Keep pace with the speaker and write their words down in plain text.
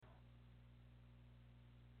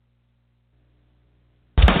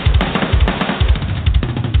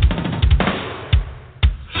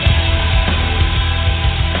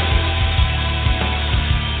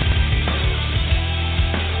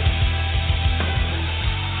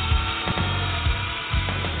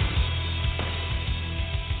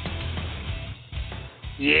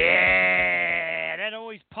Yeah, that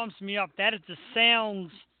always pumps me up. That is the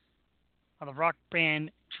sounds of the rock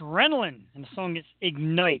band Adrenaline, and the song is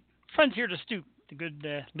Ignite. Friends here to Stoop, the good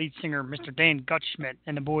lead singer, Mr. Dan Gutschmidt,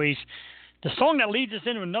 and the boys. The song that leads us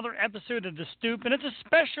into another episode of The Stoop, and it's a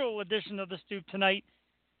special edition of The Stoop tonight.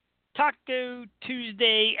 Taco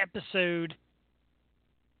Tuesday episode.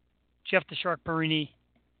 Jeff the Shark Barini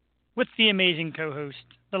with the amazing co-host,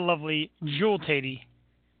 the lovely Jewel Tatey.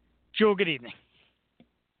 Jewel, good evening.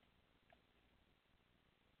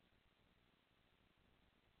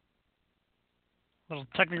 Little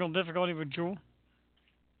technical difficulty with Jewel.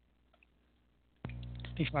 I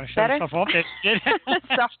think she might have shut herself off.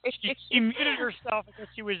 Sorry. She muted herself because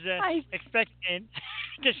she was expecting.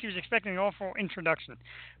 I guess she was expecting an awful introduction.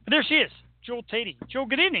 But there she is, Jewel Tatey. Jewel,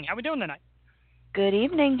 good evening. How are we doing tonight? Good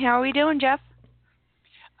evening. How are we doing, Jeff?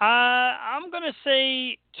 I'm gonna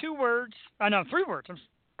say 2 words. No, 3 words. I'm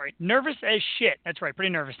sorry. Nervous as shit. That's right. Pretty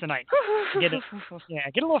nervous tonight. Get a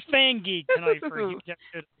little fan geek tonight for a huge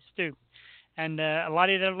episode of The Stoop. And a lot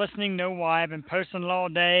of you that are listening know why. I've been posting it all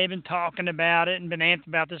day, been talking about it, and been amped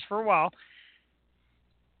about this for a while.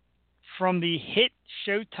 From the hit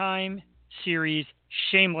Showtime series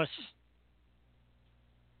Shameless,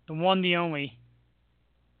 the one, the only,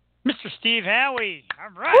 Mr. Steve Howey. All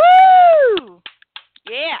right. Woo!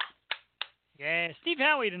 Yeah. Yeah, Steve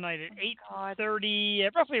Howey tonight at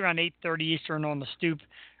 8:30, roughly around 8:30 Eastern on the Stoop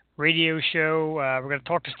radio show. We're going to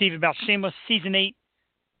talk to Steve about Shameless Season 8.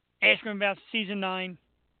 Ask him about Season 9.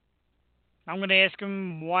 I'm going to ask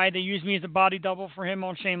him why they use me as a body double for him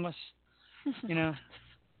on Shameless. You know,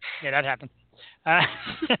 yeah, that happened.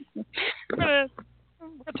 We're going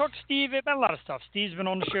to talk to Steve about a lot of stuff. Steve's been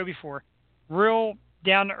on the show before. Real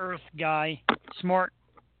down-to-earth guy, smart,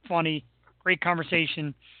 funny, great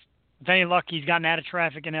conversation. With any luck, he's gotten out of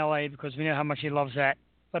traffic in L.A. because we know how much he loves that.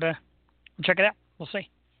 But we'll check it out. We'll see.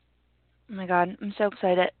 Oh, my God. I'm so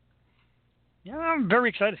excited. Yeah, I'm very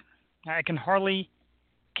excited. I can hardly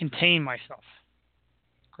contain myself.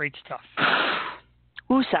 Great stuff.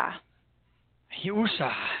 Woosah.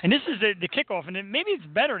 Woosah. And this is the kickoff, and maybe it's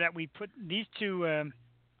better that we put these 2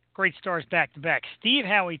 great stars back to back. Steve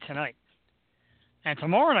Howey tonight. And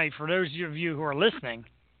tomorrow night, for those of you who are listening,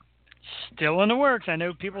 still in the works. I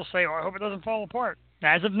know people say, I hope it doesn't fall apart.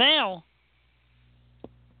 As of now,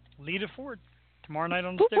 Lita Ford. Tomorrow night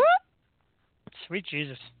on the Stoop. Sweet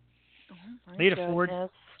Jesus. Oh, Lita Ford,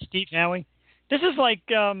 Steve Howey. This is like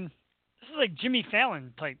Jimmy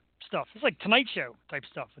Fallon type stuff. It's like Tonight Show type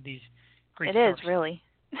stuff with these great stars. It is, really.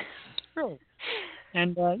 Really.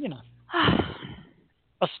 And,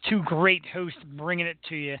 us 2 great hosts bringing it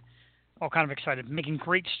to you. All kind of excited. Making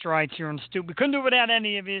great strides here on the Stoop. We couldn't do it without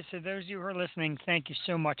any of you, so those of you who are listening, thank you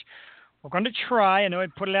so much. We're going to try. I know I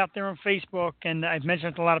put it out there on Facebook, and I've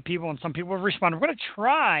mentioned it to a lot of people, and some people have responded. We're going to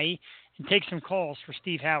try and take some calls for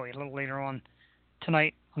Steve Howey a little later on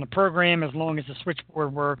tonight on the program, as long as the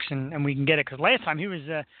switchboard works and we can get it. Because last time he was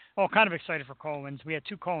all kind of excited for call-ins. We had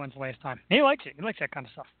 2 call-ins last time. He likes it. He likes that kind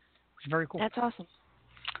of stuff, which is very cool. That's awesome.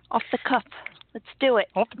 Off the cuff. Let's do it.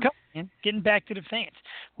 Off the cuff, man. Getting back to the fans.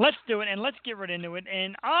 Let's do it, and let's get right into it.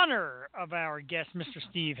 In honor of our guest, Mr.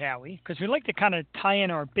 Steve Howey, because we like to kind of tie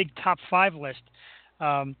in our big top 5 list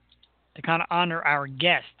to kind of honor our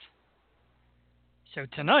guest. So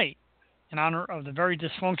tonight, in honor of the very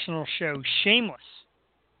dysfunctional show Shameless,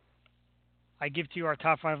 I give to you our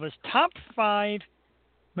top 5 list. Top 5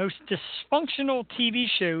 most dysfunctional TV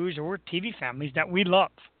shows or TV families that we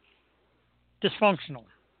love. Dysfunctional.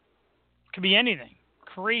 Could be anything.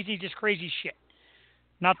 Crazy, just crazy shit.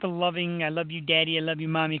 Not the loving, I love you daddy, I love you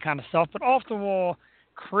mommy kind of stuff, but off the wall,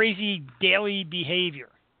 crazy daily behavior.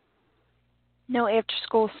 No after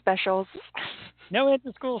school specials. No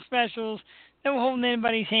after school specials. No holding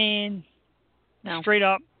anybody's hand. No. Straight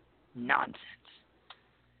up nonsense.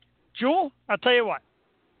 Jewel, I'll tell you what.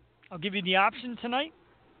 I'll give you the option tonight.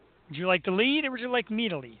 Would you like to lead or would you like me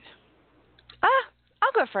to lead?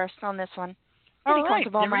 I'll go first on this one. Pretty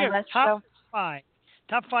comfortable on my list. Top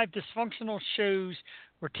 5 dysfunctional shows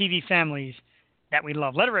or TV families that we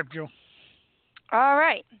love. Let it rip, Jewel. All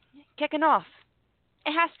right. Kicking off.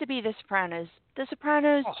 It has to be The Sopranos. The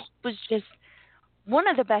Sopranos was just one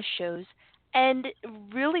of the best shows. And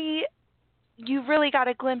really, you really got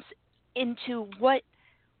a glimpse into what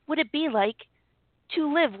would it be like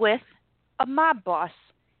to live with a mob boss.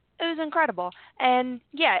 It was incredible. And,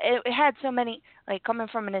 yeah, it had so many, like, coming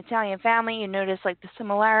from an Italian family, you notice, like, the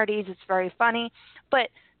similarities. It's very funny. But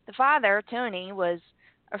the father, Tony, was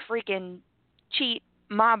a freaking cheat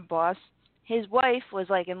mob boss. His wife was,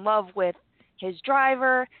 like, in love with his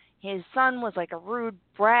driver. His son was, like, a rude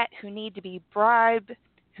brat who needed to be bribed.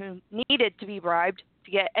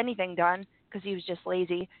 to get anything done because he was just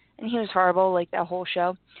lazy, and he was horrible like that whole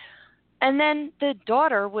show. And then the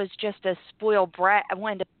daughter was just a spoiled brat. I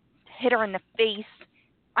wanted to hit her in the face.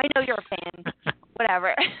 I know you're a fan,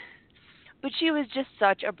 whatever. But she was just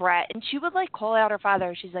such a brat, and she would like call out her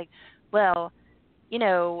father. She's like, "Well,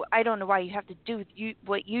 I don't know why you have to do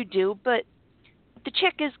what you do, but the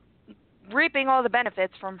chick is reaping all the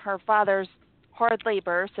benefits from her father's hard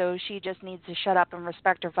labor, so she just needs to shut up and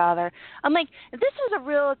respect her father." I'm like, if this was a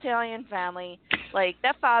real Italian family, like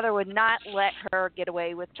that father would not let her get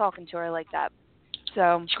away with talking to her like that.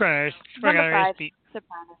 So number 5,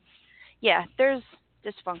 Sopranos. Yeah, there's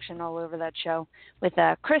dysfunction all over that show with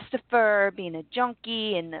Christopher being a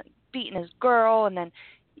junkie and beating his girl, and then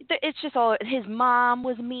it's just all his mom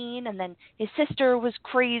was mean, and then his sister was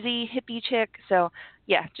crazy hippie chick. So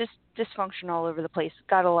yeah, just dysfunction all over the place.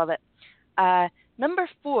 Gotta love it. Number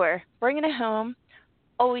 4, bringing it home,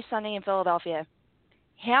 Always Sunny in Philadelphia.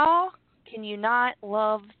 How can you not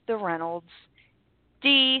love the Reynolds,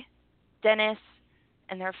 Dee, Dennis,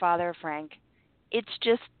 and their father Frank? It's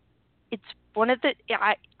one of the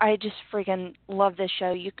I just freaking love this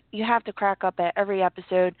show. You have to crack up at every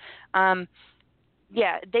episode.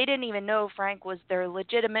 Yeah, they didn't even know Frank was their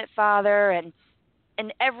legitimate father, and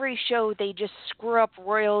in every show they just screw up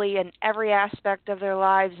royally in every aspect of their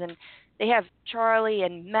lives, and they have Charlie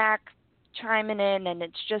and Mac chiming in, and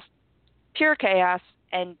it's just pure chaos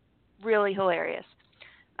and really hilarious.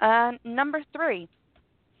 Number 3,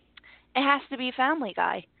 it has to be Family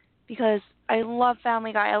Guy, because I love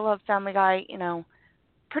Family Guy. I love Family Guy,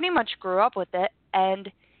 pretty much grew up with it, and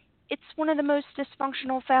it's one of the most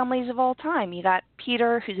dysfunctional families of all time. You got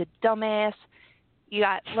Peter, who's a dumbass. You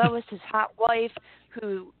got Lois, his hot wife,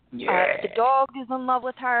 who the dog is in love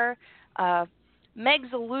with her.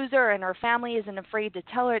 Meg's a loser, and her family isn't afraid to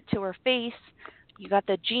tell it to her face. You got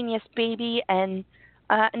the genius baby and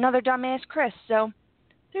another dumbass Chris. So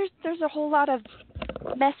there's a whole lot of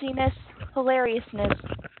messiness, hilariousness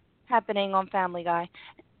happening on Family Guy.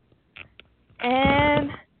 And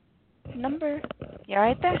you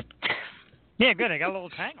right there? Yeah, good. I got a little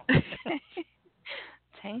tangle.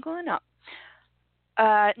 Tangling up.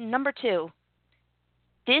 Number 2.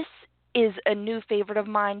 This is a new favorite of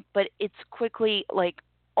mine, but it's quickly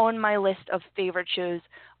on my list of favorite shows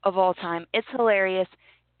of all time. It's hilarious.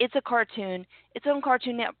 It's a cartoon. It's on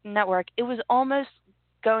Cartoon Network. It was almost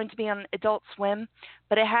going to be on Adult Swim,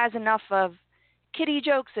 but it has enough of kiddie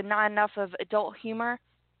jokes and not enough of adult humor,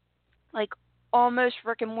 like almost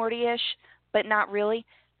Rick and Morty-ish, but not really.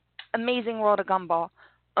 Amazing World of Gumball.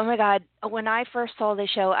 Oh my God, when I first saw this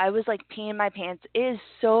show, I was peeing my pants. It is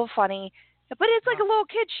so funny, but it's like a little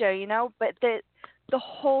kid show, but the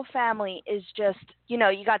whole family is just, you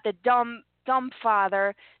got the dumb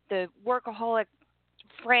father, the workaholic,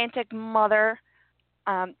 frantic mother.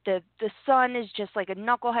 The son is just like a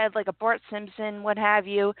knucklehead, like a Bart Simpson, what have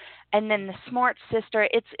you, and then the smart sister.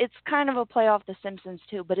 It's kind of a play off The Simpsons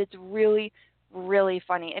too, but it's really, really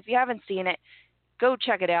funny. If you haven't seen it, go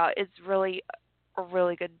check it out. It's really a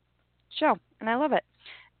really good show, and I love it.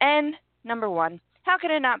 And number 1, how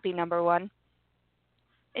could it not be number 1?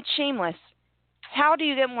 It's Shameless. How do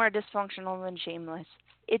you get more dysfunctional than Shameless?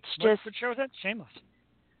 It's just. What show is that? Shameless.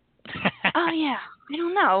 Oh yeah, I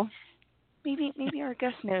don't know. Maybe our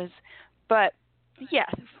guest knows, but yeah,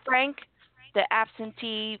 Frank, the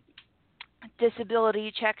absentee,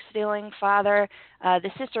 disability check stealing father. The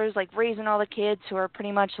sister is raising all the kids who are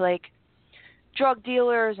pretty much drug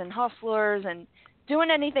dealers and hustlers and doing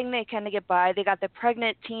anything they can to get by. They got the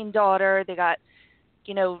pregnant teen daughter. They got,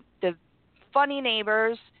 the funny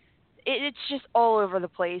neighbors. It's just all over the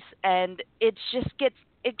place, and it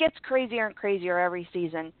gets crazier and crazier every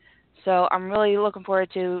season. So I'm really looking forward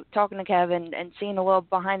to talking to Kevin and seeing a little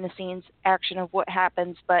behind the scenes action of what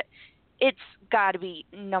happens. But it's got to be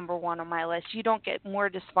number 1 on my list. You don't get more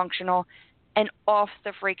dysfunctional and off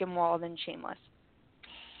the freaking wall than Shameless.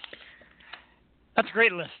 That's a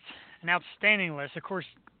great list. An outstanding list. Of course,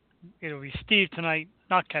 it'll be Steve tonight,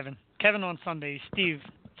 not Kevin. Kevin on Sunday, Steve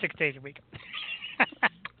 6 days a week.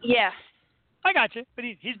 Yeah. I got you, but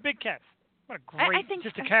he's Big Kev. What a great,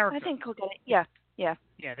 just a character. I think he'll get it. Yeah.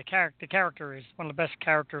 Yeah, the character is one of the best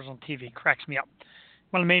characters on TV. Cracks me up.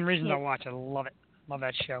 One of the main reasons I watch it. I love it. Love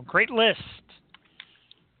that show. Great list.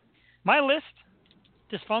 My list,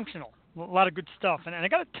 dysfunctional. A lot of good stuff. And I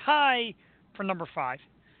got a tie for number 5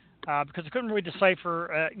 because I couldn't really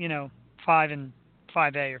decipher, 5 and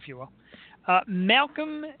 5A, if you will.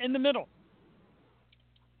 Malcolm in the Middle.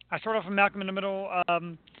 I start off with Malcolm in the Middle.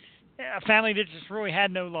 A family that just really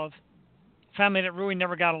had no love. A family that really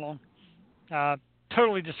never got along.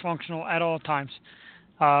 Totally dysfunctional at all times.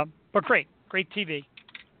 But great TV.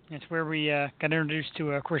 It's where we got introduced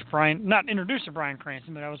to, of course, not introduced to Bryan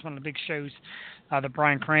Cranston, but that was one of the big shows that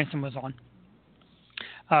Bryan Cranston was on.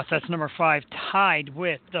 So that's number 5, tied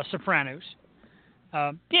with The Sopranos.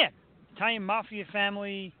 Yeah, Italian mafia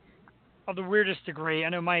family of the weirdest degree. I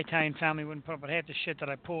know my Italian family wouldn't put up with half the shit that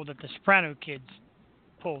I pulled that the Soprano kids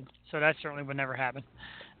pulled, so that certainly would never happen.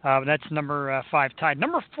 But that's number 5, tied.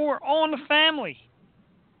 Number 4, All in the Family.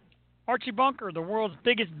 Archie Bunker, the world's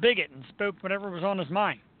biggest bigot, and spoke whatever was on his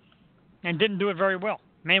mind, and didn't do it very well.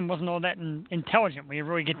 Man wasn't all that intelligent when you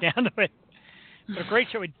really get down to it. But a great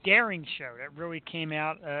show, a daring show that really came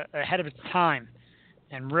out ahead of its time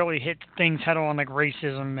and really hit things head on, like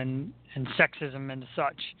racism and sexism and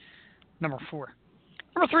such. Number 4.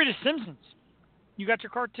 Number 3, The Simpsons. You got your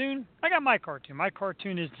cartoon? I got my cartoon. My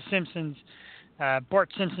cartoon is The Simpsons.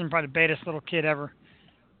 Bart Simpson, probably the baddest little kid ever.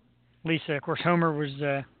 Lisa, of course, Homer was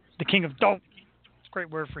the king of dope. It's a great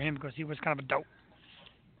word for him because he was kind of a dope.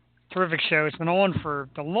 Terrific show. It's been on for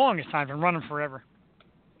the longest time. Been running forever.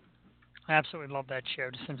 I absolutely love that show,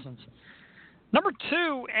 The Simpsons. Number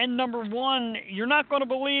 2 and number 1, you're not going to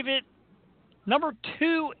believe it. Number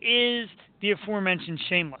 2 is the aforementioned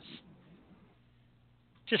Shameless.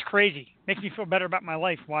 Just crazy. Makes me feel better about my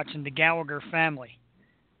life watching the Gallagher family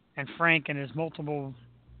and Frank and his multiple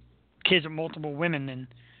kids with multiple women and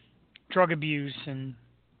drug abuse and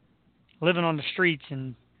living on the streets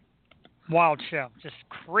and wild show. Just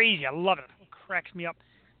crazy. I love it. It cracks me up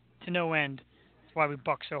to no end. That's why we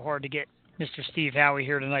buck so hard to get Mr. Steve Howey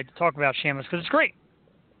here tonight to talk about Shameless, because it's great.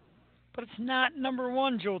 But it's not number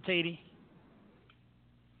 1, Joel Tatey.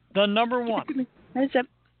 The number 1. That's it.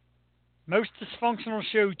 Most dysfunctional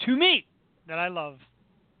show to me that I love.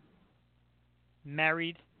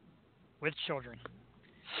 Married with Children.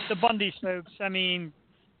 The Bundys, folks. I mean,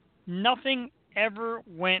 nothing ever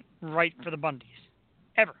went right for the Bundys.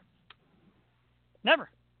 Ever. Never.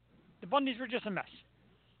 The Bundys were just a mess.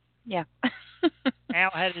 Yeah.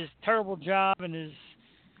 Al had his terrible job and his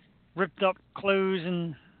ripped up clothes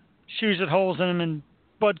and shoes with holes in them, and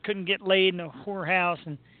Bud couldn't get laid in a whorehouse,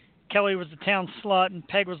 and Kelly was the town slut, and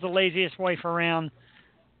Peg was the laziest wife around.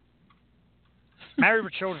 Married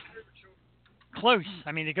with Children. Close.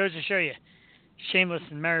 I mean, it goes to show you. Shameless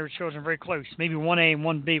and Married with Children very close. Maybe 1A and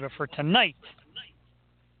 1B, but for tonight,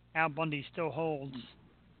 Al Bundy still holds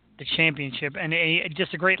the championship. And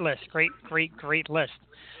just a great list. Great list.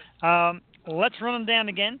 Let's run them down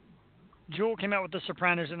again. Jewel came out with The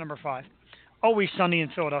Sopranos at number 5. Always Sunny in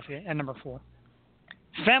Philadelphia at number 4.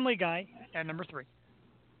 Family Guy at number 3.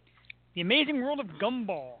 The Amazing World of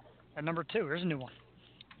Gumball at number 2. There's a new one.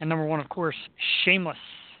 And number 1, of course, Shameless.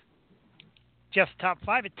 Jeff's top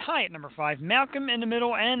 5 at tie at number 5. Malcolm in the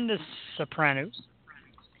Middle and The Sopranos.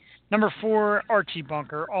 Number 4, Archie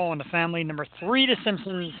Bunker, All in the Family. Number 3, The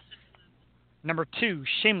Simpsons. Number 2,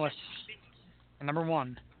 Shameless. And number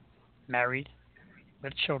 1, Married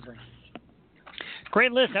with Children.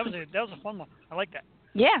 Great list. That was a fun one. I like that.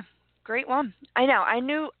 Yeah, great one. I know. I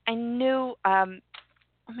knew.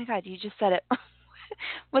 Oh my God, you just said it.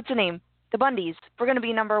 What's the name? The Bundys. We're going to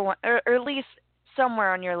be number 1, or at least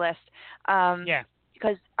somewhere on your list. Yeah.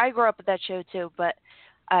 Because I grew up with that show too, but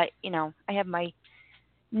I have my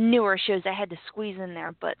newer shows I had to squeeze in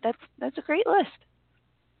there. But that's a great list.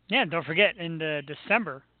 Yeah, don't forget, in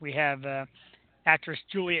December we have actress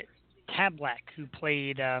Juliet Tablak, who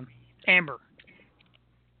played Amber,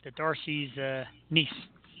 the Darcy's niece.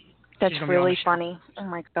 That's really funny. Oh,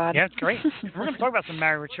 my God. Yeah, it's great. We're going to talk about some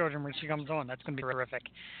Married with Children when she comes on. That's going to be terrific.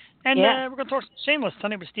 And we're going to talk Shameless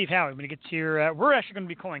tonight with Steve Howey when he gets here. We're actually going to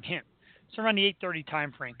be calling him. It's around the 8:30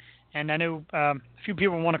 time frame. And I know a few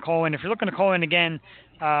people want to call in. If you're looking to call in again,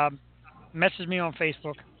 message me on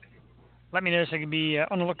Facebook. Let me know so I can be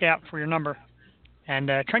on the lookout for your number. And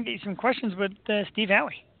try and get you some questions with Steve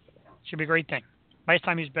Howey. Should be a great thing. Last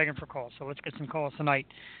time he was begging for calls, so let's get some calls tonight.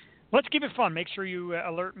 Let's keep it fun. Make sure you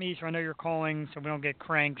alert me so I know you're calling so we don't get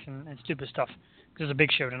cranks and stupid stuff. Because it's a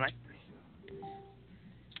big show tonight.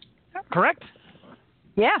 Correct?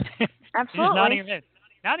 Yeah, absolutely. Just nodding your head.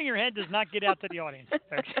 Nodding your head does not get out to the audience,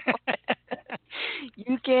 folks.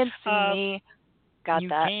 You can't see me. Got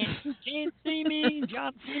that. You can't see me,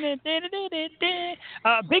 John Cena.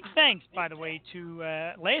 Big thanks, by the way, to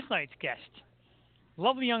last night's guest.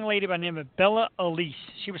 Lovely young lady by the name of Bella Elise.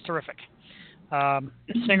 She was terrific.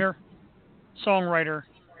 Singer, songwriter,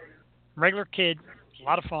 regular kid, a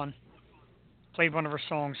lot of fun. Played one of her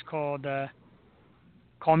songs called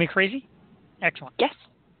Call Me Crazy. Excellent. Yes.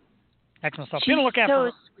 Excellent stuff. She's Be on the lookout so for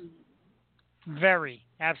her. sweet. Very,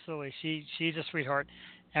 absolutely. She's a sweetheart.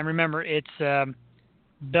 And remember, it's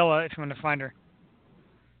Bella, if you want to find her.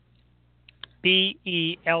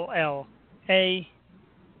 BELLA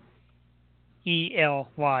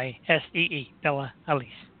Elyssee. Bella Elise.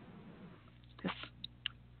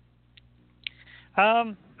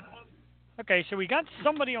 Um. Okay, so we got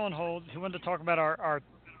somebody on hold who wanted to talk about our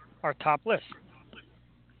top list.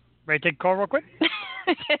 Ready to take a call real quick?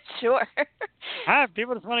 Sure. Hi,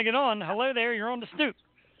 people just want to get on. Hello there, you're on the Stoop.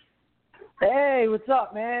 Hey, what's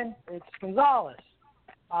up, man? It's Gonzalez.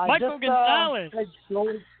 Michael Gonzalez.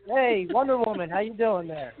 Hey, Wonder Woman, how you doing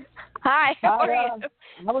there? Hi, how are you?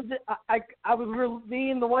 Me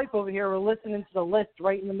and the wife over here were listening to the list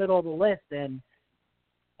right in the middle of the list, and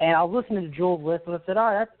I was listening to Jules' list, and I said,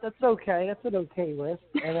 that's okay. That's an okay list.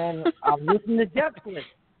 And then I'm listening to Jeff's list.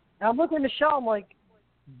 And I'm looking at the show, I'm like,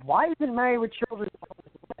 why isn't Married with Children on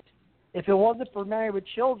this list? If it wasn't for Married with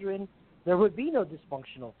Children, there would be no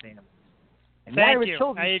dysfunctional families. And Married with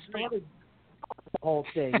Children started the whole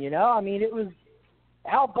thing, you know? I mean, it was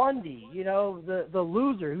Al Bundy, you know, the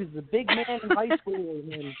loser who's the big man in high school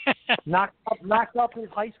and then knocked up his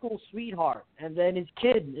high school sweetheart. And then his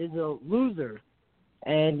kid is a loser.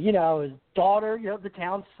 And, you know, his daughter, you know, the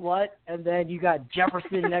town slut. And then you got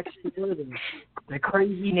Jefferson next door, the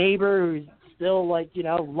crazy neighbor who's still, like, you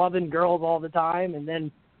know, loving girls all the time. And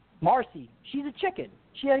then Marcy, she's a chicken.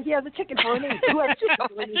 He has a chicken for a name. Who has a chicken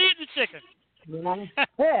for a name? She's a chicken. You know?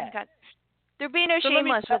 Yeah. God. There'd be no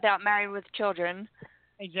Shameless without Married with Children.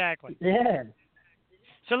 Exactly. Yeah.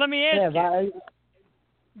 So let me ask you,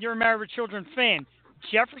 you're a Married with Children fan,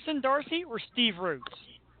 Jefferson Darcy or Steve Rhodes?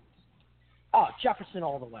 Oh, Jefferson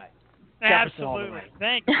all the way. Absolutely.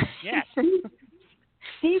 Thank you. Yes.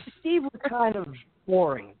 Steve was kind of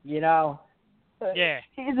boring, you know? Yeah.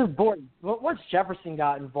 He's just boring. But once Jefferson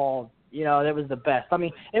got involved, you know, that was the best. I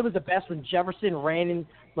mean, it was the best when Jefferson ran in,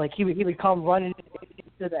 like, he would come running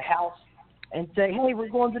into the house and say, hey, we're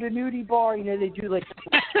going to the nudie bar. You know, they do, like,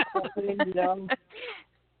 thing, you know?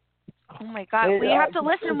 Oh, my God. We have to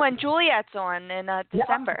listen when Juliet's on in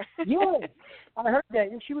December. Yeah, I heard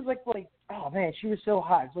that. And she was like, oh, man, she was so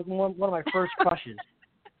hot. It's like one of my first crushes.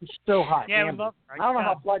 She's so hot. Yeah, damn. we love her. I don't know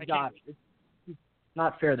how Bud got her. It's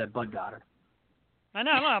not fair that Bud got her. I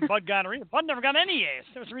know how Bud got her either. Bud never got any ass.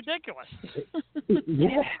 It was ridiculous.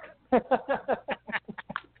 Yeah.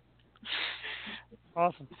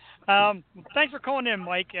 Awesome. Thanks for calling in,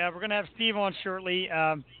 Mike. We're going to have Steve on shortly.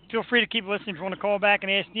 Feel free to keep listening if you want to call back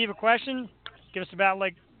and ask Steve a question. Give us about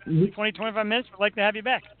 20, 25 minutes. We'd like to have you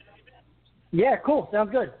back. Yeah, cool.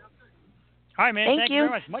 Sounds good. All right, man. Thank you you.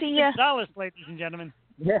 very much. Mike See ya. Gonzalez, ladies and gentlemen.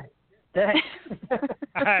 Yeah. Thanks.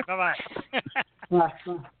 All right, bye-bye.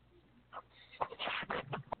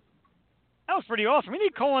 That was pretty awesome. We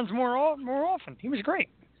need Collins more often. He was great.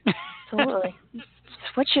 Absolutely.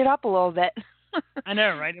 Switch it up a little bit. I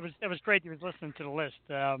know, right? It was great. He was listening to the list,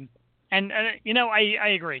 and you know, I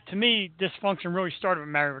agree. To me, dysfunction really started with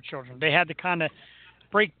Married with Children. They had to kind of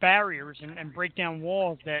break barriers and break down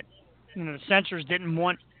walls that, you know, the censors didn't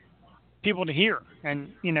want people to hear,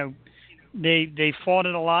 and you know, they fought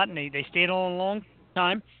it a lot, and they stayed on a long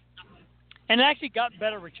time. And it actually got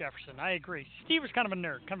better with Jefferson. I agree. Steve was kind of a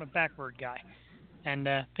nerd, kind of a backward guy. And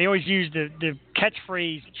they always used the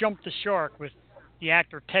catchphrase, jump the shark, with the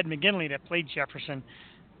actor Ted McGinley that played Jefferson.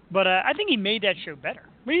 But I think he made that show better.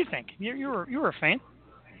 What do you think? You were a fan?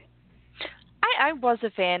 I was a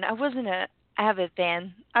fan. I wasn't an avid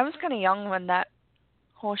fan. I was kind of young when that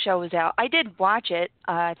whole show was out. I did watch it.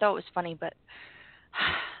 I thought it was funny, but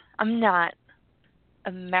I'm not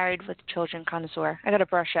a Married with Children connoisseur. I got to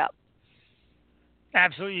brush up.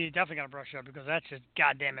 Absolutely, you definitely got to brush up because that's just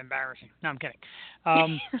goddamn embarrassing. No, I'm kidding.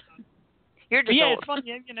 You're just old. It's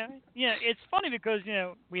funny, you know. Yeah, it's funny because, you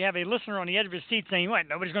know, we have a listener on the edge of his seat saying, "What?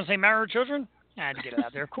 Nobody's going to say Married with Children?" I had to get it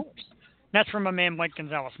out there, of course. That's from my man Mike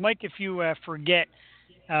Gonzalez. Mike, if you forget,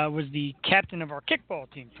 was the captain of our kickball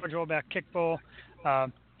team. Told you all about kickball.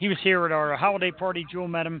 He was here at our holiday party. Jewel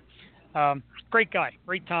met him. Great guy,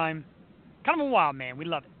 great time. Kind of a wild man. We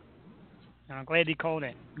love it. And I'm glad he called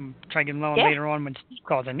in. We'll try to get him on later on when Steve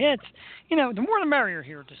calls in. Yeah, it's, you know, the more the merrier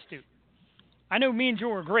here at the Stoop. I know me and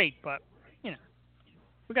Joe are great, but, you know,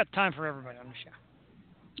 we got time for everybody on the show.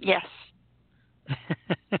 Yes.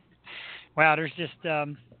 Wow, there's just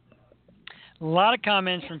a lot of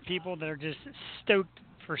comments from people that are just stoked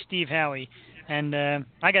for Steve Howey. And I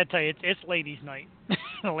got to tell you, it's ladies' night.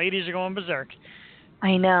 The ladies are going berserk.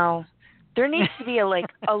 I know. There needs to be a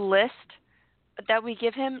list that we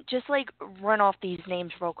give him. Just run off these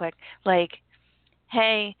names real quick.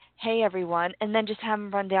 Hey everyone, and then just have him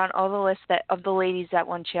run down all the lists of the ladies that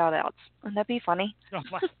won shout outs. Wouldn't that be funny?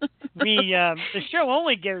 The show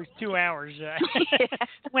only goes 2 hours.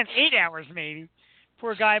 Went 8 hours maybe.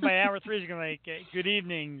 Poor guy by hour 3 is going to good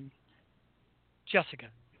evening, Jessica.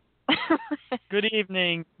 Good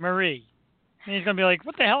evening, Marie. And he's going to be like,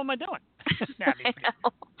 what the hell am I doing?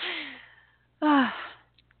 Nah,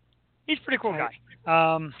 he's a pretty cool guy.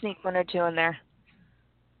 Sneak one or two in there.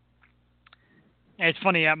 It's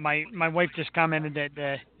funny, my wife just commented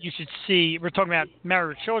that you should see, we're talking about Married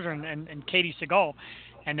with Children and Katie Seagal,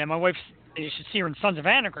 and then my wife said you should see her in Sons of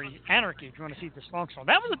Anarchy if you want to see Dysfunctional.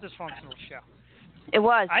 That was a dysfunctional show. It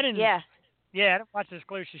was, I didn't, yeah. Yeah, I didn't watch it as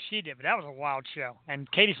close as she did, but that was a wild show. And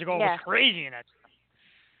Katie Seagal was crazy in that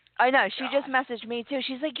show. I know, she just messaged me too.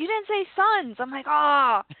 She's like, you didn't say Sons. I'm like,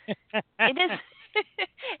 oh, it is,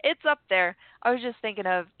 it's up there. I was just thinking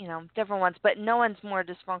of, different ones, but no one's more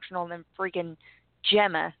dysfunctional than freaking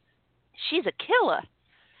Gemma. She's a killer.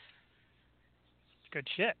 Good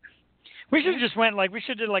shit. We should have just went we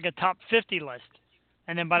should have did a top 50 list,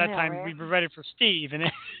 and then by that time we'd be ready for Steve, and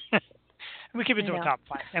then we keep it to a top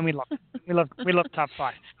 5, and we love top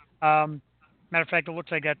 5. Matter of fact, it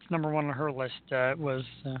looks like that's number 1 on her list was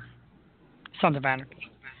Sons of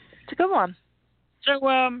Anarchy. It's a good one. So,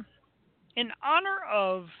 in honor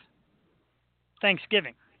of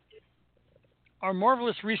Thanksgiving, our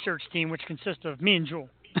marvelous research team, which consists of me and Jewel,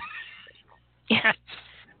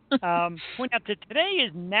 point out that today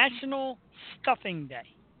is National Stuffing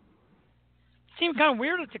Day. Seems kind of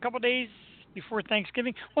weird. It's a couple days before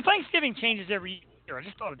Thanksgiving. Well, Thanksgiving changes every year. I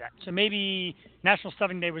just thought of that. So maybe National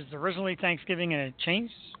Stuffing Day was originally Thanksgiving and it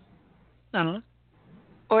changed? I don't know.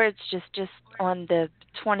 Or it's just on the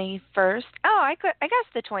 21st. Oh, I guess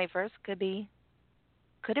the 21st could be.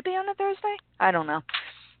 Could it be on a Thursday? I don't know.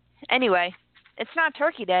 Anyway, it's not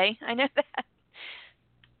Turkey Day. I know that.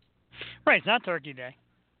 Right, it's not Turkey Day.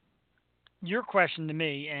 Your question to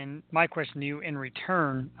me and my question to you in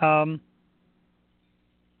return,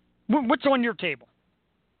 what's on your table?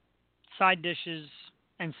 Side dishes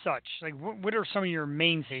and such. What are some of your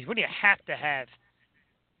mainstays? What do you have to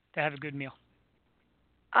have a good meal?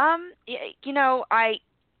 I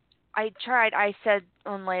tried. I said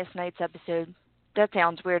on last night's episode. That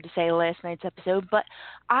sounds weird to say last night's episode, but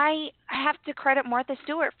I have to credit Martha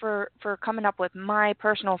Stewart for coming up with my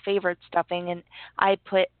personal favorite stuffing, and I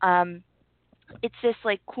put it's this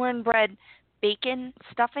cornbread bacon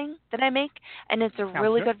stuffing that I make, and it's a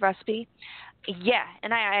really good recipe. Yeah,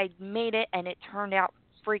 and I made it, and it turned out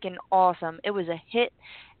freaking awesome. It was a hit,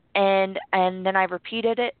 and then I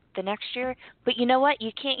repeated it the next year. But you know what?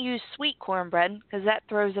 You can't use sweet cornbread because that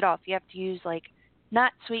throws it off. You have to use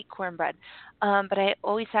not sweet cornbread. But I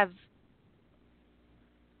always have,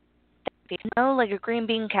 a green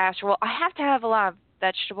bean casserole. I have to have a lot of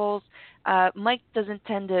vegetables. Mike doesn't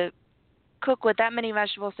tend to cook with that many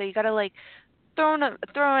vegetables, so you gotta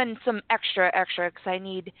throw in some extra because I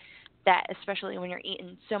need that, especially when you're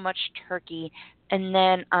eating so much turkey. And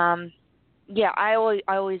then, I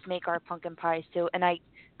always make our pumpkin pies too, and I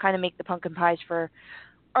kind of make the pumpkin pies for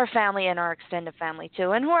our family and our extended family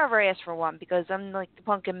too, and whoever asks for one, because I'm the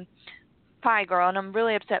pumpkin pie girl, and I'm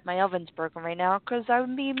really upset my oven's broken right now because I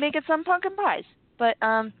would be making some pumpkin pies. But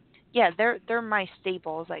they're my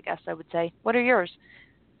staples, I guess I would say. What are yours?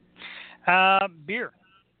 Beer.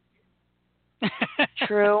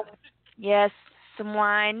 True. Yes. Some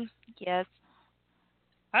wine. Yes.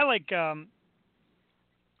 I like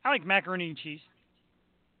macaroni and cheese.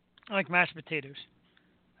 I like mashed potatoes.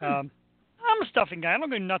 I'm a stuffing guy. I don't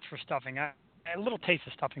go nuts for stuffing. A little taste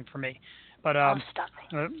of stuffing for me. But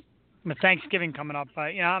stuffing. With Thanksgiving coming up,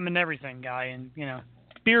 I'm an everything guy, and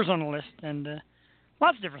beer's on the list, and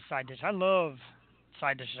lots of different side dishes. I love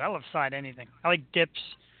side dishes. I love side anything. I like dips.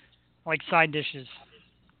 I like side dishes.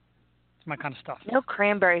 It's my kind of stuff. No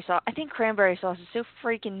cranberry sauce. I think cranberry sauce is so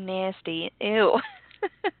freaking nasty. Ew.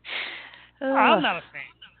 I'm not a fan.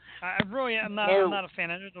 I really am not. I'm not a fan.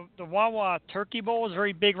 I know the Wawa Turkey Bowl is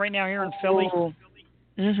very big right now here in Philly.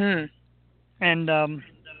 Mhm. And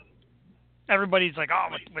everybody's like, oh,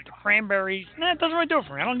 with the cranberries. Nah, it doesn't really do it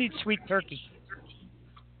for me. I don't need sweet turkey.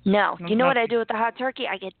 No. You know what I do with the hot turkey?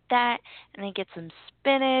 I get that, and I get some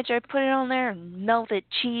spinach. I put it on there and melted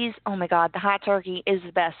cheese. Oh, my God. The hot turkey is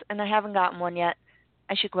the best, and I haven't gotten one yet.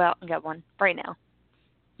 I should go out and get one right now.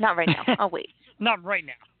 Not right now. I'll wait. Not right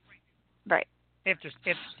now. Right. After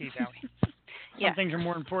Steve Howey. Some things are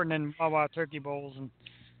more important than Wawa Turkey Bowls, and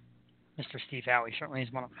Mr. Steve Howey certainly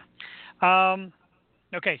is one of them.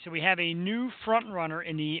 Okay, so we have a new front runner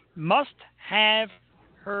in the must-have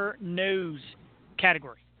her nose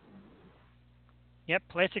category. Yep,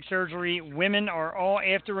 plastic surgery. Women are all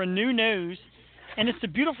after a new nose, and it's the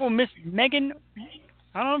beautiful Miss Meghan.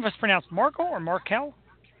 I don't know if it's pronounced Markle or Markle.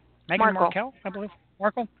 Meghan Markle, I believe.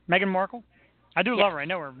 Markle. Meghan Markle. I do love her. I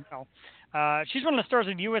know her well. She's one of the stars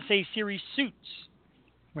of the USA series Suits,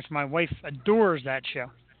 which my wife adores that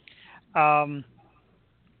show.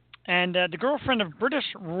 And the girlfriend of British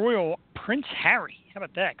royal Prince Harry. How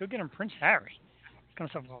about that? Go get him Prince Harry. He's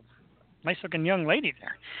got himself a nice-looking young lady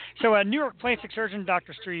there. So New York plastic surgeon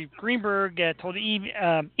Dr. Steve Greenberg told E!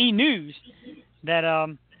 News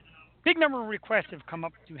that big number of requests have come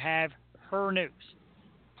up to have her nose.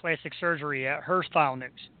 Plastic surgery, her style nose.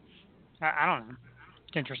 I don't know.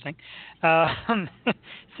 It's interesting.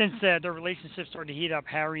 Since their relationship started to heat up,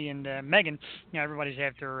 Harry and Meghan, everybody's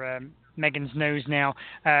after Meghan's nose now.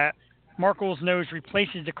 Markle's nose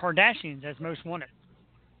replaces the Kardashians as most wanted.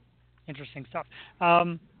 Interesting stuff.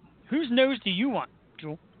 Whose nose do you want,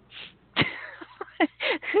 Jewel?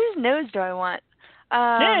 Whose nose do I want?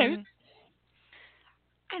 Yeah.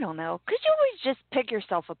 I don't know, because you always just pick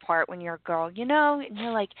yourself apart when you're a girl, and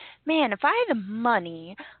you're like, man, if I had the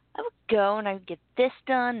money, I would go and I would get this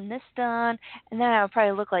done and this done, and then I would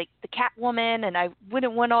probably look like the Catwoman, and I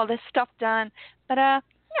wouldn't want all this stuff done. But,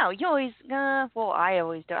 you always, I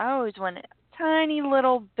always do. I always want a tiny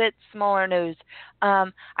little bit smaller nose.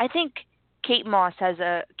 I think Kate Moss has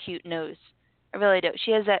a cute nose. I really do.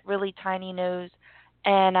 She has that really tiny nose,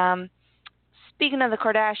 and, speaking of the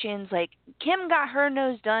Kardashians, like, Kim got her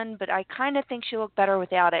nose done, but I kind of think she looked better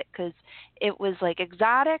without it because it was, like,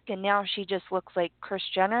 exotic, and now she just looks like Kris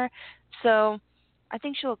Jenner. So I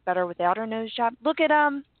think she looked better without her nose job. Look at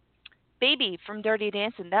Baby from Dirty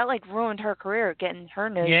Dancing. That, like, ruined her career getting her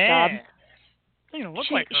nose job. Yeah. Look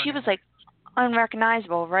like her she was, like,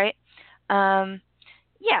 unrecognizable, right? But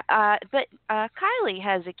Kylie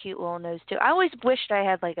has a cute little nose, too. I always wished I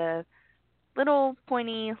had, like, a little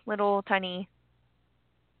pointy, little tiny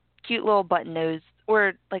cute little button nose,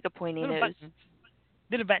 or like a pointy nose.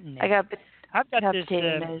 Little button nose. I've got this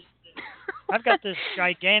nose. I've got this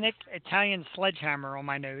gigantic Italian sledgehammer on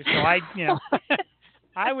my nose, so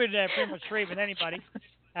I would pretty much trade with anybody.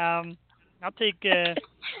 I'll take. How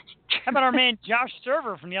about our man Josh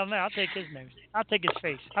Server from the other night? I'll take his nose. I'll take his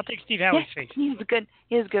face. I'll take Steve Howey's face. He has good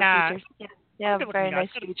features. Yeah, very nice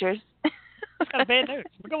features. He's got a bad nose.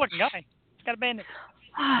 He's a good-looking guy. He's got a bad nose.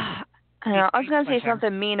 I know. I was going to say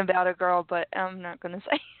something mean about a girl, but I'm not going to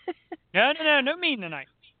say. No mean tonight.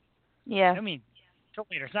 Yeah. No mean. Till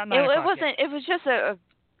later. It's not 9 o'clock It wasn't. yet. It was just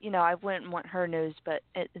I wouldn't want her nose, but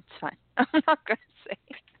it's fine. I'm not going to say.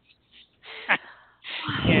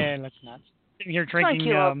 Yeah, let's not. Sitting here drinking.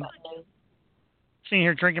 Sitting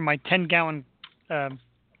here drinking my 10-gallon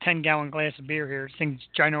glass of beer here. This thing's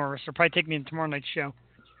ginormous. They'll probably take me to tomorrow night's show.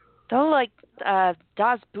 Don't like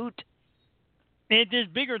Das Boot. It is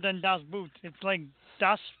bigger than Das Boot. It's like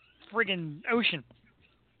Das friggin' Ocean.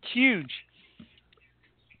 It's huge.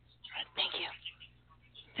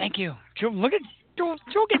 Thank you. Joe, look at Joe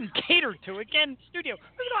getting catered to again in the studio.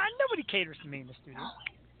 Nobody caters to me in the studio.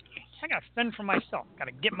 I gotta fend for myself.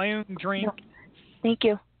 Gotta get my own drink. Thank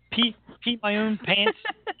you. Pee my own pants.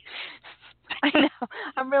 I know.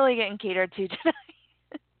 I'm really getting catered to tonight.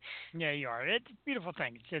 Yeah, you are. It's a beautiful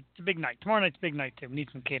thing. It's a big night. Tomorrow night's a big night too. We need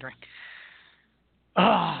some catering.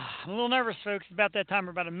 I'm a little nervous, folks. It's about that time.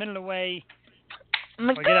 We're about a minute away. I'm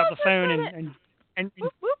like, I get out the phone and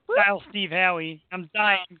dial Steve Howey. I'm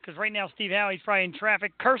dying because right now Steve Howey's probably in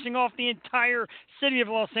traffic, cursing off the entire city of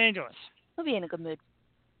Los Angeles. He'll be in a good mood.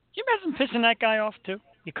 Can you imagine pissing that guy off too?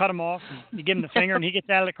 You cut him off, and you give him the finger, and he gets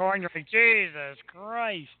out of the car, and you're like, Jesus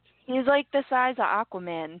Christ. He's like the size of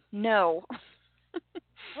Aquaman. No. I'd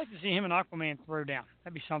like to see him and Aquaman throw down.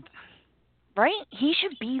 That'd be something. Right? He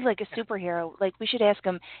should be like a superhero. Like, we should ask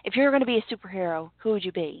him, if you're going to be a superhero, who would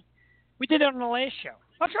you be? We did that on the last show.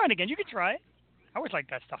 I'll try it again. You can try it. I always like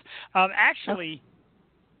that stuff. Actually,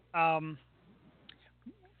 brand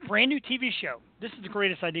new TV show. This is the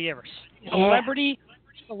greatest idea ever.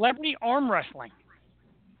 Celebrity arm wrestling.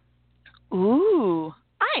 Ooh,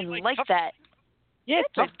 I like that. Yeah,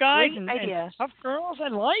 That's tough guys a and great idea. tough girls. I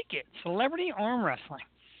like it. Celebrity arm wrestling.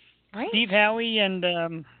 Right? Steve Howey and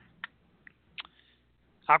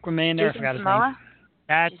Aquaman there. I forgot his name.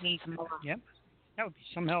 That's, yep. That would be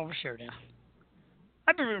some hell of a showdown.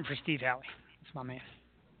 I'd be rooting for Steve Howey. That's my man.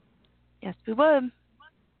 Yes, we would.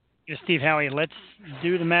 Yeah, Steve Howey, let's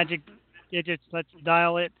do the magic digits. Let's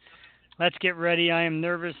dial it. Let's get ready. I am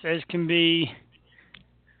nervous as can be.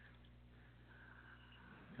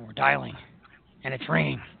 And we're dialing. And it's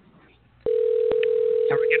ringing. And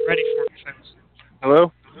we're getting ready for it, folks.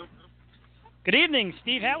 Hello? Good evening,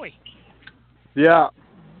 Steve Howey. Yeah.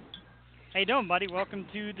 How you doing, buddy? Welcome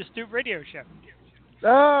to the Stoop Radio Show.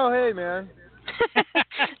 Oh, hey, man.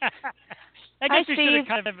 I guess we should have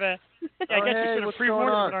kind of, I guess we should have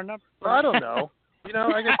pre-warned with our number. Well, I don't know.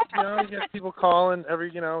 I guess, you get people calling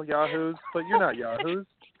every, Yahoos, but you're not Yahoos.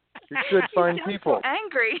 You're good, fine people. So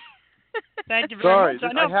angry. Thank you very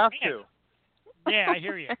Sorry, much. I have to. Yeah, I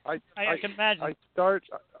hear you. I can imagine. I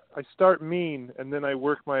start mean, and then I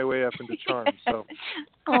work my way up into charm. So.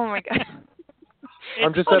 Oh my God.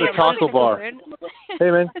 I'm just at a taco bar.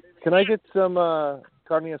 Hey man, can I get some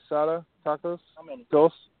carne asada tacos?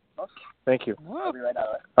 Dos? Thank you. Whoa.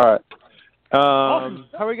 All right. Awesome.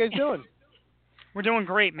 How are you guys doing? We're doing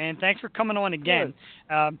great, man. Thanks for coming on again.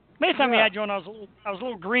 Last time we had you on, I was a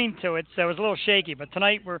little green to it, so it was a little shaky. But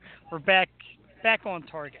tonight we're back on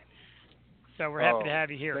target. So we're happy to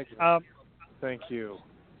have you here. Thank you. Thank you.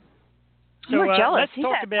 So, we're jealous. Let's He's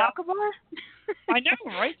talk at about Taco Bar? I know,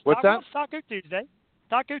 right? What's that? Taco Tuesday.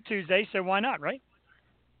 Taco Tuesday, so why not, right?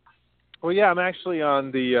 Well, yeah, I'm actually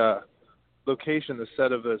on the location, the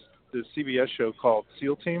set of the CBS show called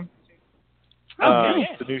SEAL Team.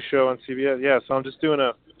 The new show on CBS. Yeah, so I'm just doing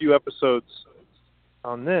a few episodes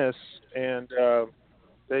on this, and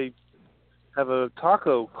they have a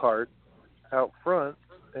taco cart out front,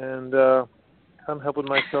 and I'm helping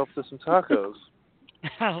myself to some tacos.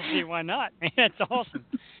 I don't see why not. That's awesome.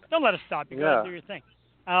 Don't let us stop. You gotta do your thing.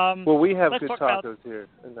 Well, we have good tacos here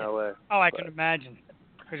in LA. Oh, I can imagine,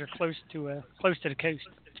 because you're close to the coast.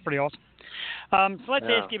 It's pretty awesome. So let's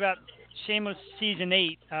ask you about Shameless season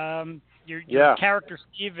 8. Your character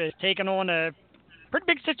Steve has taken on a pretty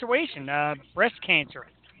big situation, breast cancer.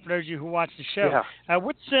 For those of you who watch the show,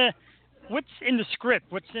 what's in the script?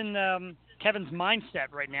 What's in Kevin's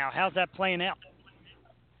mindset right now? How's that playing out?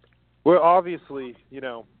 Well, obviously,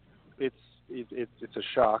 it's a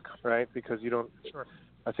shock, right? Because you don't. Sure.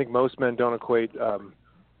 I think most men don't equate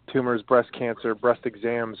tumors, breast cancer, breast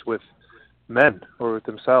exams with men or with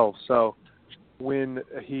themselves. So when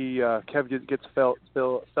Kev gets felt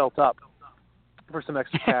up for some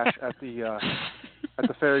extra cash at the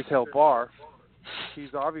fairy tale bar,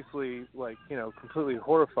 he's obviously completely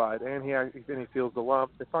horrified, and he feels the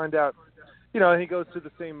lump. They find out, and he goes through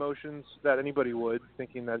the same motions that anybody would,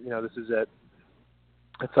 thinking that this is it.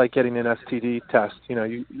 It's like getting an STD test.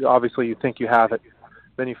 You obviously you think you have it,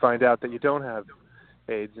 then you find out that you don't have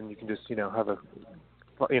AIDS, and you can just have a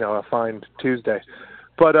fine Tuesday.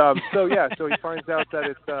 But so he finds out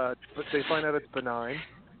that they find out it's benign,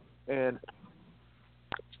 and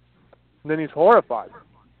then he's horrified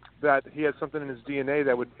that he has something in his DNA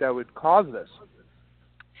that would cause this.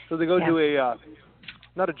 So they go to a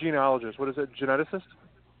not a genealogist, what is it, geneticist?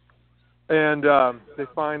 And they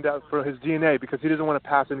find out for his DNA, because he doesn't want to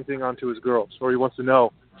pass anything on to his girls, or he wants to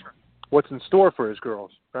know what's in store for his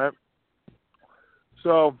girls, right?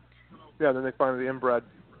 So, then they find the inbred.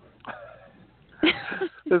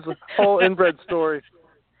 There's a whole inbred story.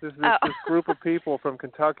 There's this group of people from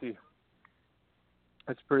Kentucky.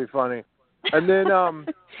 It's pretty funny. And then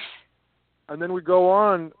we go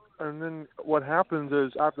on, and then what happens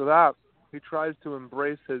is after that, he tries to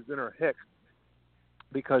embrace his inner hick,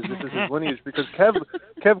 because this is his lineage. Because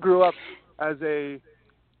Kev grew up as an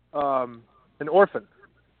orphan.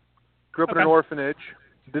 Grew up in an orphanage,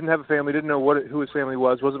 didn't have a family, didn't know who his family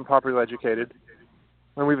was, wasn't properly educated.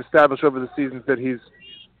 And we've established over the seasons that he's,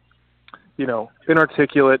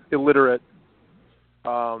 inarticulate, illiterate,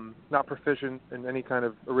 not proficient in any kind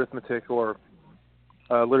of arithmetic or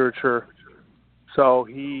literature. So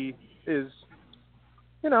he is,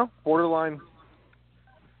 borderline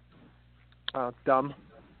dumb.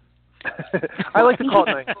 I like to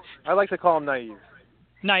call him naive.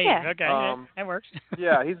 Naive, okay, that works.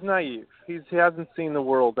 Yeah, he's naive. He hasn't seen the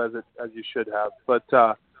world as you should have. But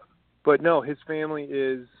no, his family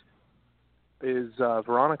is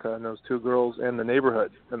Veronica and those two girls and the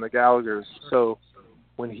neighborhood and the Gallaghers. So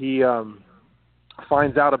when he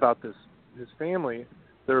finds out about his family,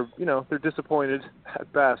 they're disappointed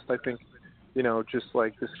at best. I think, just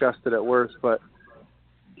like disgusted at worst. But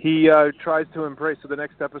he tries to embrace. So the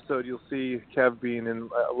next episode, you'll see Kev being in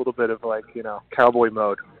a little bit of cowboy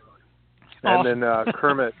mode, and then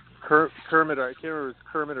Kermit, I can't remember if it's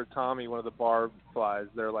Kermit or Tommy, one of the bar flies.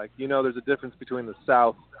 They're like, there's a difference between the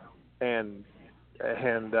South and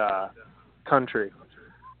country,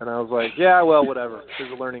 and I was like, yeah, well, whatever.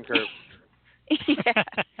 There's a learning curve.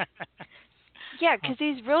 Yeah, because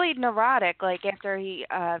he's really neurotic. Like after he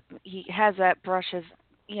has that brush of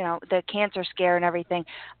the cancer scare and everything.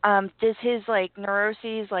 Does his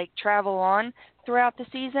neuroses travel on throughout the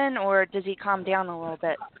season, or does he calm down a little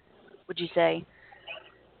bit? Would you say?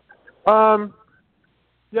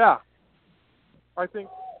 Yeah. I think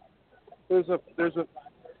there's a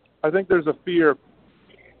fear,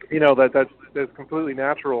 that's completely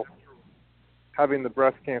natural, having the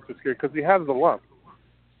breast cancer scare, because he has the lump.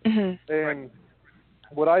 Mm-hmm. And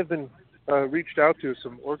what I've been reached out to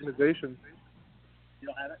some organizations. You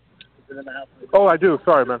don't have it? Is it in the house? Oh, I do.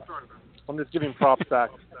 Sorry, man. I'm just giving props back.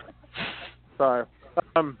 Sorry.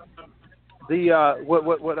 The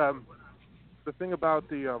thing about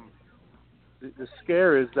the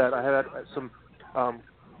scare is that I had some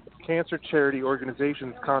cancer charity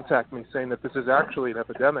organizations contact me saying that this is actually an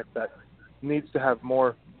epidemic that needs to have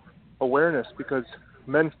more awareness because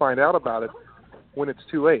men find out about it when it's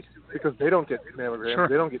too late because they don't get mammograms, Sure.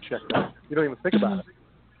 they don't get checked out. You don't even think about it.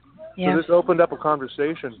 Yeah. So this opened up a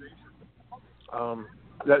conversation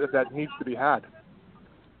that needs to be had.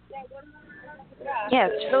 Yeah,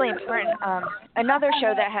 it's really important. Another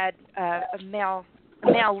show that had a male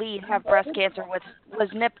lead have breast cancer was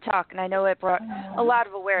Nip Tuck, and I know it brought a lot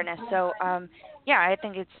of awareness. So, yeah, I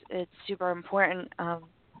think it's super important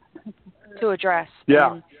to address.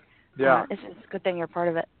 Yeah. And, Yeah. it's a good thing you're part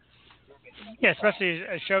of it. Yeah, especially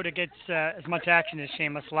a show that gets as much action as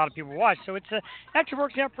Shameless. A lot of people watch, so it's actually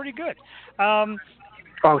works out pretty good.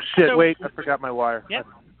 Oh shit! So, wait, I forgot my wire. Yep.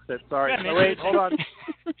 Sorry. Yeah, Oh, wait, hold on.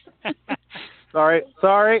 Sorry.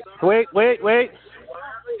 Wait.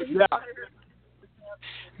 Yeah.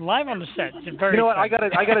 Live on the set. It's very. You know what? I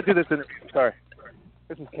exciting. gotta do this. Sorry.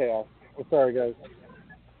 This is chaos. I'm sorry, guys.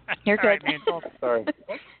 You're All right, good. man. Sorry.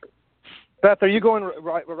 Beth, are you going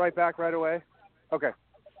right back right away? Okay.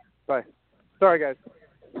 Bye. Sorry, guys.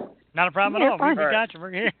 Not a problem You're at all. We fine. got you.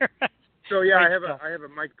 We're here. So yeah, Great I stuff. have a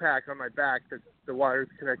mic pack on my back that the wire is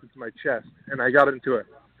connected to my chest, and I got into a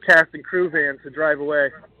cast and crew van to drive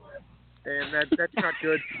away, and that's not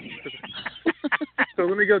good. So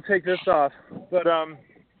let me go take this off. But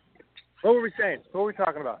what were we saying? What were we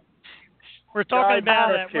talking about? We're talking about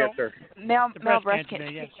breast cancer. Male the breast breast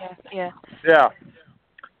cancer. cancer, Yeah.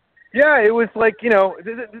 Yeah, it was like,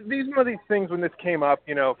 these were these things when this came up,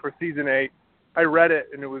 for season 8. I read it,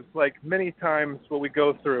 and it was like many times what we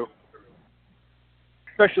go through,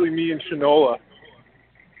 especially me and Shanola,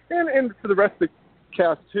 and for the rest of the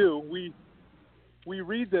cast too. We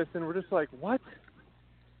read this, and we're just like, what?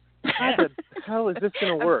 How the hell is this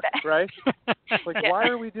going to work, right? Like, why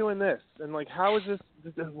are we doing this? And like, how is this?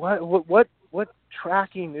 What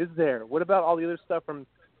tracking is there? What about all the other stuff from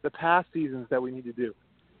the past seasons that we need to do?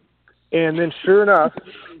 And then, sure enough,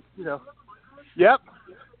 yep.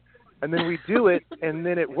 And then we do it, and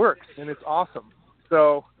then it works, and it's awesome.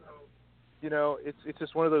 So, it's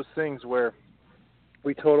just one of those things where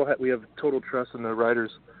we have total trust in the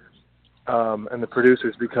writers and the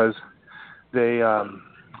producers because they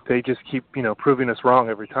just keep proving us wrong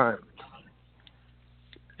every time.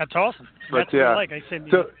 That's awesome. But, That's what I like. I said,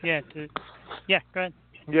 so, go ahead.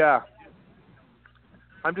 Yeah.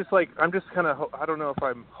 I'm just kind of, I don't know if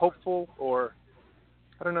I'm hopeful or,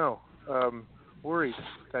 I don't know, worried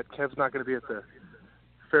that Kev's not going to be at the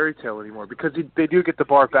fairy tale anymore because they do get the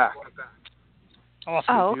bar back.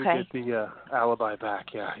 Awesome. Oh, They okay. do get the alibi back,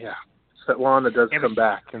 yeah. Svetlana does come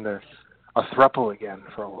back, and they're a throuple again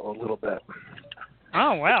for a little bit.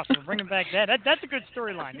 Oh, wow. So we're bringing back that. That's a good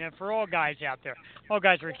storyline, for all guys out there. All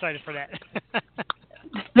guys are excited for that.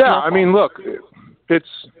 Yeah, I mean, look, it's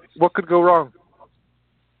what could go wrong?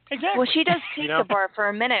 Exactly. Well, she does take the bar for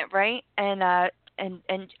a minute, right? And I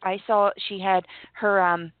saw she had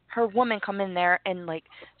her woman come in there and like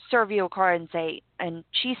serve you a card and say, and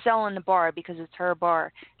she's selling the bar because it's her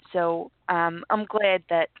bar. So I'm glad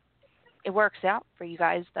that it works out for you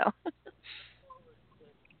guys, though.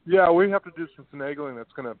 Yeah, we have to do some finagling.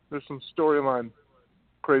 There's some storyline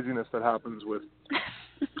craziness that happens with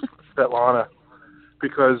Svetlana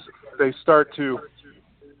because they start to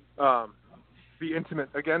be intimate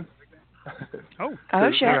again. Oh,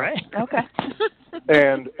 sure. Right. Okay.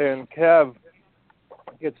 and Kev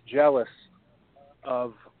gets jealous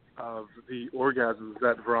of the orgasms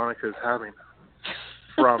that Veronica is having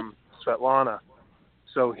from Svetlana.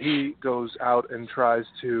 So he goes out and tries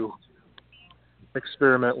to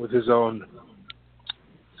experiment with his own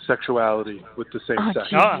sexuality with the same sex.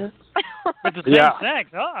 Jesus. With the same sex.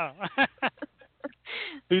 Oh.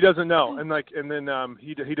 He doesn't know, and then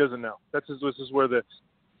he doesn't know. This is where the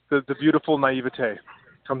beautiful naivete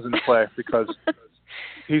comes into play because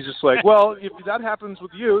he's just like, well, if that happens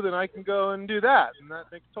with you, then I can go and do that, and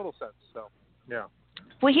that makes total sense. So, yeah.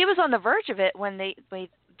 Well, he was on the verge of it when they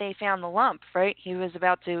found the lump, right? He was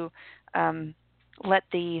about to let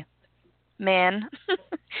the man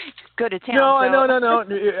go to town. No.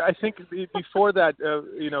 I think before that,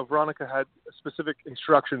 Veronica had specific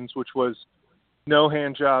instructions, which was no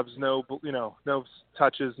hand jobs, no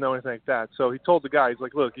touches, no anything like that. So he told the guy, he's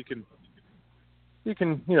like, look, you can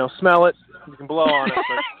smell it, you can blow on it,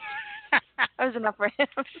 but that was enough for him.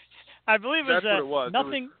 I believe that's what it was.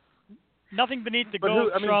 Nothing beneath the But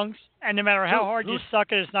gold trunks, and no matter how hard you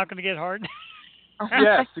suck it, it's not going to get hard.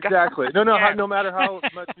 Yes, exactly. No Yeah. matter how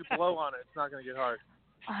much you blow on it, it's not going to get hard.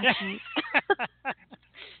 Oh, geez.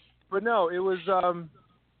 But no, it was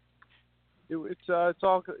it's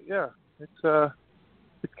all yeah.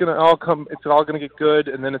 It's gonna all come. It's all gonna get good,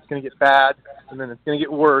 and then it's gonna get bad, and then it's gonna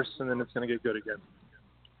get worse, and then it's gonna get good again,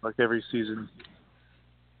 like every season.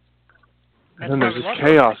 And then there's this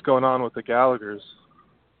chaos going on with the Gallaghers.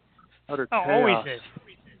 Utter chaos.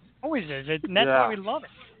 Always is. And that's why we love it.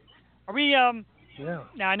 Are we? Yeah.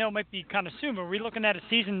 Now I know it might be kind of soon, but are we looking at a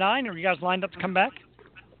season 9? Are you guys lined up to come back?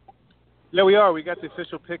 Yeah, we are. We got the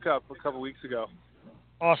official pickup a couple weeks ago.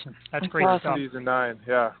 Awesome. That's great stuff. Season 9.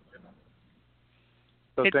 Yeah.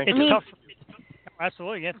 So thank it's you. Tough.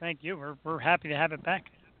 Absolutely. Yeah. Thank you. We're happy to have it back.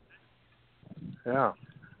 Yeah.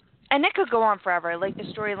 And it could go on forever. Like the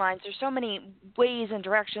storylines, there's so many ways and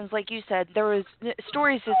directions. Like you said, there was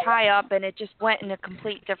stories this high up, and it just went in a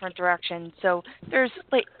complete different direction. So there's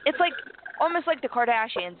it's like almost like the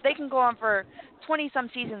Kardashians. They can go on for 20-some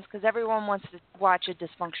seasons because everyone wants to watch a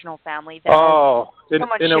dysfunctional family. That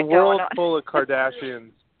in a world full of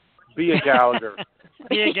Kardashians, be a Gallagher.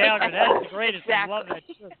 Be a Gallagher. That's the greatest. Exactly. I love that.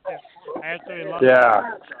 I absolutely love that.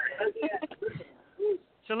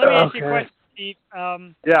 So let me ask you a question, Steve.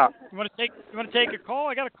 Yeah. You want to take a call?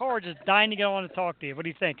 I got a caller just dying to get on to talk to you. What do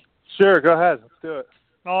you think? Sure. Go ahead. Let's do it.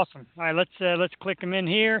 Awesome. All right. Let's click him in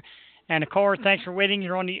here. And a caller, thanks for waiting.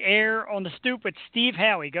 You're on the air on the Stoop with Steve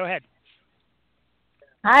Howey. Go ahead.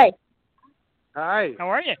 Hi. Hi. How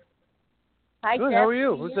are you? Hi, good. Jeff. How are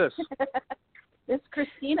you? Who's this? This is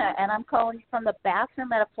Christina, and I'm calling you from the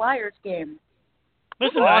bathroom at a Flyers game.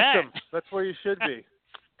 Listen, awesome. That's where you should be.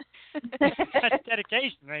 That's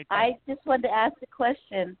dedication, right there. I just wanted to ask a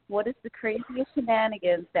question. What is the craziest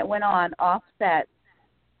shenanigans that went on off set,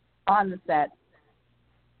 on the set?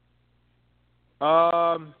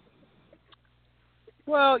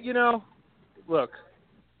 Well, look,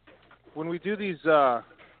 when we do these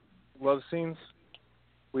love scenes,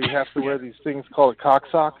 we have to wear these things called a cock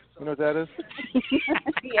sock. You know what that is?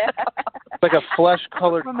 Yeah. It's like a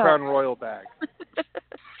flesh-colored Crown Royal bag.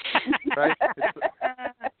 Right?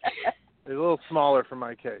 It's a little smaller for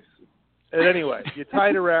my case. And anyway, you tie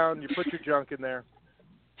it around, you put your junk in there,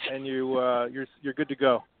 and you're good to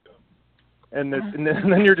go. And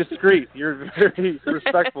then you're discreet. You're very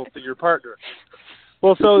respectful to your partner.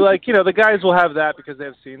 Well, so the guys will have that because they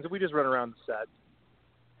have scenes, and we just run around the set.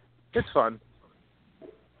 It's fun.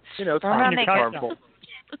 It's not harmful.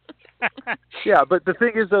 Yeah, but the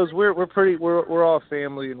thing is, we're all a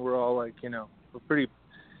family, and we're all we're pretty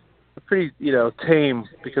tame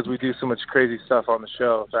because we do so much crazy stuff on the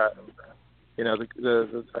show that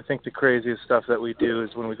I think the craziest stuff that we do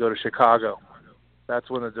is when we go to Chicago. That's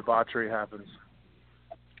when the debauchery happens.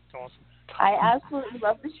 That's awesome. I absolutely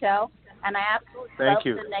love the show, and I absolutely love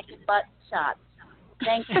the naked butt shots.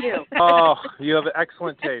 Thank you. Oh, you have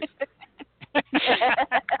excellent taste.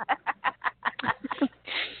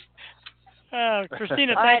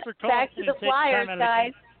 Christina, all thanks right, for calling. back to the Flyers,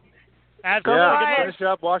 guys. Absolutely. Finish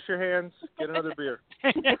up, wash your hands, get another beer.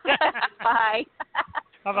 Bye.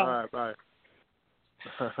 All right, bye.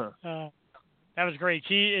 That was great.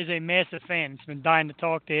 She is a massive fan. She's been dying to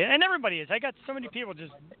talk to you. And everybody is. I got so many people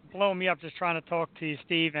just blowing me up just trying to talk to you,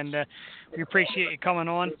 Steve, and we appreciate you coming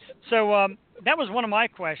on. So that was one of my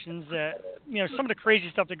questions, some of the crazy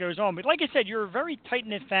stuff that goes on. But like I said, you're a very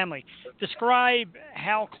tight-knit family. Describe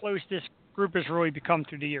how close this group has really become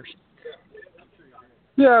through the years.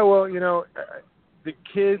 Yeah, well, the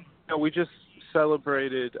kids, we just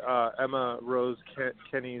celebrated Emma Rose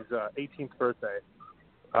Kenny's 18th birthday.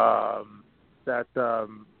 That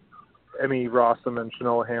Emmy Rossum and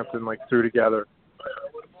Shanola Hampton threw together.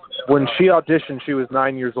 When she auditioned, she was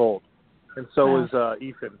 9 years old, and so was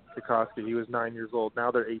Ethan Kokoski. He was 9 years old.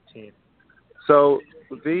 Now they're 18. So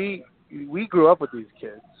we grew up with these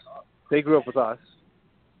kids. They grew up with us.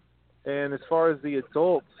 And as far as the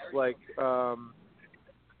adults,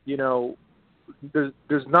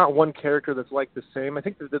 there's not one character that's the same. I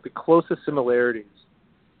think that the closest similarities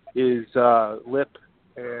is Lip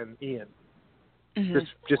and Ian. Mm-hmm.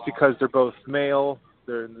 Just because they're both male,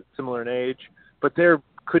 they're similar in age, but they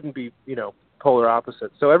couldn't be, polar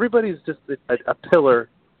opposites. So everybody's just a pillar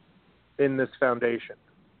in this foundation.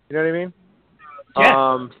 You know what I mean?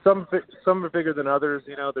 Yeah. Some are bigger than others.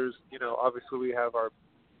 There's, obviously we have our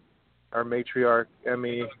matriarch,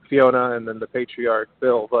 Emmy, Fiona, and then the patriarch,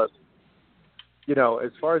 Bill. But,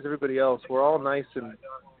 as far as everybody else, we're all nice and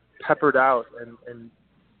peppered out, and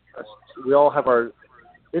we all have our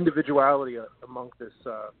individuality amongst this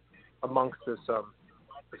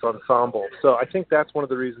ensemble. So I think that's one of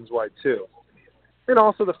the reasons why too, and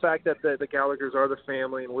also the fact that the Gallaghers are the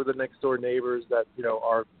family and we're the next door neighbors that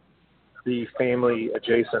are the family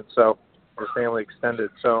adjacent. So for family extended.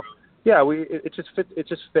 So yeah, it just fits. It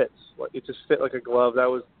just fits. It just fit like a glove. That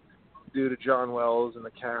was due to John Wells and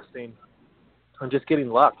the casting. I'm just getting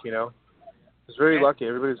luck, you know. It's very lucky.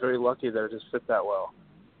 Everybody's very lucky that it just fit that well.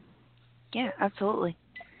 Yeah, absolutely.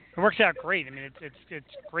 It works out great. I mean, it's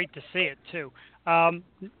great to see it too.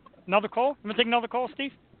 Another call? You want to take another call,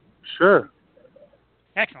 Steve? Sure.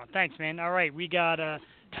 Excellent. Thanks, man. All right, we got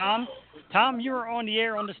Tom. Tom, you are on the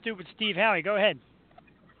air on the Stoop with Steve Howey. Go ahead.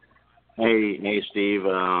 Hey, Steve.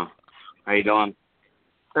 How you doing?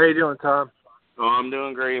 How you doing, Tom? Oh, I'm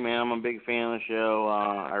doing great, man. I'm a big fan of the show.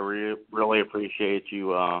 I really appreciate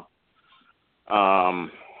you,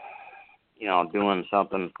 doing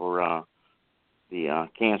something for the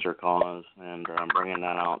cancer cause and bringing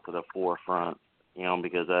that out to the forefront,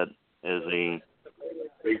 because that is a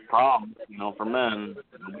big problem, for men.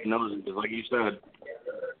 Nobody knows it, just like you said.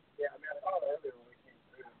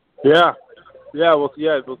 Yeah.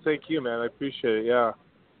 Well, thank you, man. I appreciate it. Yeah.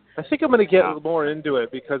 I think I'm going to get more into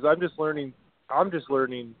it because I'm just learning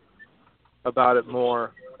about it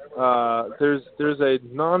more. There's a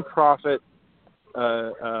nonprofit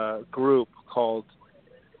group called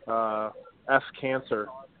F Cancer.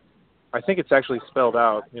 I think it's actually spelled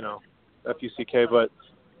out, F-U-C-K, but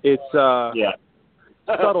it's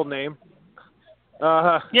subtle name.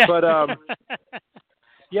 But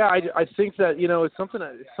yeah, I think that it's something.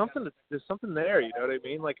 There's something there. You know what I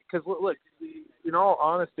mean? Like, because look, in all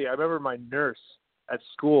honesty, I remember my nurse at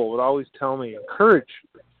school would always encourage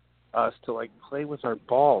us to like play with our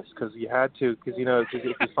balls because you had to, because if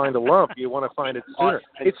you find a lump, you want to find it sooner.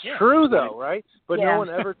 It's true though, right? But no one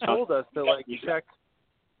ever told us to like check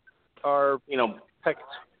our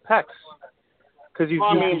pecs because you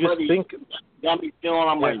just think. Got me feeling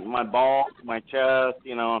on my balls, my chest, so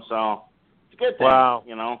it's a good thing, Wow.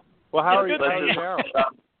 Well, how are you now?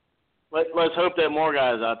 Let's hope that more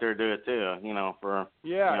guys out there do it too, for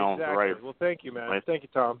exactly. the right. Well, thank you, man. Right. Thank you,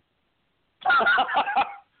 Tom.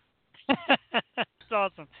 That's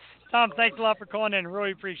awesome. Tom, thanks a lot for calling in.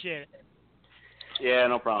 Really appreciate it. Yeah,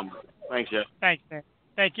 no problem. Thanks, Jeff. Thanks, man.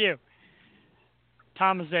 Thank you.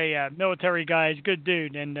 Tom is a military guy. He's a good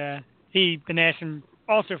dude, and he's been asking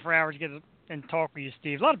also for hours to get and talk with you,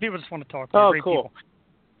 Steve. A lot of people just want to talk to you. Great cool. People.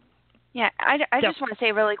 Yeah, I just want to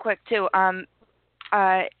say really quick too.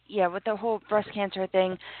 With the whole breast cancer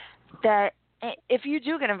thing, that if you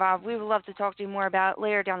do get involved, we would love to talk to you more about it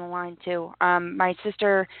later down the line too. My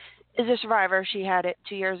sister is a survivor. She had it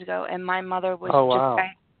 2 years ago, and my mother was just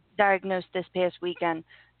diagnosed this past weekend.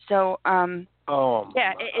 So I'm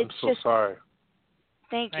it's so just sorry.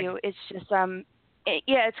 Thank you. It's just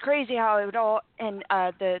it's crazy how it would all, and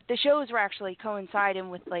the shows were actually coinciding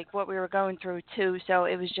with like what we were going through too. So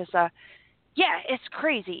it was just it's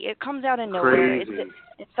crazy. It comes out of nowhere.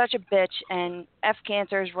 It's such a bitch, and F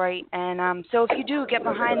Cancer is right. And so if you do get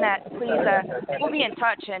behind that, please we'll be in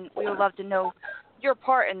touch, and we would love to know your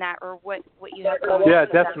part in that or what you have going on. Yeah,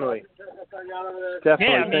 definitely.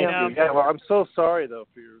 Definitely. Yeah, Thank you. Yeah, well, I'm so sorry though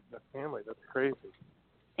for your family. That's crazy.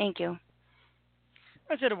 Thank you.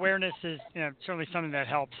 I said awareness is certainly something that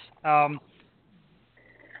helps.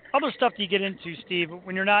 Other stuff that you get into, Steve,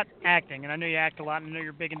 when you're not acting, and I know you act a lot, and I know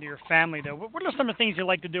you're big into your family, though. What are some of the things you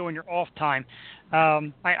like to do in your off time?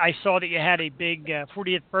 I saw that you had a big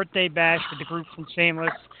 40th birthday bash with the group from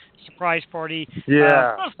Shameless, surprise party.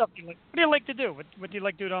 Yeah. What stuff do you like? What do you like to do? What do you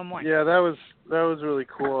like to do to unwind? Yeah, that was really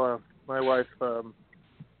cool. My wife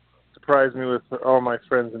surprised me with all my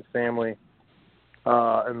friends and family,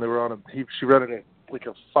 and they were she rented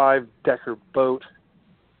a 5-decker boat.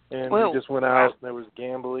 And we just went out, and there was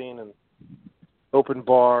gambling and open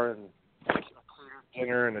bar and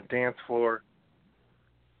dinner and a dance floor.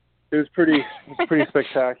 It was pretty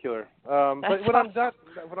spectacular. But when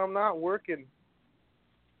I'm not working,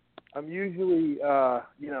 I'm usually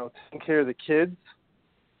taking care of the kids,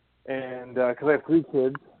 and because I have 3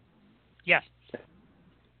 kids. Yes.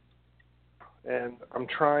 And I'm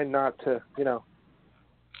trying not to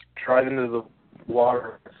drive into the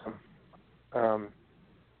water.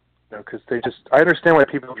 Because I understand why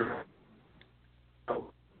people drive. I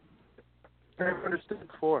never understood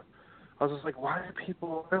before. I was just like, why do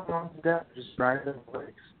people, mom and dad just drive in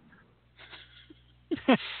lakes?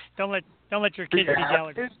 Don't let your kids be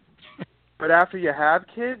jealous. But after you have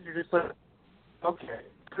kids, you're just like, okay,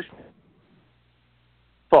 push me.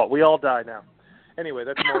 Fault. We all die now. Anyway,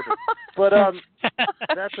 that's morbid. But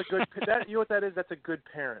that's a good. You know what that is? That's a good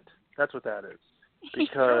parent. That's what that is.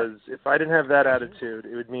 Because if I didn't have that attitude,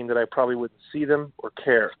 it would mean that I probably wouldn't see them or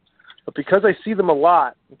care. But because I see them a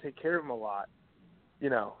lot and take care of them a lot,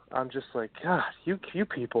 I'm just like, God, you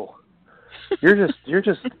people, you're just,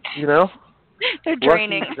 They're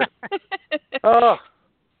draining. Oh,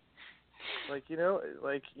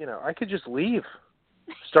 I could just leave,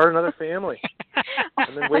 start another family,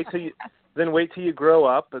 and then wait till you grow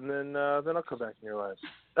up, and then I'll come back in your lives.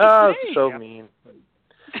 Oh, so mean.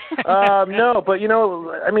 No, but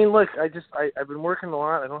look, I've been working a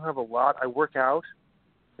lot. I don't have a lot. I work out.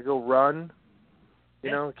 I go run.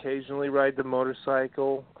 Occasionally ride the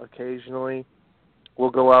motorcycle. Occasionally, we'll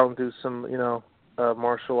go out and do some,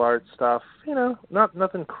 martial arts stuff.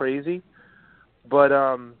 Nothing crazy, but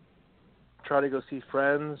try to go see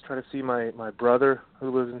friends. Try to see my brother who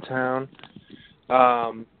lives in town.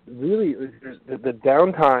 Really, the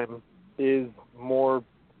downtime is more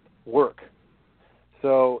work.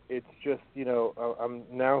 So it's just, I'm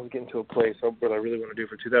now getting to a place what I really want to do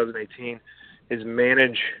for 2018 is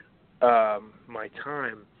manage my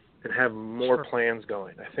time and have more plans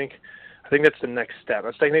going. I think that's the next step.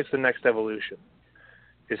 I think it's the next evolution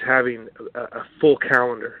is having a full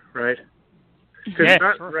calendar, right? Because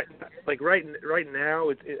right now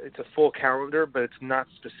it's a full calendar, but it's not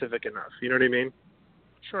specific enough. You know what I mean?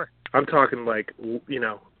 Sure. I'm talking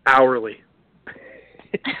hourly.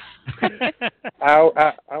 I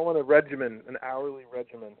want a regimen, an hourly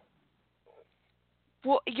regimen.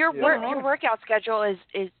 Well, your workout schedule is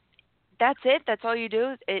that's it? That's all you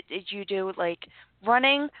do? Did you do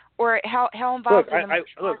running, or how involved? I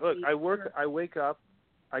wake up.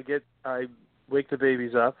 I wake the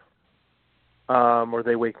babies up, or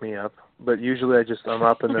they wake me up. But usually I'm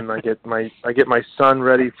up, and then I get my son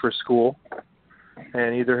ready for school,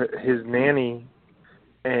 and either his nanny.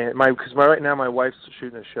 And right now my wife's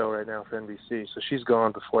shooting a show right now for NBC, so she's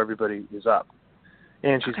gone before everybody is up,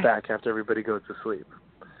 and she's back after everybody goes to sleep.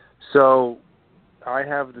 So I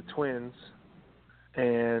have the twins,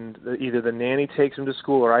 and either the nanny takes them to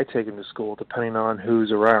school or I take them to school, depending on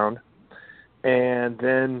who's around. And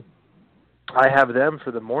then I have them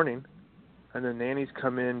for the morning, and the nannies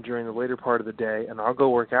come in during the later part of the day, and I'll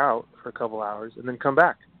go work out for a couple hours and then come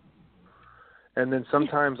back. And then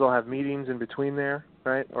sometimes I'll have meetings in between there,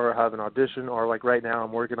 right? Or I'll have an audition, or right now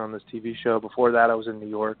I'm working on this TV show. Before that I was in New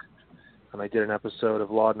York, and I did an episode of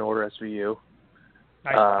Law & Order SVU,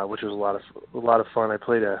 which was a lot of fun. I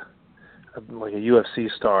played a UFC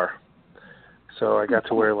star. So I got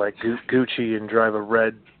to wear Gucci and drive a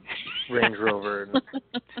red Range Rover, and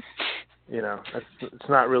it's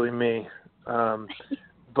not really me. And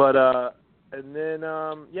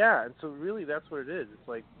so really that's what it is. It's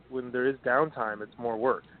when there is downtime, it's more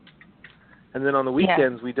work. And then on the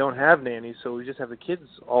weekends, we don't have nannies, so we just have the kids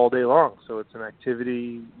all day long. So it's an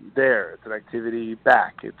activity there. It's an activity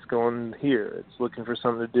back. It's going here. It's looking for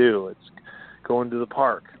something to do. It's going to the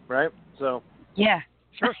park, right? So yeah,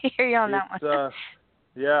 sure. I hear you on that one.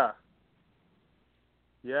 Yeah,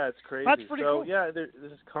 it's crazy. That's pretty cool. Yeah,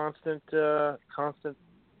 there's constant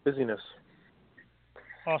busyness.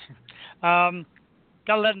 Awesome.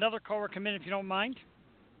 Got to let another caller come in if you don't mind.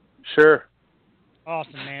 Sure.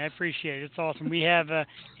 Awesome, man. I appreciate it. It's awesome. We have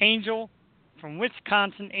Angel from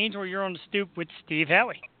Wisconsin. Angel, you're on the Stoop with Steve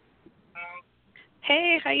Howey.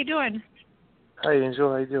 Hey, how you doing? Hi,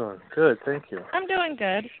 Angel. How you doing? Good, thank you. I'm doing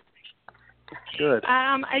good. Good.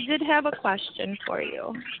 I did have a question for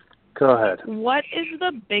you. Go ahead. What is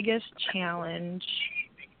the biggest challenge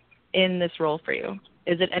in this role for you?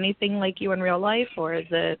 Is it anything like you in real life, or is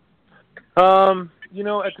it?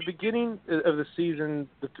 At the beginning of the season,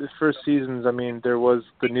 the first seasons, there was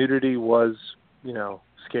the nudity was,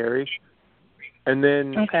 scary, and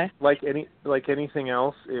then like anything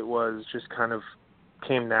else, it was just kind of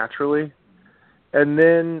came naturally, and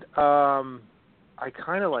then I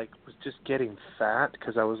kind of was just getting fat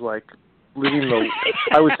because I was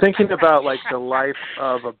I was thinking about the life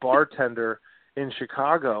of a bartender in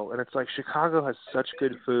Chicago, and it's Chicago has such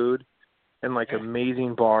good food and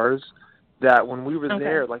amazing bars that when we were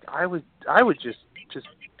there, I would just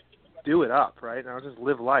do it up, right? And I would just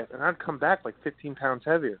live life, and I'd come back 15 pounds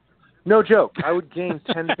heavier. No joke. I would gain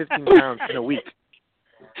 10 to 15 pounds in a week.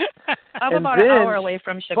 I'm about an hour away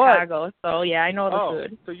from Chicago, so yeah, I know the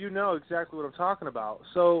food. So you know exactly what I'm talking about.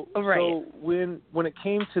 So when it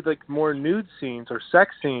came to more nude scenes or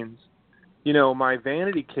sex scenes, my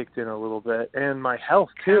vanity kicked in a little bit, and my health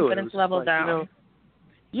too. Confidence level down.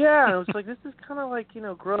 Yeah, and it was this is kind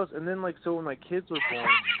of gross. And then so when my kids were born,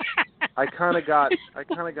 I kind of got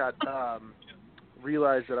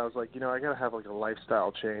realized that I was I gotta have a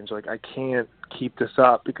lifestyle change. I can't keep this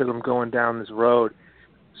up because I'm going down this road.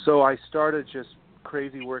 So I started just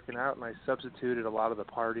crazy working out, and I substituted a lot of the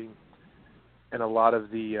partying and a lot of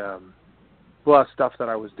the stuff that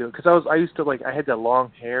I was doing, because I used to I had that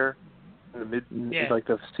long hair, like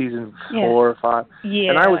the season 4 or 5. Yeah.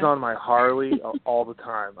 And I was on my Harley all the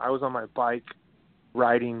time. I was on my bike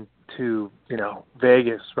riding to,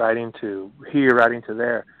 Vegas, riding to here, riding to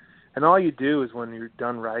there. And all you do is when you're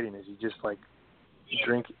done riding is you just like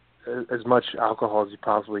drink as much alcohol as you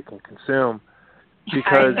possibly can consume.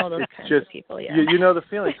 Because I know those it's kinds just of people, yeah. you know the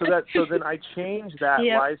feeling. So then I changed that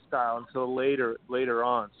lifestyle until later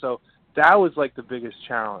on. So that was like the biggest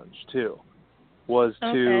challenge too. Was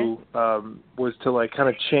to like kind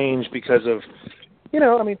of change because of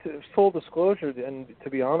to full disclosure, and to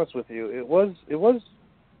be honest with you, it was a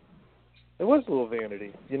little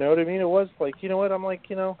vanity. You know what I mean? It was like, I'm like,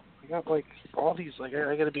 I got like all these, like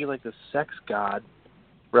I got to be like the sex god,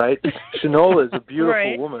 right? Shanola is a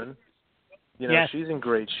beautiful woman. She's in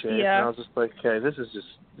great shape. Yeah. And I was just like, okay, this is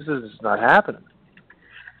just not happening.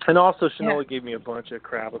 And also Shanola gave me a bunch of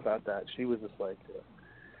crap about that. She was just like,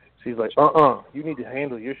 she's like, you need to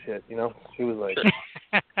handle your shit, She was like.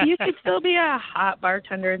 You could still be a hot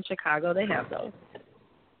bartender in Chicago. They have those.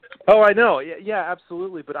 Oh, I know. Yeah,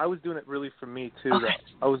 absolutely. But I was doing it really for me too. Okay.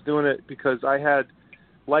 Though. I was doing it because I had,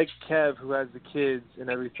 like Kev, who has the kids and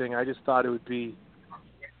everything. I just thought it would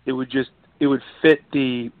fit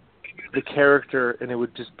the character, and it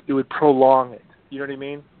would prolong it. You know what I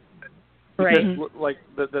mean? Right. Because, like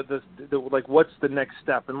the like, what's the next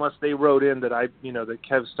step? Unless they wrote in that that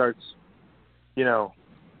Kev starts,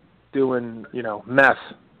 doing meth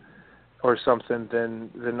or something, then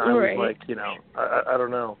I was like, I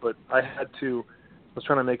don't know, but I was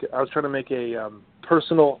trying to make a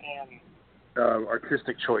personal and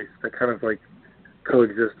artistic choice that kind of like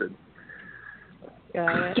coexisted.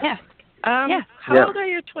 Got it. Yeah. How old are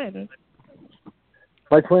your twins?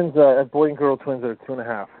 My twins, boy and girl twins, are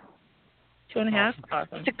 2.5. 2.5?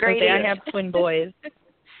 Awesome. It's a great I age. have twin boys.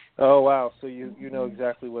 Oh, wow. So you know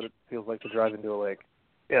exactly what it feels like to drive into a lake.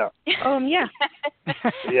 Yeah. Yeah.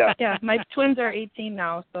 Yeah. Yeah, my twins are 18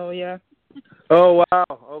 now, so yeah. Oh, wow.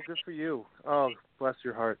 Oh, good for you. Oh, bless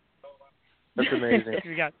your heart. That's amazing.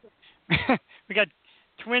 we got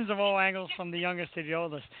twins of all angles, from the youngest to the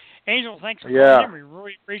oldest. Angel, thanks for calling in. We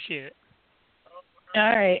really appreciate it.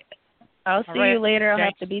 All right. I'll see you later. I'll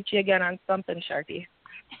Thanks. have to beat you again on something, Sharky.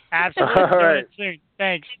 Absolutely. All right. Soon.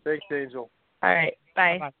 Thanks. Thanks, Angel. All right.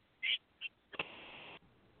 Bye. Bye-bye.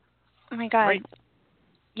 Oh, my God. Great.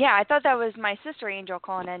 Yeah, I thought that was my sister Angel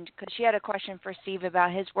calling in because she had a question for Steve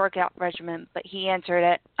about his workout regimen, but he answered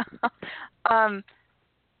it.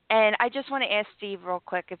 And I just want to ask Steve real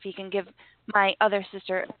quick if he can give my other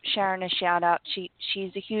sister Sharon a shout out.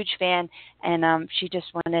 She's a huge fan, and she just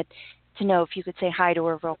wanted to know if you could say hi to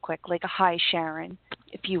her real quick, like a hi, Sharon,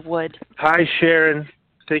 if you would. Hi, Sharon.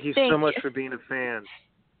 Thank you Thank so much you. for being a fan.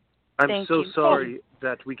 I'm Thank so you. sorry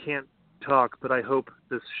that we can't talk, but I hope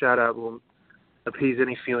this shout out will appease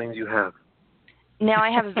any feelings you have. Now I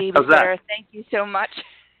have a How's that? babysitter. Thank you so much.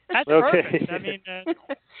 That's Okay. perfect. I mean,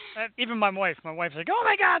 even my wife's like, oh,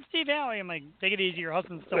 my God, Steve Howey. I'm like, take it easy. Your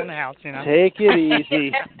husband's still in the house, Take it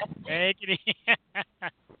easy. Take it easy.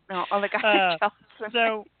 No, oh, my God.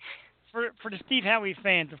 So for the Steve Howey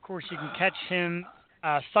fans, of course, you can catch him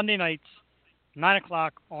Sunday nights, 9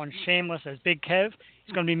 o'clock on Shameless as Big Kev.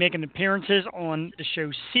 He's going to be making appearances on the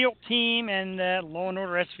show SEAL Team and Law &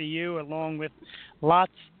 Order SVU, along with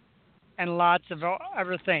lots and lots of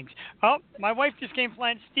other things. Oh, my wife just came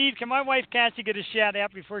flying. Steve, can my wife Cassie get a shout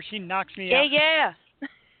out before she knocks me out? Yeah.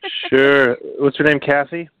 Sure. What's her name,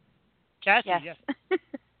 Cassie? Cassie, Yes.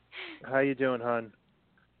 How you doing, hon?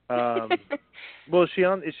 Well, is she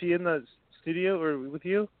in the studio or with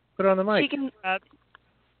you? Put her on the mic. She can.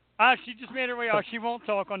 She just made her way out. She won't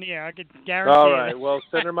talk on the air. I could guarantee All it. right. Well,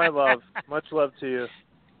 send her my love. Much love to you.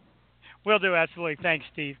 Will do, absolutely. Thanks,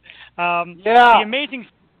 Steve. Yeah. The amazing.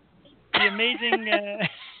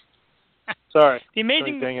 Sorry. The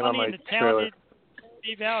amazing, the banging on funny, my and the talented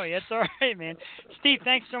Steve Howey. That's all right, man. Steve,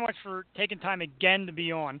 thanks so much for taking time again to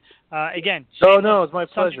be on. Again. Oh no, it's my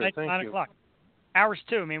Sunday pleasure. night, Thank 9 you. o'clock. Ours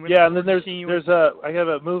too, man. Yeah, and then I have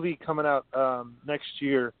a movie coming out next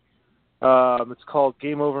year. It's called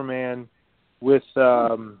Game Over Man. It's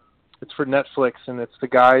for Netflix, and it's the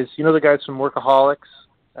guys. You know the guys from Workaholics,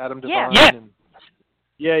 Adam Devine.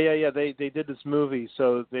 Yeah. Yeah. They did this movie,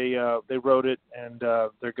 so they wrote it, and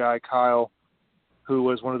their guy Kyle, who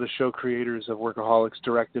was one of the show creators of Workaholics,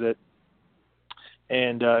 directed it,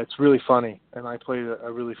 and it's really funny. And I played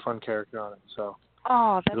a really fun character on it. So.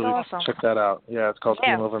 Oh, that's really awesome. Check that out. Yeah, it's called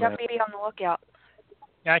Game Over Man. Definitely be on the lookout.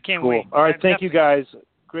 Yeah, I can't cool. wait. All right, thank you guys.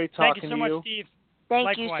 Great talking to you. Thank you so much, Steve. Thank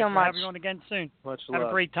Likewise. you so We'll much. have you on again soon. Much have love.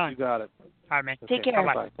 a great time. You got it. All right, man. Okay. Take care.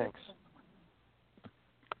 Bye-bye. Thanks.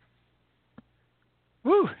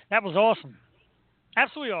 Woo, that was awesome.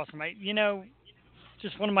 Absolutely awesome.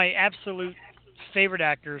 Just one of my absolute favorite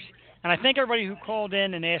actors. And I thank everybody who called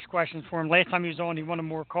in and asked questions for him. Last time he was on, he wanted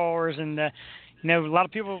more callers, and a lot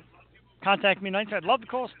of people contacted me and I said, I'd love to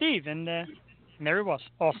call Steve, and there he was.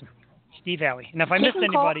 Awesome. Steve Howey. And if I missed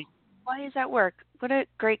anybody, why does that work? What a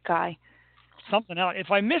great guy. Something else.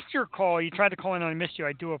 If I missed your call, you tried to call in and I missed you,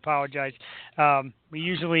 I do apologize. We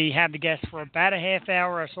usually have the guests for about a half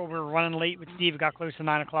hour. I saw we were running late with Steve. It got close to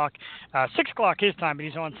 9 o'clock. 6 o'clock his time, but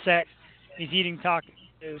he's on set. He's eating tacos.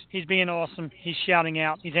 He's being awesome. He's shouting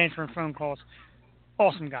out. He's answering phone calls.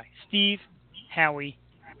 Awesome guy. Steve Howey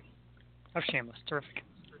of Shameless. Terrific.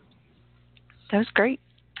 That was great.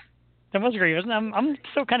 That was great, wasn't it? I'm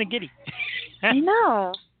still kind of giddy. I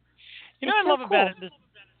know. You know what I love about it?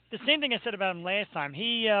 The same thing I said about him last time.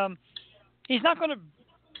 He's not going to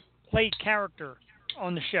play character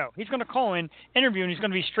on the show. He's going to call in, interview, and he's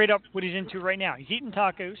going to be straight up what he's into right now. He's eating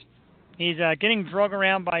tacos. He's getting drug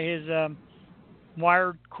around by his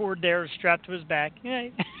wired cord there strapped to his back. Yeah.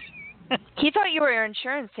 He thought you were an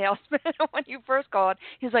insurance salesman when you first called.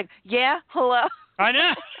 He's like, yeah, hello. I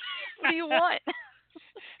know. What do you want?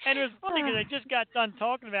 And it was funny because I just got done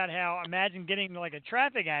talking about how imagine getting into like a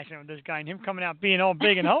traffic accident with this guy and him coming out being all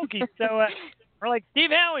big and hulky. So we're like, Steve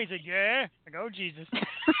Howey. He's like, yeah. Like, oh, Jesus.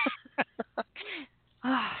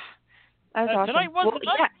 That was awesome. Tonight was the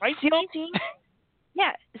night, right? SEAL Team.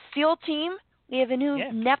 Yeah, SEAL Team. We have a new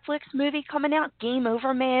Netflix movie coming out, Game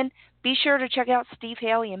Over Man. Be sure to check out Steve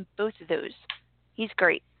Howey in both of those. He's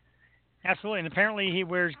great. Absolutely, and apparently he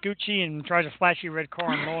wears Gucci and drives a flashy red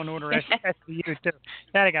car in Law and Order SVU too.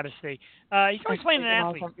 That I got to see. He's always playing an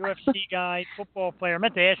athlete, UFC guy, football player. I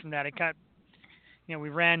meant to ask him that. We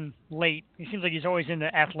ran late. He seems like he's always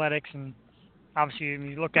into athletics, and obviously,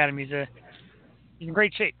 when you look at him, he's in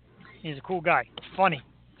great shape. He's a cool guy. Funny.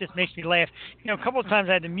 Just makes me laugh. A couple of times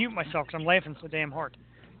I had to mute myself because I'm laughing so damn hard.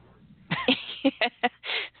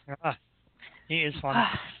 He is funny.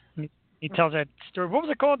 He tells that story. What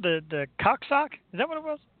was it called? The cocksock? Is that what it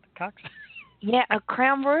was? The cocksock? Yeah, a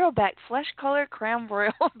Crown Royal back, flesh color Crown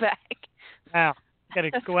Royal back. Wow. Got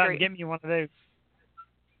to go out and get me one of those.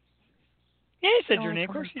 Yeah, he said your name.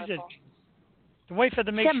 Of course he did. The wife had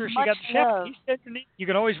to make sure she got the chef. He said your name. You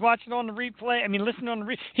can always watch it on the replay. Listen on the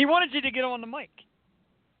replay. He wanted you to get on the mic.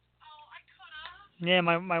 Yeah,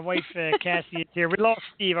 my wife Cassie is here. We lost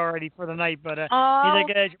Steve already for the night, but he's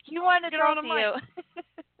like, he wanted to get on talk the to you.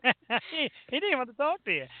 he didn't want to talk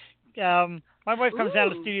to you. My wife comes down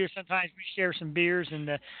to the studio sometimes. We share some beers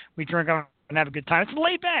and we drink and have a good time. It's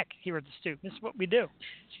laid back here at the Stoop. This is what we do.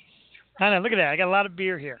 I know. Look at that. I got a lot of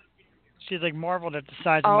beer here. She's like marveled at the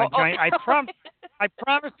size of my giant. I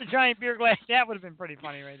promised a giant beer glass. That would have been pretty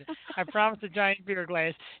funny right there. I promised a giant beer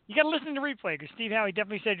glass. You got to listen to the replay because Steve Howey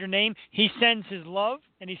definitely said your name. He sends his love,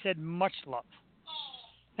 and he said much love.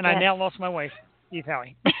 And I now lost my wife, Steve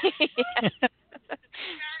Howey.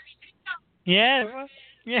 Yeah.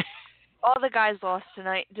 All the guys lost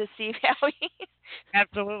tonight to Steve Howey.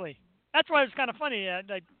 Absolutely. That's why it was kind of funny.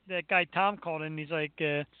 That guy Tom called in. And he's like,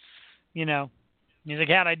 he's like,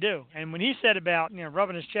 how'd I do? And when he said about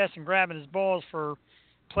rubbing his chest and grabbing his balls for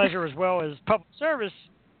pleasure as well as public service,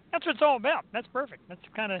 that's what it's all about. That's perfect. That's the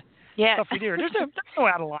kind of stuff we do. There's no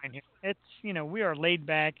out of line here. It's we are laid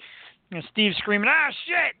back. Steve's screaming,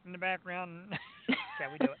 shit in the background. That's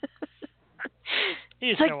how we do it.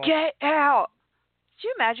 He's like, so get out. Could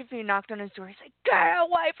you imagine if he knocked on his door? He's like, get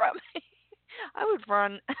away from me. I would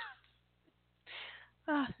run.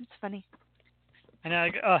 It's funny. And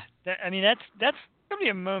that's going to be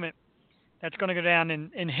a moment that's going to go down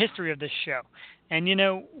in history of this show. And,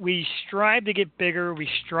 we strive to get bigger. We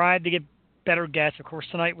strive to get better guests. Of course,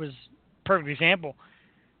 tonight was a perfect example.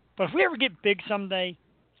 But if we ever get big someday,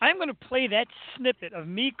 I'm going to play that snippet of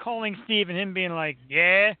me calling Steve and him being like,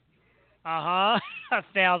 yeah,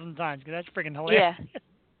 1,000 times, because that's freaking hilarious. Yeah.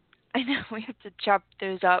 I know. We have to chop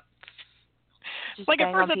those up. Just like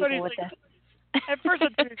at first I thought he was At first, I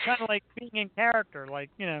thought he was kind of like being in character, like,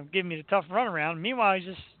 giving me the tough runaround. Meanwhile,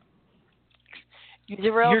 he's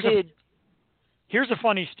a real dude. Here's a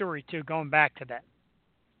funny story, too, going back to that.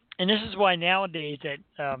 And this is why nowadays that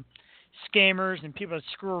scammers and people that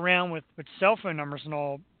screw around with cell phone numbers and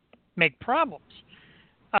all make problems.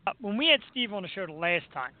 When we had Steve on the show the last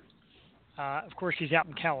time, of course, he's out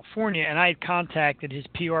in California, and I had contacted his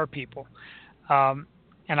PR people. And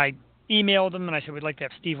I emailed them, and I said, we'd like to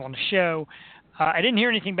have Steve on the show. I didn't hear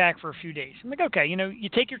anything back for a few days. I'm like, okay, you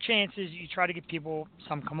take your chances. You try to get people.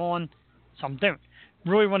 Some come on, some don't.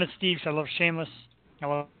 Really wanted Steve, so I love Shameless. I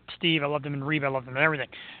love Steve. I loved him in Reba. I loved him in everything.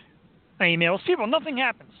 I email people. Nothing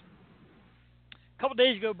happens. A couple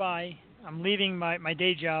days go by. I'm leaving my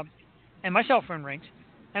day job, and my cell phone rings,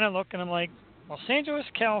 and I look, and I'm like, Los Angeles,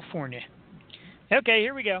 California. Okay,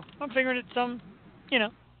 here we go. I'm figuring it's some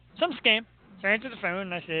scam. So I answer the phone,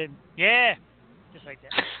 and I said, yeah, just like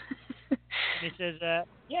that. And he says,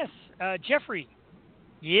 yes, Jeffrey.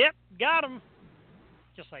 Yep, got him.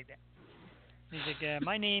 Just like that. He's like,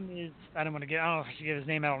 my name is, I don't know if I should get his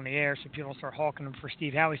name out on the air so people don't start hawking him for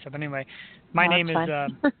Steve Howey stuff. But anyway, my name is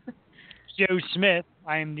Joe Smith.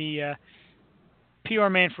 I am the PR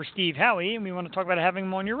man for Steve Howey, and we want to talk about having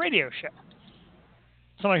him on your radio show.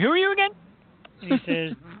 So I'm like, who are you again? And he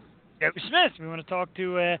says, Joe Smith. We want to talk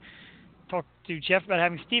to Jeff about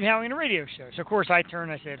having Steve Howey on a radio show. So, of course, I turned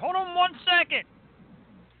and I said, hold on 1 second.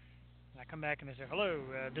 I come back and I say, hello,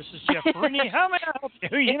 this is Jeff Rooney. How may I help you?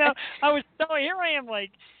 Here I am,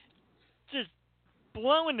 like, just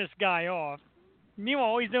blowing this guy off. Meanwhile,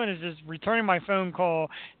 all he's doing is just returning my phone call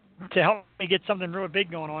to help me get something really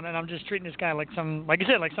big going on, and I'm just treating this guy like some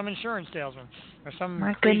insurance salesman or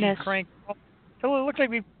some crazy crank. So it looks like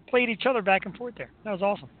we played each other back and forth there. That was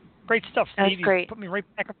awesome. Great stuff, Steve. That's great. You put me right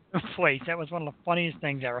back up in place. That was one of the funniest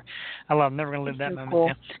things ever. I love. I'm never going to live that moment.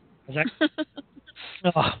 Cool. Yeah.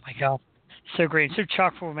 Oh my God. So great. So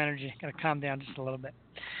chock full of energy. Got to calm down just a little bit.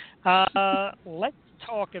 Let's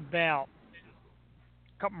talk about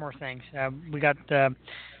a couple more things. We got.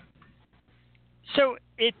 So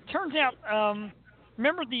it turns out.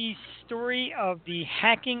 Remember the story of the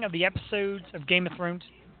hacking of the episodes of Game of Thrones,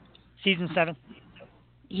 season 7?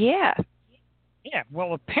 Yeah. Yeah.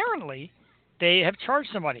 Well, apparently they have charged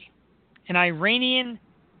somebody, an Iranian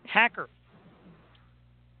hacker.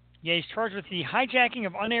 Yeah, he's charged with the hijacking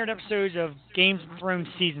of unaired episodes of Game of Thrones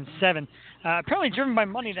Season 7. Apparently driven by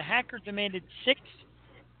money, the hacker demanded $6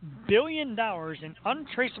 billion in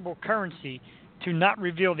untraceable currency to not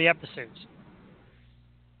reveal the episodes.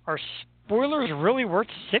 Are spoilers really worth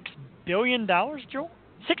 $6 billion, Joel?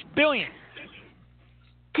 $6 billion.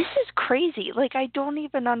 This is crazy. Like, I don't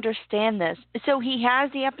even understand this. So he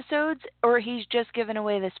has the episodes, or he's just giving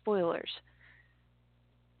away the spoilers?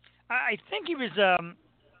 I think he was...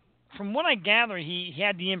 From what I gather, he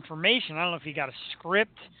had the information. I don't know if he got a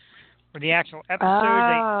script or the actual episode.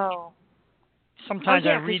 Oh. Sometimes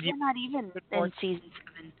I read we're not even in season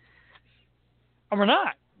 7. Oh, we're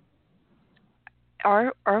not?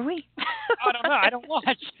 Are we? I don't know. I don't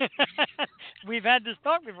watch. We've had this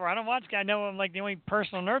talk before. I don't watch. I know I'm like the only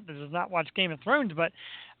person on earth that does not watch Game of Thrones. But,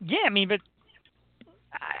 yeah, I mean,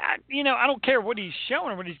 I don't care what he's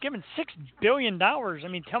showing or what he's giving. $6 billion. I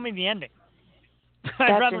mean, tell me the ending.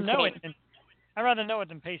 I'd rather know it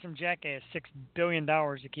than pay some jackass $6 billion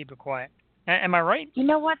to keep it quiet. Am I right? You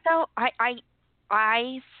know what though? I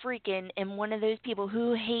freaking am one of those people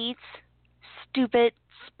who hates stupid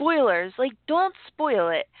spoilers. Like, don't spoil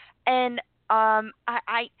it. And I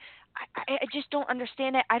just don't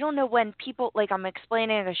understand it. I don't know when people, like, I'm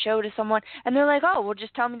explaining a show to someone and they're like, oh, well,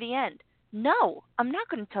 just tell me the end. No, I'm not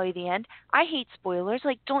going to tell you the end. I hate spoilers.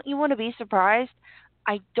 Like, don't you want to be surprised?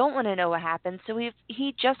 I don't want to know what happens. So if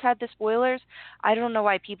he just had the spoilers, I don't know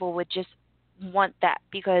why people would just want that,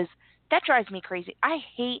 because that drives me crazy. I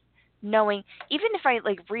hate knowing, even if I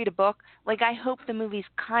like read a book, like I hope the movie's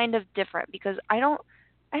kind of different, because I don't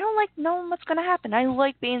like knowing what's going to happen. I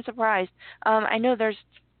like being surprised. I know there's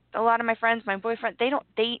a lot of my friends, my boyfriend, they don't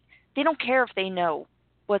care if they know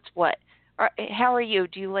what's what. How are you?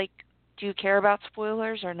 Do you care about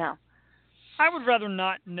spoilers or no? I would rather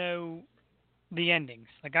not know the endings.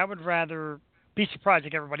 Like, I would rather be surprised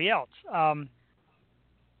like everybody else. Some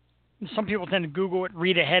people tend to Google it,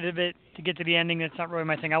 read ahead of it to get to the ending. That's not really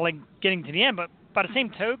my thing. I like getting to the end, but by the same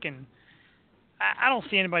token, I don't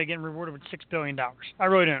see anybody getting rewarded with $6 billion. I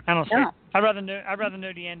really don't. I don't see it. I'd rather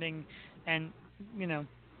know the ending and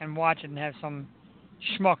watch it and have some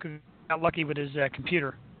schmuck who got lucky with his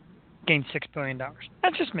computer gain $6 billion.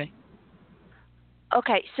 That's just me.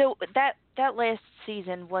 Okay, so that last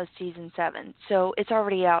season was season 7, so it's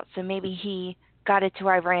already out. So maybe he got it to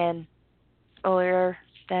Iran earlier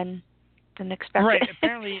than expected. Right.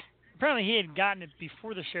 Apparently he had gotten it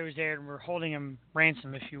before the show's aired, and we're holding him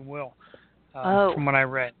ransom, if you will, from what I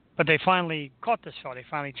read. But they finally caught this fellow. They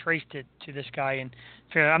finally traced it to this guy, and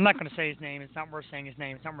I'm not going to say his name. It's not worth saying his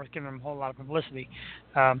name. It's not worth giving him a whole lot of publicity.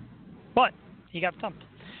 But he got thumped.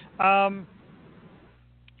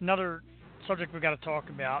 Another subject we've got to talk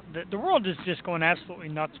about. The world is just going absolutely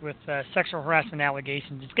nuts with sexual harassment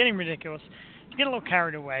allegations. It's getting ridiculous. You get a little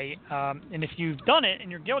carried away. And if you've done it and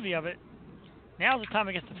you're guilty of it, now's the time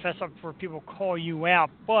I guess to fess up before people call you out.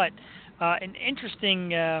 But an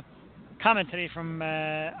interesting comment today from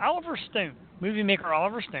Oliver Stone, movie maker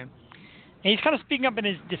Oliver Stone. And he's kind of speaking up in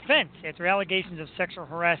his defense after allegations of sexual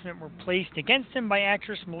harassment were placed against him by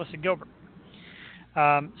actress Melissa Gilbert.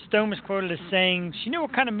 Stone was quoted as saying she knew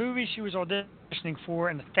what kind of movie she was auditioning for,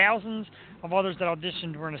 and the thousands of others that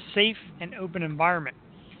auditioned were in a safe and open environment.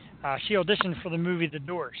 She auditioned for the movie The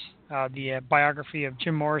Doors, the biography of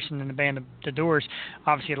Jim Morrison and the band The Doors.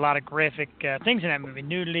 Obviously, a lot of graphic things in that movie: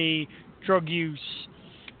 nudity, drug use,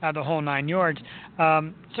 the whole nine yards.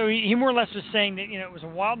 So he more or less was saying that it was a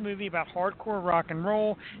wild movie about hardcore rock and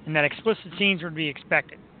roll, and that explicit scenes were to be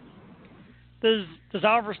expected. Does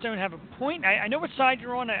Oliver Stone have a point? I know what side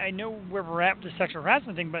you're on. I know where we're at with the sexual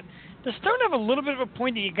harassment thing, but does Stone have a little bit of a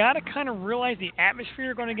point that you got to kind of realize the atmosphere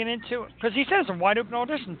you're going to get into? Because he says a wide open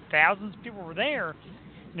audition, thousands of people were there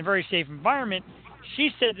in a very safe environment.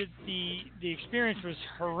 She said that the experience was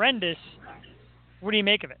horrendous. What do you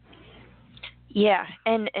make of it? Yeah,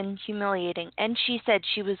 and humiliating. And she said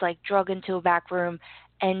she was like drug into a back room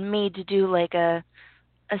and made to do like a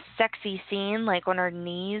sexy scene, like on her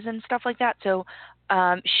knees and stuff like that. So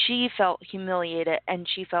she felt humiliated, and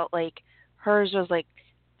she felt like hers was like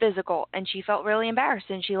physical, and she felt really embarrassed,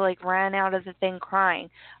 and she like ran out of the thing crying.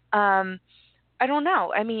 I don't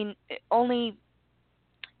know. I mean, only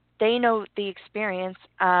they know the experience.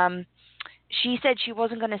 She said she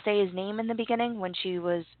wasn't going to say his name in the beginning when she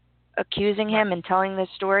was accusing him and telling this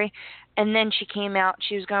story, and then she came out.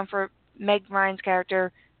 She was going for Meg Ryan's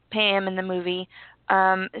character, Pam, in the movie.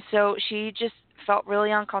 So she just felt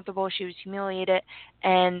really uncomfortable. She was humiliated,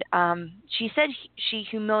 and she said she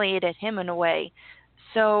humiliated him in a way.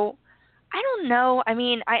 So I don't know. I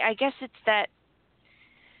mean, I guess it's that.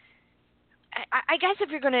 I guess if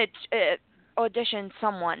you're going to audition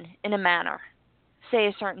someone in a manner, say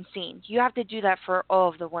a certain scene, you have to do that for all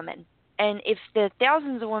of the women. And if the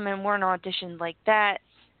thousands of women weren't auditioned like that,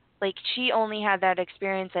 like she only had that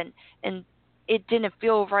experience and it didn't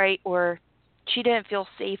feel right, or she didn't feel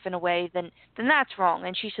safe in a way, then that's wrong,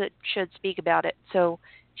 and she should speak about it. So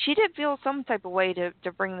she did feel some type of way to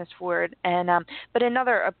bring this forward. And but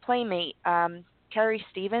a playmate, Carrie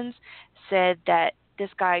Stevens, said that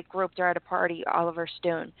this guy groped her at a party, Oliver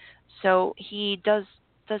Stone. So he does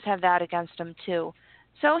have that against him too.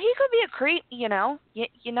 So he could be a creep,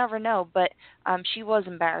 You never know. But she was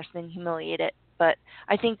embarrassed and humiliated. But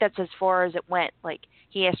I think that's as far as it went. Like,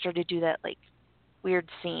 he asked her to do that like weird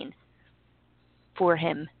scene for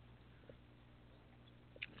him.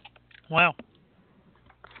 Wow.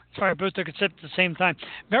 Sorry, both took a sip at the same time.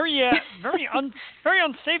 Very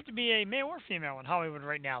unsafe to be a male or female in Hollywood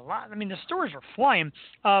right now. The stories are flying.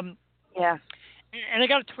 Yeah. And I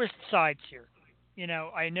got to twist sides here.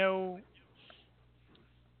 I know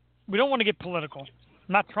we don't want to get political. I'm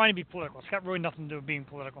not trying to be political. It's got really nothing to do with being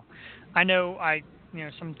political. I know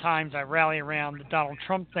sometimes I rally around the Donald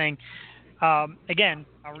Trump thing. Again,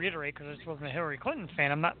 I'll reiterate, because I just wasn't a Hillary Clinton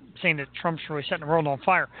fan. I'm not saying that Trump's really setting the world on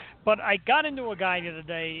fire. But I got into a guy the other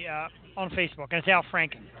day on Facebook, and it's Al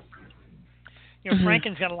Franken.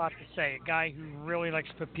 Franken's got a lot to say. A guy who really likes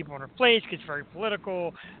to put people in their place, gets very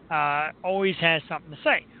political, always has something to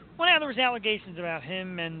say. Well, now there was allegations about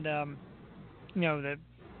him and,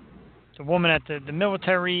 the woman at the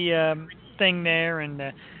military thing there,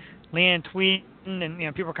 and Leanne Tweeden,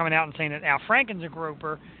 and people coming out and saying that Al Franken's a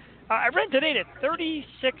groper. I read today that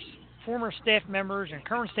 36 former staff members and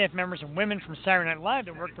current staff members and women from Saturday Night Live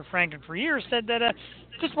that worked for Franken for years said that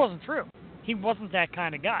this wasn't true. He wasn't that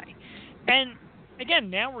kind of guy. And again,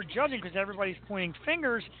 now we're judging because everybody's pointing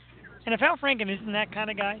fingers. And if Al Franken isn't that kind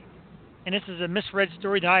of guy, and this is a misread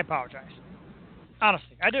story, then I apologize.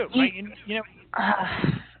 Honestly, I do.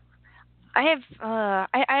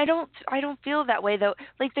 I don't feel that way though.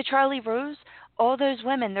 Like the Charlie Rose, all those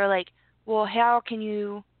women, they're like, well, how can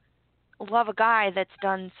you love a guy that's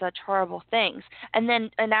done such horrible things? And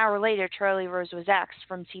then an hour later, Charlie Rose was axed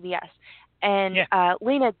from CBS, and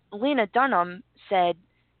Lena Dunham said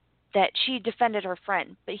that she defended her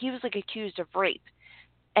friend, but he was like accused of rape,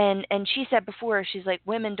 and she said before, she's like,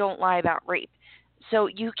 women don't lie about rape, so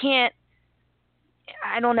you can't.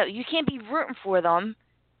 I don't know. You can't be rooting for them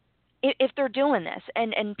if they're doing this,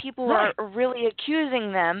 and people are really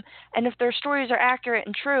accusing them, and if their stories are accurate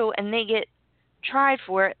and true, and they get tried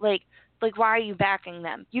for it, like why are you backing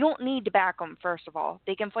them? You don't need to back them. First of all,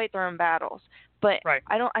 they can fight their own battles. But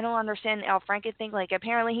I don't understand Al Franken thing. Like,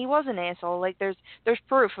 apparently he was an asshole. Like, there's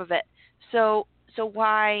proof of it. So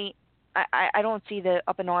why? I don't see the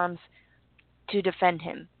up in arms to defend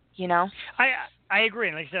him. I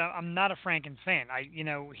agree. Like I said, I'm not a Franken fan.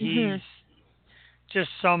 He's just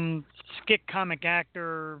some skit comic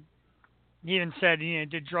actor. He even said he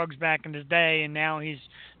did drugs back in his day, and now he's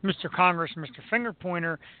Mr. Congress, Mr. Finger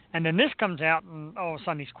Pointer. And then this comes out, and all of a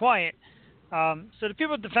sudden he's quiet. So the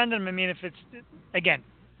people defending him, I mean, if it's, again,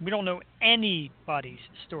 we don't know anybody's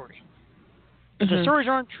story. If the stories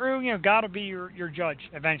aren't true, God will be your judge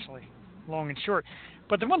eventually, long and short.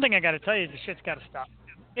 But the one thing I got to tell you is the shit's got to stop.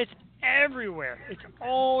 It's everywhere. It's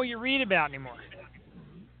all you read about anymore.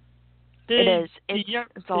 It is. It's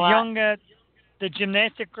a lot. The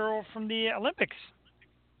gymnastic girl from the Olympics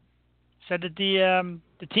said that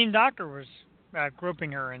the team doctor was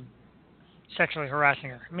groping her and sexually harassing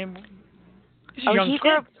her. I mean, this is a young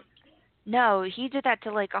kid. No, he did that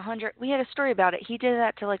to like 100. We had a story about it. He did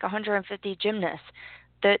that to like 150 gymnasts.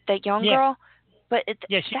 That young girl. But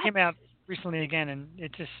she came out recently again, and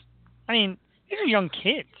it just, I mean, these are young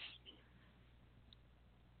kids.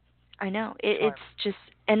 I know. It's just,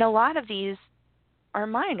 and a lot of these are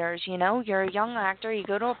minors, You're a young actor, you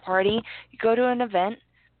go to a party, you go to an event.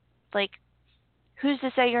 Like, who's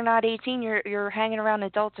to say you're not 18? You're hanging around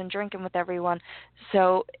adults and drinking with everyone.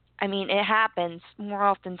 So, I mean, it happens more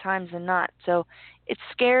often times than not. So, it's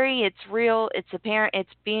scary, it's real, it's apparent, it's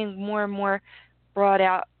being more and more brought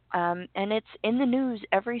out. And it's in the news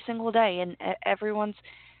every single day, and everyone's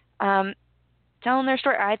telling their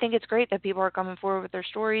story. I think it's great that people are coming forward with their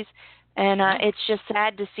stories, and it's just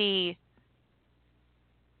sad to see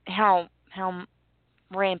how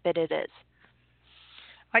rampant it is.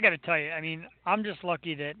 I got to tell you, I mean, I'm just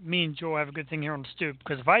lucky that me and Joel have a good thing here on the Stoop,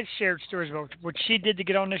 because if I shared stories about what she did to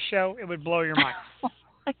get on this show, it would blow your mind. Oh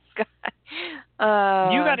my God!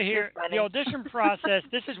 You got to hear the audition process.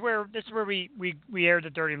 This is where we air the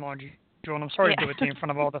dirty laundry, Joel. And I'm sorry to do it to you in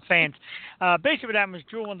front of all the fans. Basically, what happened was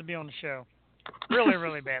Joel wanted to be on the show, really,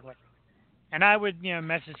 really badly, and I would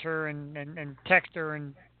message her and text her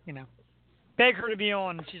and beg her to be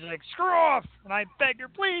on, and she's like, screw off, and I begged her,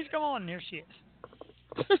 please come on, and here she is.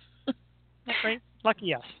 That's right.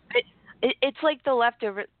 Lucky us. It's like The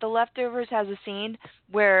Leftovers. The Leftovers has a scene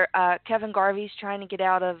where Kevin Garvey's trying to get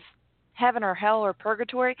out of heaven or hell or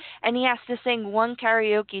purgatory, and he has to sing one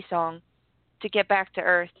karaoke song to get back to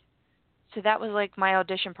Earth. So that was like my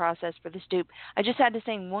audition process for the Stoop. I just had to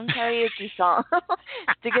sing one karaoke song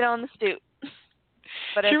to get on the Stoop.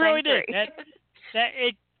 But she really did.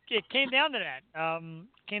 It came down to that.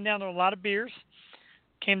 Came down to a lot of beers.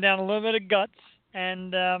 Came down to a little bit of guts.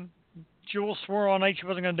 And Jewel swore all night she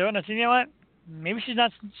wasn't going to do it. And I said, you know what? Maybe she's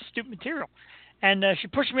not Stoop material. And she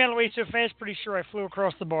pushed me out of the way so fast, pretty sure I flew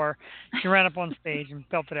across the bar. She ran up on stage and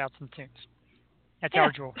belted out some tunes. That's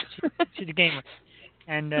our Jewel. She's a gamer.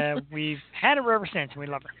 And we've had her ever since, and we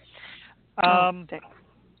love her.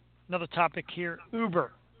 Another topic here,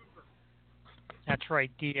 Uber. That's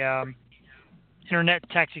right, the internet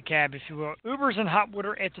taxi cab, if you will. Uber's in hot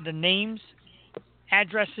water after the names,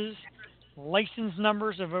 addresses, license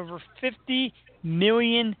numbers of over 50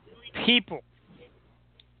 million people,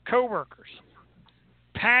 coworkers,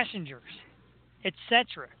 passengers,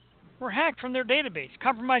 etc., were hacked from their database,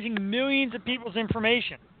 compromising millions of people's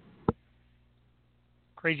information.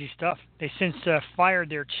 Crazy stuff. They since fired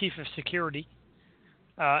their chief of security.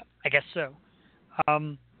 I guess so.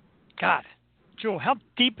 God, Joel, how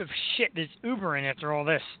deep of shit is Uber in after all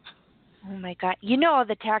this? Oh my God! All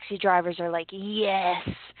the taxi drivers are like, yes,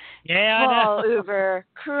 yeah, fall Uber,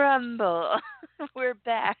 crumble, we're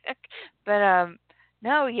back. But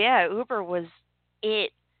no, yeah, Uber was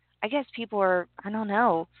it. I guess people are, I don't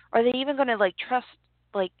know, are they even going to trust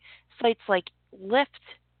sites like Lyft?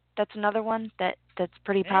 That's another one that's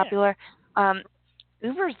pretty popular.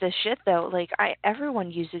 Uber's the shit though.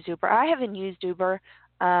 Everyone uses Uber. I haven't used Uber.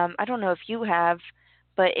 I don't know if you have,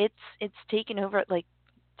 but it's taken over.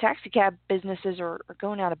 Taxi cab businesses are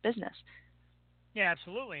going out of business. Yeah,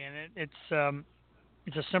 absolutely, and it's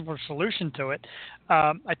a simpler solution to it.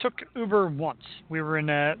 I took Uber once. We were in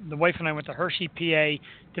the wife and I went to Hershey, PA,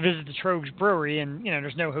 to visit the Trogs Brewery, and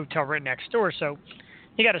there's no hotel right next door, so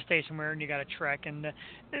you got to stay somewhere and you got to trek. And a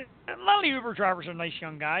lot of the Uber drivers are nice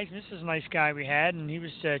young guys. And this is a nice guy we had, and he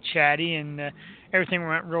was chatty, and everything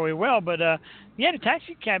went really well. But the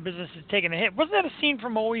taxi cab business is taking a hit. Wasn't that a scene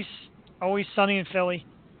from Always Sunny in Philly?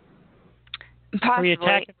 Possibly. Where he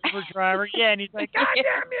attacked an Uber driver. Yeah, and he's like, God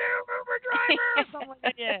damn you, Uber driver! Or something like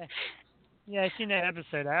that. Yeah. Yeah, I've seen that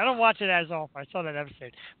episode. I don't watch it as often. I saw that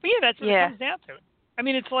episode. But yeah, that's what it comes down to. I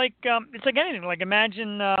mean, it's like anything.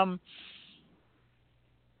 Imagine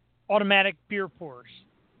automatic beer pourers.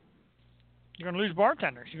 You're going to lose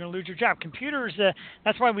bartenders. You're going to lose your job. Computers,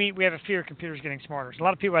 that's why we have a fear of computers getting smarter. There's a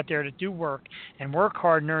lot of people out there that do work and work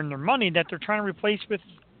hard and earn their money that they're trying to replace with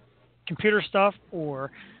computer stuff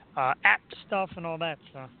or app stuff and all that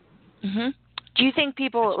stuff. Mm-hmm. Do you think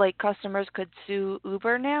people, customers, could sue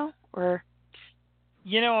Uber now? Or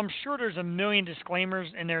I'm sure there's a million disclaimers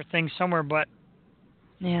in their thing somewhere, but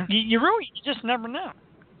Yeah. You just never know.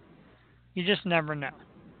 You just never know.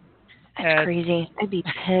 That's crazy. I'd be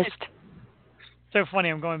pissed. So funny.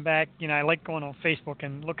 I'm going back. I like going on Facebook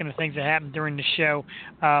and looking at things that happened during the show.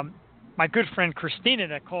 My good friend Christina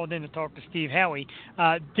that called in to talk to Steve Howey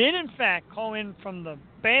did, in fact, call in from the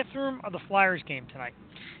bathroom of the Flyers game tonight.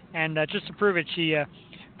 And just to prove it, she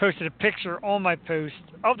posted a picture on my post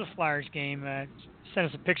of the Flyers game, sent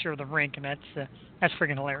us a picture of the rink, and that's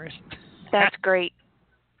freaking hilarious. That's great.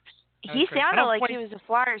 He great. sounded like he was a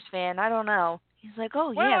Flyers fan. I don't know. He's like,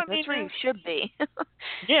 oh, well, yeah, that's where you should be.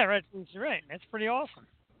 Yeah, right. Right. That's pretty awesome.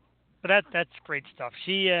 But that's great stuff.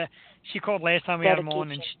 She called last time we had him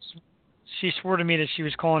on, and she swore to me that she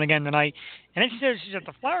was calling again tonight. And then she said she's at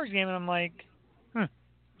the Flyers game, and I'm like,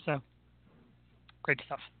 So, great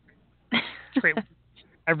stuff. It's great.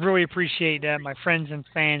 I really appreciate my friends and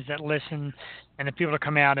fans that listen and the people that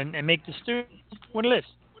come out and make the Stoop what it is.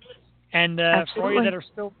 And for all you that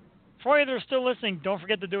are still listening, don't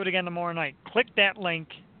forget to do it again tomorrow night. Click that link.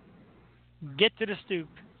 Get to the Stoop.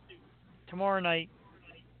 Tomorrow night,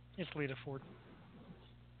 it's Lita Ford.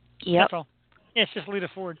 Yep. That's all. Yeah, it's just Lita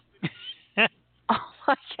Ford. Oh,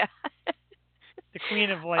 my God. The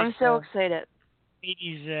queen of, I'm so excited.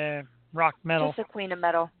 80s rock metal. Just a queen of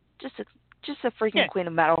metal. Just a freaking queen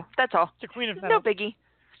of metal. That's all. Just a queen of metal. No biggie.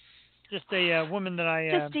 Just a woman that I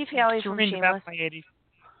just Steve Howey from Shameless. About my 80s.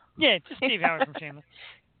 Yeah, just Steve Howey from Shameless.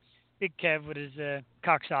 Big Kev with his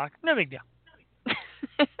cock sock. No big deal.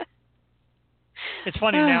 It's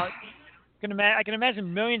funny now. I can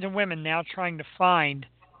imagine millions of women now trying to find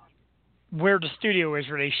where the studio is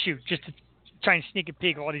where they shoot, just to try and sneak a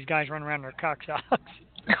peek. All these guys running around in their cock socks.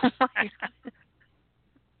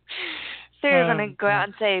 They're going to go out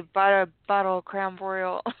and say, bottle of Crown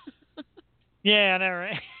Royal. Yeah, I know,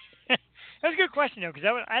 right? That was a good question, though, because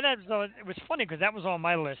it was funny because that was on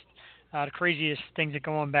my list, the craziest things that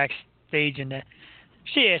go on backstage, and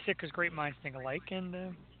she asked it because great minds think alike, and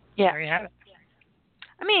there you have it.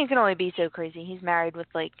 I mean, it can only be so crazy. He's married with,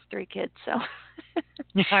 3 kids, so.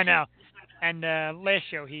 Yeah, I know. And last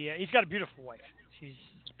show, he's got a beautiful wife. She's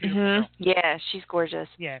beautiful. Mm-hmm. Yeah, she's gorgeous.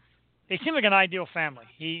 Yeah. They seem like an ideal family.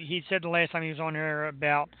 He said the last time he was on here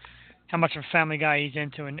about how much of a family guy he's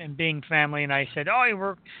into and being family, and I said, oh, you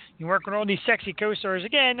work with all these sexy co-stars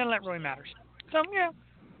again, none of that really matters. So, yeah,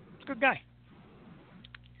 good guy.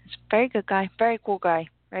 He's a very good guy, very cool guy,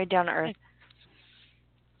 very down to earth.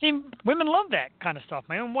 See, women love that kind of stuff.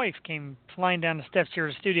 My own wife came flying down the steps here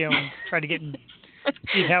to the studio and tried to get in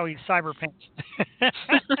Steve Howey's cyber pants.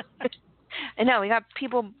 I know, we got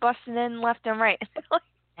people busting in left and right.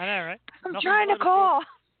 I know, right? I'm trying to call.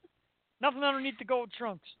 Nothing underneath the gold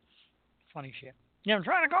trunks. Funny shit. Yeah, I'm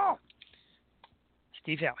trying to call.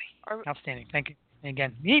 Steve Howey. Outstanding. Thank you. And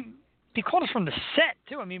again, he called us from the set,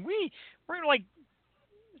 too. I mean, we're like,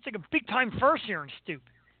 it's like a big-time first here in Stoop.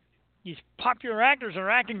 These popular actors are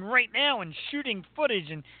acting right now and shooting footage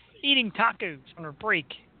and eating tacos on their break,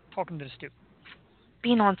 talking to the Stoop.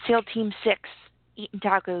 Being on SEAL Team 6, eating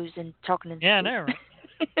tacos and talking to the Stoop. Yeah, I know,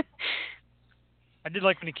 right? I did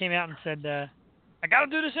like when he came out and said, I got to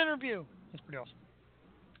do this interview. That's pretty awesome.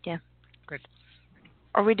 Yeah. Great.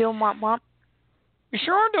 Are we doing womp womp? We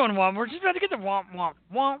sure are doing womp. We're just about to get the womp womp.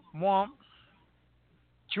 Womp womp.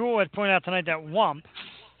 Jewel had pointed out tonight that womp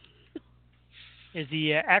is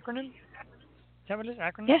the acronym. Is that what it is?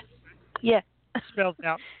 Acronym? Yeah. Yeah. Spells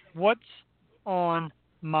out what's on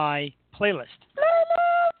my playlist.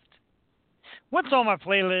 What's on my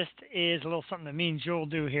playlist is a little something that me and Jewel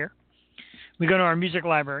do here. We go to our music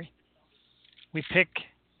library. We pick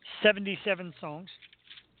 77 songs.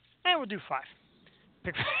 And we'll do 5.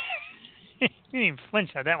 You didn't even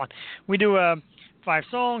flinch at that one. We do 5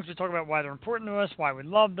 songs. We talk about why they're important to us, why we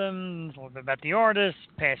love them, a little bit about the artist,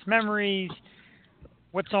 past memories,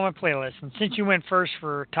 what's on my playlist. And since you went first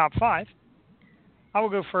for top 5, I will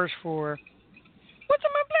go first for what's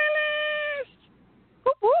on my playlist.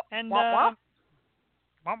 Whoop, whoop. And womp, womp.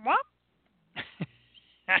 Womp womp.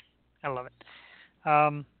 I love it.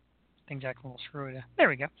 Things act a little screwy there. There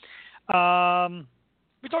we go.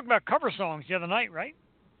 We talked about cover songs the other night, right?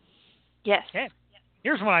 Yes. Yeah.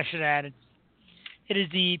 Here's one I should have added. It is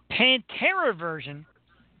the Pantera version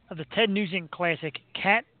of the Ted Nugent classic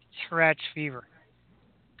Cat Scratch Fever.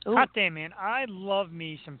 Ooh. Hot damn, man. I love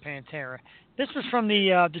me some Pantera. This was from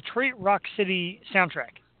the Detroit Rock City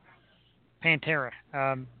soundtrack. Pantera.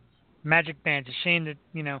 Magic band. It's a shame that,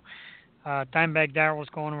 Dimebag Darrell was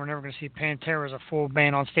gone and we're never going to see Pantera as a full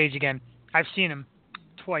band on stage again. I've seen them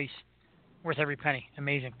twice. Worth every penny.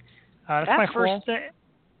 Amazing. That's my cool. first.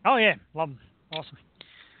 Oh, yeah. Love them. Awesome.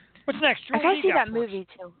 What's next? I gotta see that movie,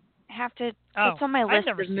 too. I have to. It's on my list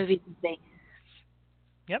of movies to see.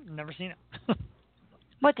 Yep, never seen it.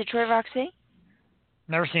 What, Detroit Rock City?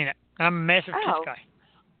 Never seen it. I'm a massive Kiss Oh. guy.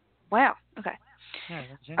 Wow. Okay. Yeah,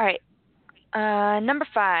 never seen All it. right. Number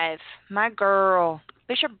 5, my girl,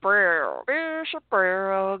 Bishop Briggs. Bishop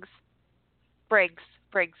Briggs.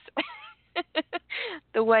 Briggs.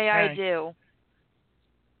 The Way I Right. Do.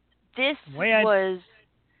 This Way was,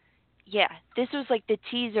 this was like the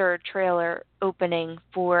teaser trailer opening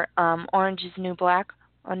for Orange is the New Black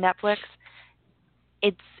on Netflix.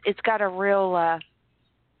 It's got a real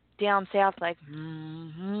down south like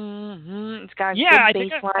it's got a I good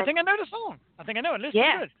bass line. I think I know the song. I think I know it. Listen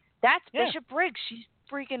Yeah. good. That's Yeah. Bishop Briggs. She's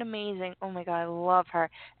freaking amazing. Oh my god, I love her.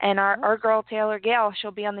 And our girl Taylor Gale,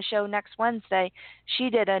 she'll be on the show next Wednesday. She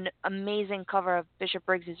did an amazing cover of Bishop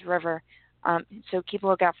Briggs's River. So keep a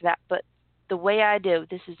lookout for that. But The Way I Do,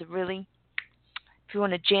 this is really, if you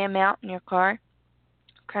want to jam out in your car,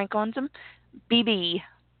 crank on some BB.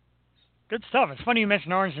 Good stuff. It's funny you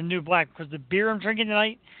mentioned Orange is the New Black because the beer I'm drinking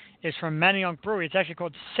tonight is from Manayunk Brewery. It's actually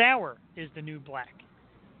called Sour is the New Black.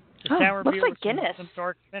 It's a sour looks beer like with Guinness. some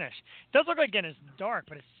dark finish. It does look like Guinness. It's dark,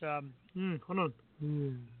 but it's hold on.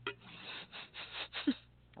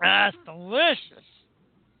 That's delicious.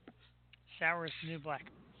 Sour is the New Black.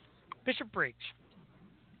 Bishop Briggs.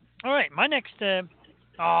 All right, my next one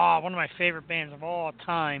of my favorite bands of all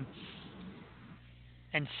time,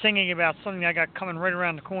 and singing about something I got coming right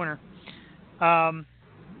around the corner.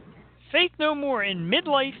 Faith No More in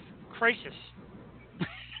Midlife Crisis.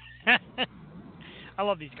 I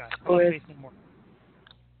love these guys. I love Faith No More.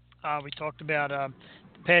 We talked about the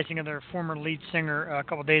passing of their former lead singer a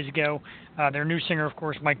couple of days ago. Their new singer, of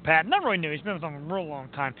course, Mike Patton. Not really new. He's been with them a real long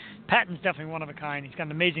time. Patton's definitely one of a kind. He's got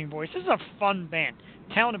an amazing voice. This is a fun band.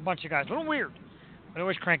 Talented bunch of guys. A little weird. But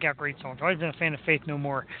always crank out great songs. I've always been a fan of Faith No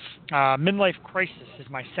More. Midlife Crisis is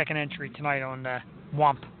my second entry tonight on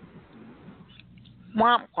WOMP.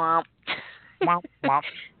 Womp womp. Womp womp.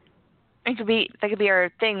 That could be our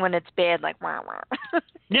thing when it's bad, like womp womp.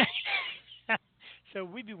 Yeah. So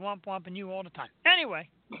we be womp womping you all the time. Anyway.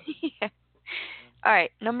 Yeah. All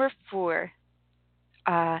right, number 4.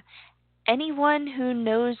 Anyone Who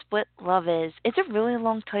Knows What Love Is. It's a really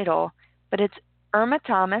long title, but it's Irma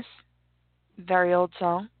Thomas, very old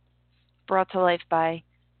song, brought to life by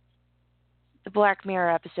the Black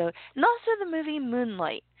Mirror episode, and also the movie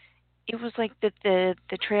Moonlight. It was like the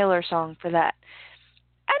trailer song for that.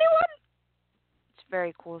 Anyone? It's a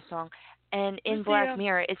very cool song. And in Black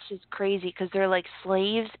Mirror, it's just crazy because they're like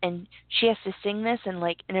slaves, and she has to sing this in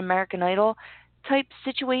like an American Idol type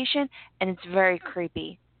situation, and it's very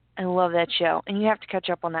creepy. I love that show, and you have to catch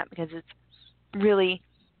up on that because it's really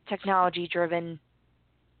technology-driven,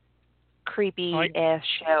 creepy-ass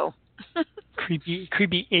show.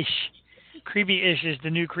 Creepy-ish. Creepy-ish is the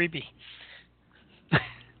new creepy.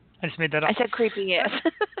 I just made that up. I said creepy-ass.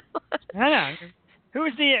 I know.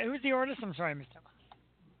 Who's the artist? I'm sorry, I missed that.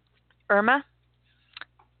 Irma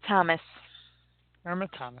Thomas. Irma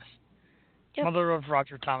Thomas. Yep. Mother of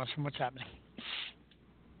Roger Thomas from What's Happening.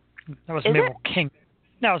 That was Is Mabel King.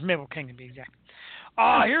 No, it was Mabel King to be exact.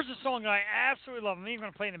 Oh, here's a song that I absolutely love. I'm even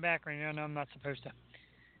going to play it in the background. I know I'm not supposed to.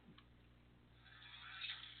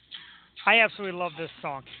 I absolutely love this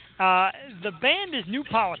song. The band is New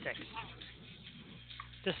Politics.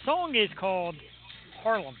 The song is called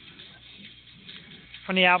Harlem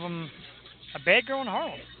from the album A Bad Girl in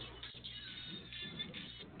Harlem.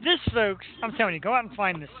 This, folks, I'm telling you, go out and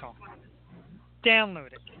find this song. Download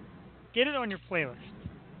it. Get it on your playlist.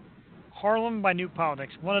 Harlem by New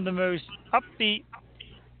Politics. One of the most upbeat,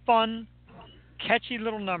 fun, catchy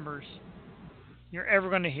little numbers you're ever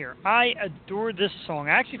going to hear. I adore this song.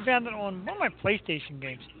 I actually found it on one of my PlayStation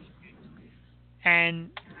games. And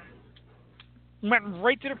went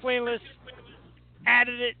right to the playlist,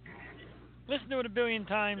 added it, listened to it a billion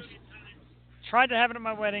times, tried to have it at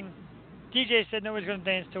my wedding. DJ said nobody's going to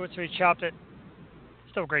dance to it, so he chopped it.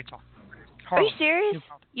 Still a great song. Harlem. Are you serious?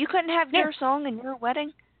 You couldn't have your song in your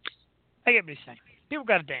wedding? I get what he's saying. People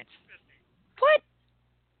got to dance. What?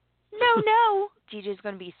 No. DJ's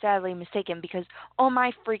going to be sadly mistaken because all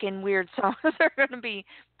my freaking weird songs are going to be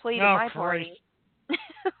played at my party.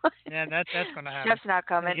 Yeah, that's going to happen. Jeff's not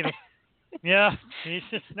coming. Yeah,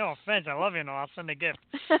 Jesus, no offense. I love you, and I'll send a gift.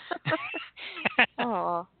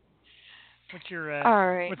 Oh. What's your all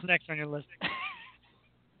right. What's next on your list?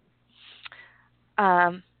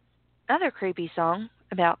 Another creepy song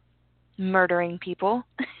about murdering people.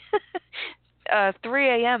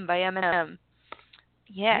 3 a.m. by Eminem.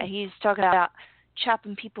 Yeah, he's talking about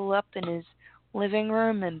chopping people up in his living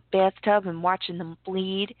room and bathtub and watching them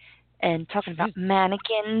bleed, and talking about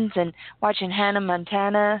mannequins and watching Hannah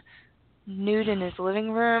Montana nude in his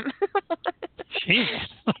living room. Jesus.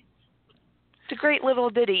 It's a great little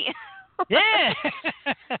ditty. Yeah.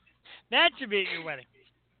 That should be at your wedding.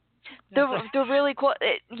 The really cool.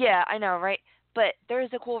 Yeah, I know, right? But there is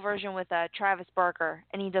a cool version with Travis Barker,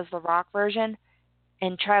 and he does the rock version,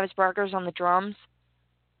 and Travis Barker's on the drums.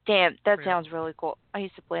 Damn, that sounds really cool. I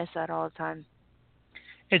used to blast that all the time.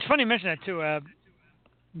 It's funny you mention that too.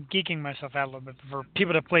 Geeking myself out a little bit for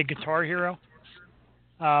people that play Guitar Hero.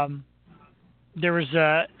 There was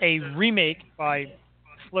a remake by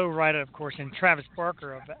Flo Rida, of course, and Travis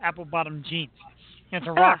Barker of Apple Bottom Jeans. And it's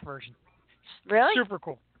a rock version. Really? Super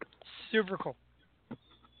cool. Super cool.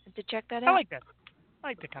 To check that out. I like that. I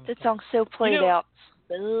like the kind of That stuff. song's so played out.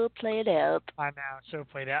 So played out. I know, so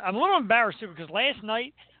played out. I'm a little embarrassed too because last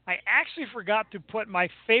night I actually forgot to put my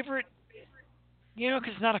favorite, because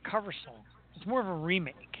it's not a cover song. It's more of a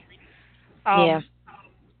remake. Yeah.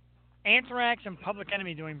 Anthrax and Public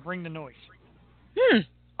Enemy doing Bring the Noise.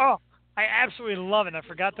 Oh, I absolutely love it. I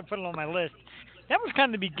forgot to put it on my list. That was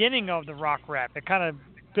kind of the beginning of the rock rap. It kind of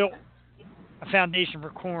built a foundation for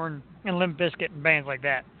Korn and Limp Bizkit and bands like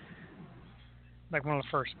that. Like one of the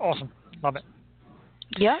first. Awesome. Love it.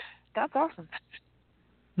 Yeah, that's awesome.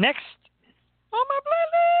 Next on my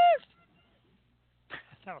playlist.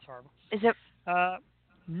 That was horrible. Is it?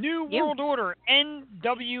 New World Order,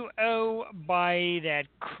 NWO by that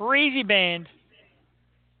crazy band.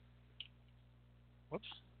 Whoops.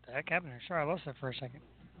 The heck happened here? Sorry, I lost that for a second.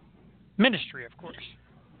 Ministry, of course.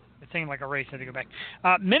 It's saying like a race. I had to go back.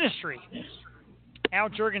 Ministry. Al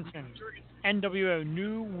Jurgensen. NWO,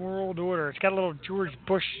 New World Order. It's got a little George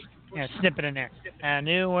Bush snippet in there.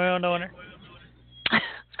 New World Order.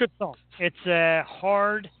 It's a good song. It's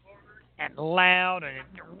hard and loud and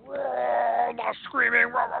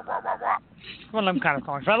screaming. Rah, rah, rah, rah, rah. One of them kind of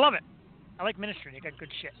songs. But I love it. I like Ministry. They got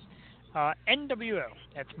good shit. NWO.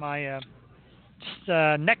 That's my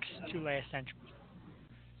next to last entry.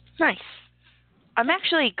 Nice. I'm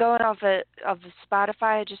actually going off of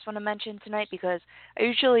Spotify. I just want to mention tonight because I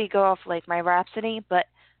usually go off like my Rhapsody, but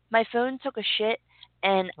my phone took a shit,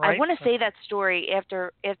 and I want to say that story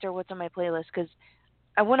after what's on my playlist because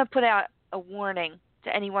I want to put out a warning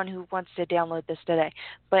to anyone who wants to download this today.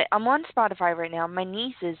 But I'm on Spotify right now. My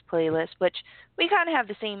niece's playlist, which we kind of have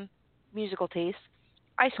the same musical taste.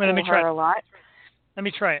 I school her a lot. Let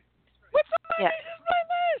me try it. What's on my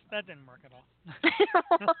playlist? That didn't work at all.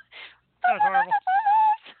 That was horrible.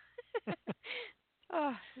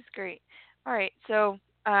 Oh, that's great. All right, so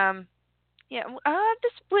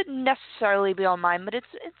this wouldn't necessarily be on mine, but it's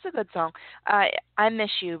a good song. I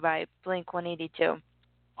Miss You by Blink-182.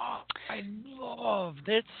 Oh, I love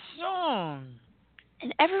that song.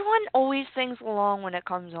 And everyone always sings along when it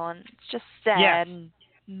comes on. It's just sad and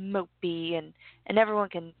mopey, and everyone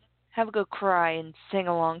can have a good cry and sing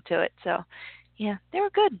along to it. So, yeah, they were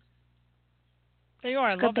good. They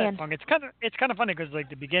are. I good love band. that song. It's kind of funny because like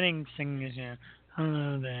the beginning singing is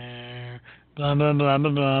hello there, blah blah blah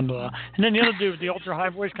blah blah blah, and then the other dude with the ultra high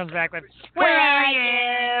voice comes back like, where are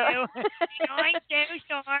you? I'm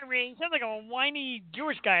so sorry. Sounds like a whiny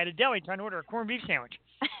Jewish guy at a deli trying to order a corned beef sandwich.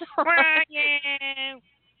 Where are you?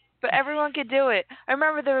 But everyone could do it. I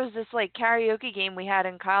remember there was this like karaoke game we had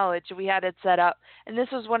in college. We had it set up, and this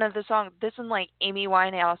was one of the songs. This and like Amy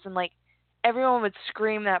Winehouse, and like everyone would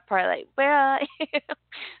scream that part, like "Where are you?"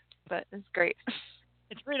 But it's great.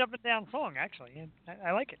 It's a great up and down song, actually.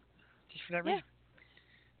 I like it just for that reason.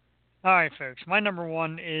 All right, folks. My number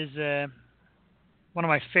one is one of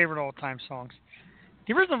my favorite all-time songs.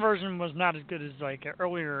 The original version was not as good as like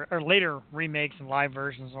earlier or later remakes and live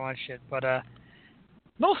versions and all that shit, but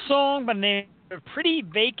no song by the name of Pretty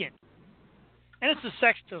Vacant. And it's the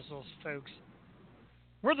Sex Pistols, folks.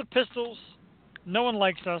 We're the Pistols, no one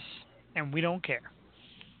likes us, and we don't care.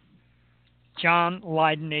 John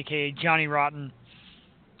Lydon, a.k.a. Johnny Rotten,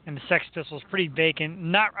 and the Sex Pistols, Pretty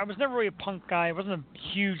Vacant. I was never really a punk guy. I wasn't a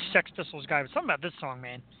huge Sex Pistols guy, but something about this song,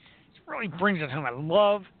 man, it really brings it home. I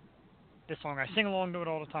love this song. I sing along to it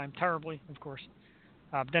all the time, terribly, of course.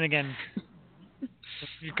 Then again, if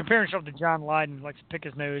you compare yourself to John Lydon, who likes to pick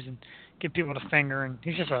his nose and give people the finger, and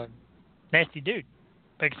he's just a nasty dude.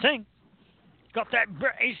 But he can sing. Got that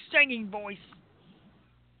singing voice.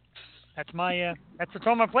 That's what's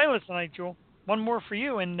on my playlist tonight, Jewel. One more for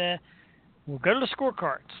you, and we'll go to the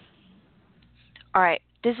scorecards. All right.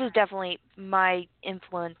 This is definitely my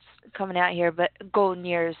influence coming out here, but Golden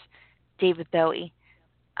Years, David Bowie.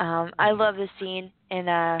 I love this scene in,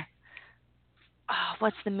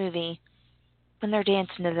 what's the movie? When they're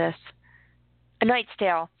dancing to this. A Knight's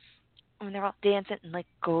Tale. When they're all dancing in, like,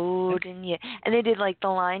 golden years. And they did, like, the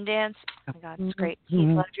line dance. Oh, my God, it's great. Heath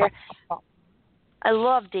Ledger. I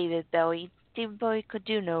love David Bowie. David Bowie could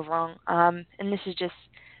do no wrong. And this is just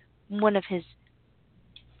one of his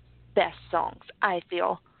best songs, I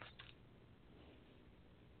feel.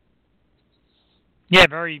 Yeah,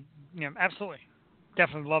 very, absolutely.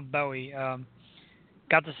 Definitely love Bowie.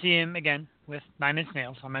 Got to see him again with Nine Inch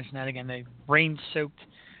Nails. I'll mention that again. The rain-soaked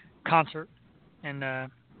concert in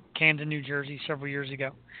Camden, New Jersey, several years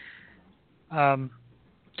ago.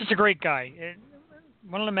 Just a great guy.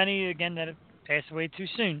 One of the many, again, that have passed away too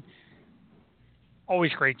soon.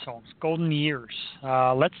 Always great songs. Golden Years.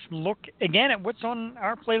 Let's look again at what's on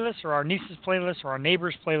our playlist, or our niece's playlist, or our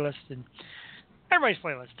neighbor's playlist, and everybody's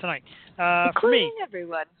playlist tonight. For me,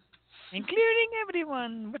 everyone. Including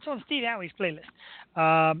everyone. What's on Steve Howey's playlist?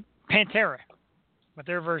 Pantera, with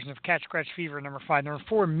their version of Cat Scratch Fever, number 5. Number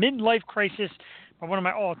 4, Midlife Crisis, by one of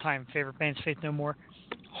my all-time favorite bands, Faith No More.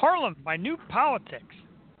 Harlem, by New Politics.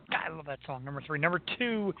 God, I love that song. Number 3. Number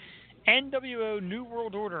 2, NWO, New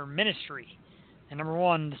World Order, Ministry. And number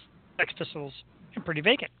 1, the Sex Pistols, and Pretty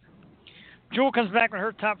Vacant. Jewel comes back with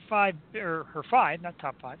her top 5, or her 5, not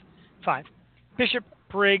top 5, 5. Bishop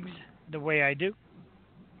Briggs, The Way I Do.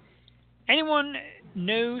 Anyone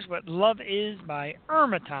Knows What Love Is by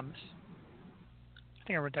Irma Thomas. I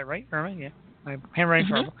think I wrote that right. Irma, yeah. My handwriting's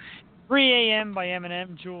horrible. 3 a.m. by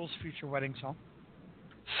Eminem, Jules' future wedding song.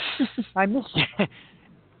 I Miss You.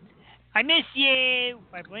 I Miss You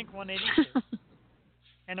by Blink-182.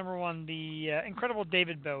 And number 1, the incredible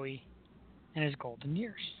David Bowie and his golden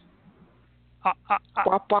years. Wop,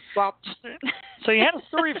 wop, wop. So you had a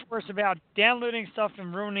story for us about downloading stuff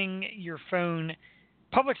and ruining your phone.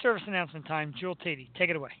 Public service announcement time. Jewel Tatey, take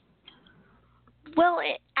it away. Well,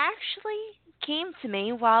 it actually came to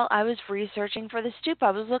me while I was researching for the Stoop.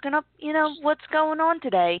 I was looking up, what's going on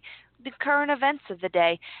today, the current events of the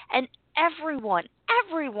day, and everyone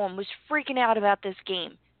was freaking out about this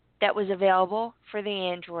game that was available for the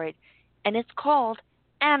Android, and it's called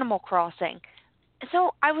Animal Crossing.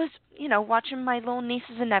 So I was, watching my little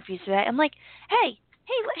nieces and nephews today. I'm like, hey,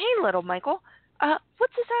 little Michael.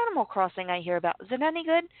 What's this Animal Crossing I hear about? Is it any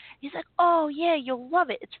good? He's like, oh, yeah, you'll love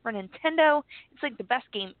it. It's for Nintendo. It's like the best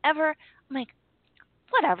game ever. I'm like,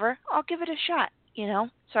 whatever. I'll give it a shot,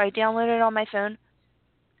 So I downloaded it on my phone.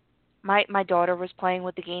 My daughter was playing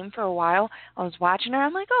with the game for a while. I was watching her.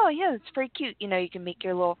 I'm like, oh, yeah, it's pretty cute. You can make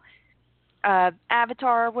your little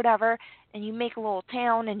avatar or whatever, and you make a little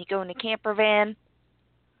town, and you go in a camper van.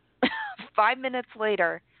 5 minutes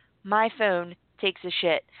later, my phone takes a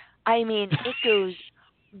shit. I mean, it goes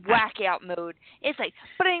whack out mode. It's like,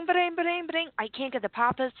 ba-ding, ba-ding, ba-ding, ba-ding. I can't get the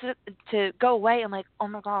pop-ups to go away. I'm like, oh,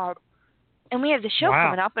 my God. And we have the show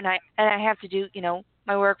coming up, and I have to do,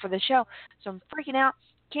 my work for the show. So I'm freaking out.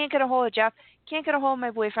 Can't get a hold of Jeff. Can't get a hold of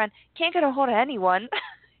my boyfriend. Can't get a hold of anyone.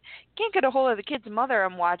 Can't get a hold of the kid's mother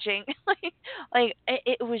I'm watching.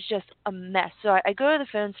 It was just a mess. So I go to the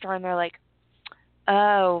phone store, and they're like,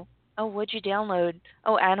 oh, what'd you download?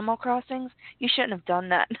 Oh, Animal Crossings? You shouldn't have done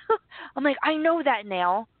that. I'm like, I know that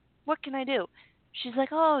now. What can I do? She's like,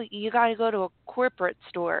 oh, you got to go to a corporate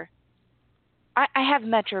store. I have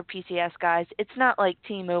Metro PCS, guys. It's not like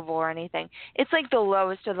T-Mobile or anything. It's like the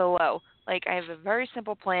lowest of the low. Like, I have a very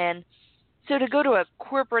simple plan. So to go to a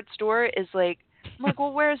corporate store is like, I'm like,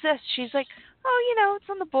 well, where's this? She's like, oh, it's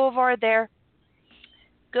on the boulevard there.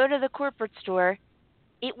 Go to the corporate store.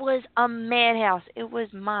 It was a madhouse. It was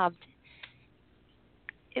mobbed.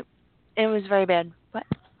 It was very bad. What?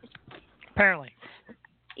 Apparently.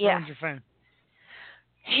 Yeah. Ruined your phone.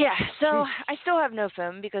 Yeah, so I still have no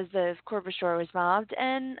phone because the corporate store was mobbed.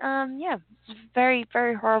 And, very,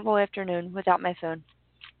 very horrible afternoon without my phone.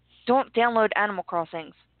 Don't download Animal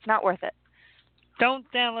Crossings. It's not worth it. Don't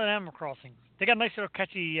download Animal Crossing. They got a nice little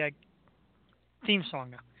catchy theme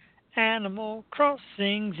song, though. Animal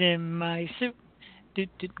Crossings in my suit.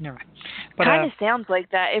 Never mind. But kind of sounds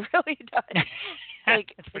like that. It really does.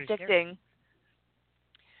 Like, addicting. Scary.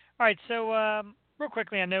 All right, so real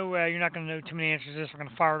quickly, I know you're not going to know too many answers to this. We're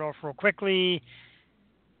going to fire it off real quickly.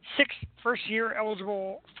 6 first-year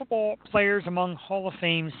eligible football players among Hall of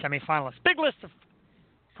Fame semifinalists. Big list of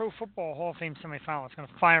Pro Football Hall of Fame semifinalists. Going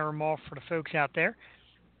to fire them off for the folks out there.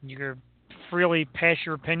 You can freely pass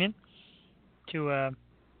your opinion to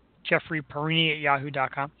Jeffrey Perini at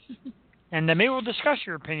yahoo.com. And maybe we'll discuss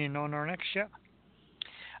your opinion on our next show.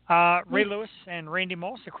 Ray Lewis and Randy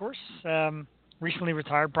Moss, of course, recently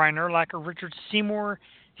retired. Brian Urlacher, Richard Seymour,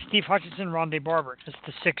 Steve Hutchinson, Rondé Barber. That's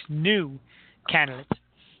the 6 new candidates.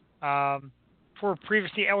 4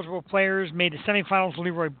 previously eligible players made the semifinals: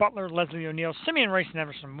 Leroy Butler, Leslie O'Neal, Simeon Rice, and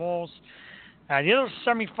Everson Walls. The other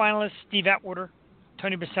semifinalists: Steve Atwater,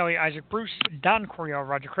 Tony Baselli, Isaac Bruce, Don Coryell,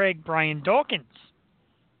 Roger Craig, Brian Dawkins,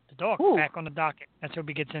 The dog Ooh. back on the docket. Let's hope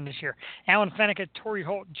he gets in this year. Alan Faneca, Torrey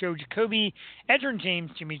Holt, Joe Jacoby, Edgerrin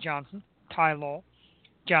James, Jimmy Johnson, Ty Law,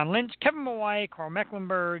 John Lynch, Kevin Mawai, Carl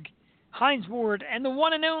Mecklenburg, Hines Ward, and the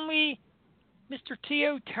one and only Mr.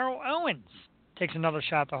 T.O. Terrell Owens takes another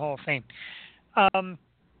shot at the Hall of Fame.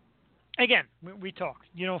 Again, we talk.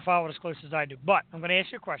 You don't follow it as close as I do. But I'm going to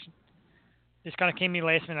ask you a question. This kind of came to me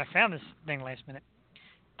last minute. I found this thing last minute.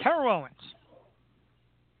 Terrell Owens.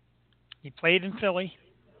 He played in Philly,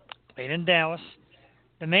 played in Dallas.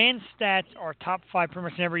 The man's stats are top 5 pretty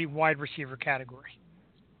much in every wide receiver category.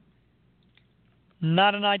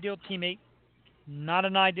 Not an ideal teammate. Not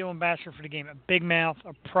an ideal ambassador for the game. A big mouth,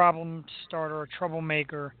 a problem starter, a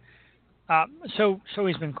troublemaker. So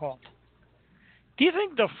he's been called. Do you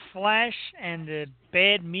think the flash and the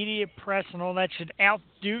bad media press and all that should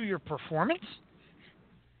outdo your performance?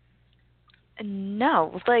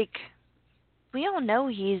 No, like, we all know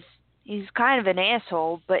he's kind of an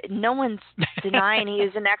asshole, but no one's denying he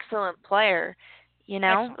is an excellent player. You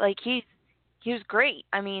know, Excellent. like he was great.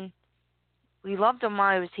 I mean, we loved him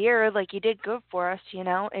while he was here. Like, he did good for us. You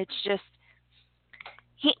know, it's just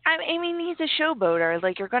I mean, he's a showboater.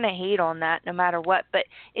 Like, you're gonna hate on that no matter what, but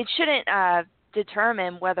it shouldn't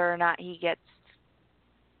determine whether or not he gets,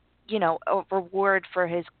 you know, a reward for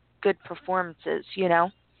his good performances. You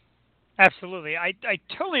know. Absolutely. I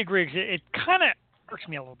totally agree. 'Cause it kind of hurts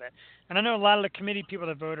me a little bit. And I know a lot of the committee people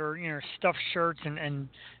that vote are, stuffed shirts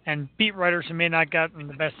and beat writers who may not gotten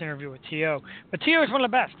the best interview with T.O. But T.O. is one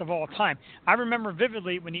of the best of all time. I remember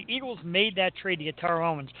vividly when the Eagles made that trade to get Terrell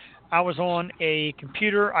Owens, I was on a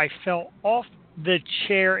computer. I fell off the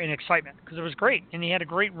chair in excitement because it was great. And he had a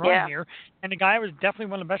great run here. And the guy was definitely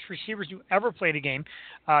one of the best receivers who ever played a game,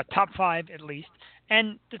 top 5 at least.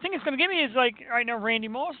 And the thing it's going to give me is, like, right now Randy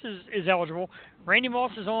Moss is eligible. Randy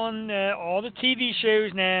Moss is on all the TV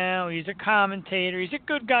shows now. He's a commentator. He's a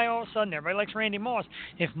good guy all of a sudden. Everybody likes Randy Moss.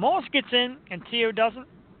 If Moss gets in and T.O. doesn't,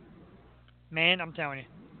 man, I'm telling you,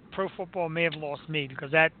 pro football may have lost me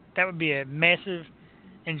because that would be a massive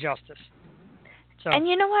injustice. So. And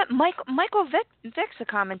you know what? Michael Vick's a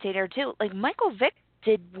commentator, too. Like, Michael Vick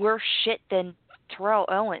did worse shit than Terrell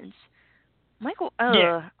Owens.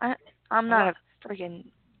 I'm not a freaking,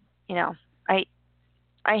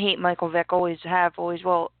 I hate Michael Vick, always have, always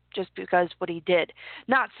will, just because what he did.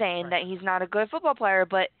 Not saying that he's not a good football player,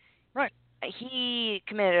 but he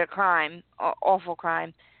committed a crime, awful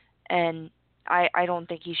crime, and I don't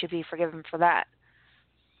think he should be forgiven for that.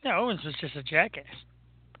 Yeah, Owens was just a jackass.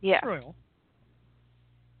 Yeah. Real.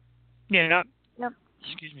 Yeah, Yep.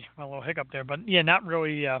 Excuse me, a little hiccup there, but yeah, not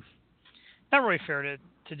really fair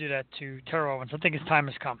to do that to Terrell Owens. I think his time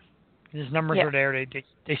has come. His numbers are there.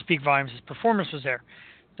 They speak volumes. His performance was there.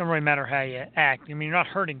 Don't really matter how you act. I mean, you're not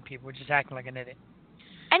hurting people. You're just acting like an idiot.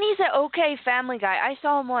 And he's an okay family guy. I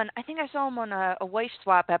saw him on a wife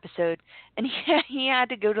swap episode, and he had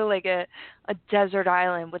to go to like a desert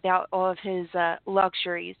island without all of his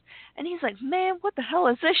luxuries. And he's like, man, what the hell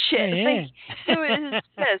is this shit? Yeah. Like, he was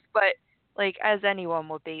pissed, but like as anyone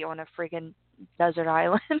would be on a freaking desert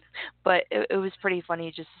island. But it was pretty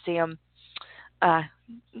funny just to see him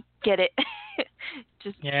get it,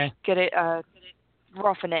 get it,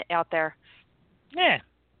 roughing it out there. Yeah,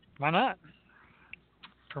 why not?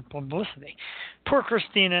 For publicity. Poor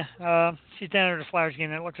Christina. She's down at the Flyers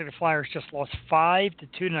game. It looks like the Flyers just lost 5-2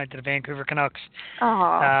 tonight to the Vancouver Canucks.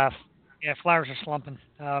 Oh. Yeah, Flyers are slumping.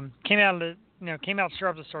 Came out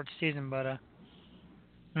sharp to start the season, but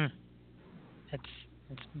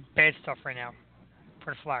it's bad stuff right now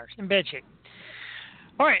for the Flyers. In bad shape.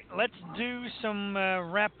 All right, let's do some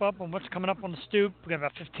wrap up on what's coming up on the Stoop. We've got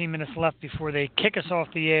about 15 minutes left before they kick us off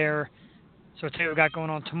the air. So what we've got going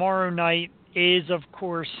on tomorrow night is, of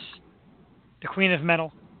course, the Queen of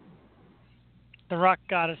Metal, the rock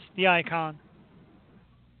goddess, the icon,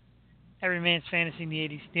 every man's fantasy in the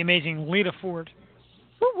 80s, the amazing Lita Ford.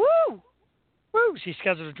 Woo-woo! Woo! She's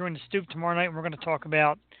scheduled to join the Stoop tomorrow night, and we're going to talk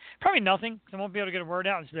about probably nothing, because I won't be able to get a word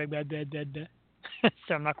out. It's like, blah, blah, blah, blah.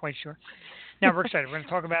 So I'm not quite sure. Now, we're excited. We're going to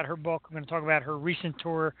talk about her book. We're going to talk about her recent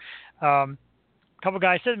tour. A couple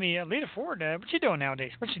guys said to me, Lita Ford, what's she doing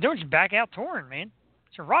nowadays? What's she doing? She's back out touring, man.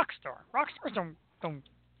 She's a rock star. Rock stars don't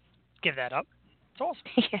give that up. It's awesome.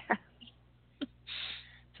 Yeah.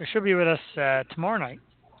 So she'll be with us tomorrow night.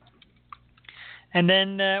 And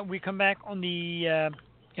then we come back on the,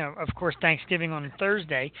 of course, Thanksgiving on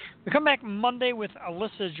Thursday. We come back Monday with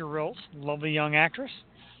Alyssa Jarrills, lovely young actress.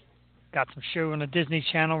 Got some show on the Disney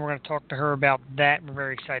Channel. We're going to talk to her about that. We're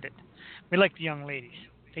very excited. We like the young ladies.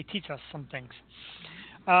 They teach us some things.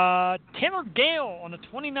 Taylor Gale on the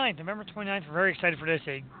 29th, November 29th. We're very excited for this.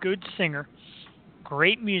 A good singer,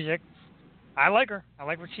 great music, I like her. I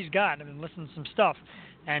like what she's got. I've been listening to some stuff.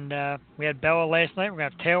 And we had Bella last night. We're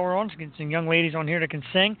going to have Taylor on. So get some young ladies on here that can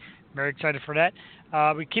sing. Very excited for that.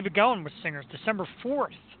 We keep it going with singers. December 4th,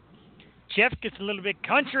 Jeff gets a little bit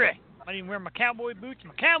country. Might even wear my cowboy boots and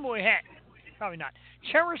my cowboy hat. Probably not.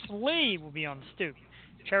 Cherish Lee will be on the stoop.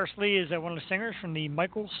 Cherish Lee is one of the singers from the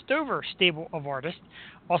Michael Stover stable of artists.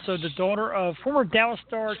 Also the daughter of former Dallas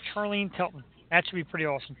star Charlene Tilton. That should be pretty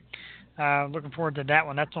awesome. Looking forward to that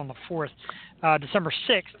one. That's on the 4th. December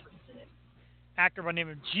 6th, actor by the name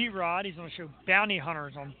of G-Rod. He's on the show Bounty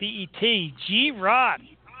Hunters on BET. G-Rod.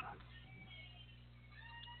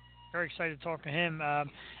 Very excited to talk to him. And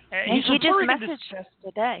he just messaged us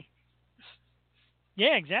today.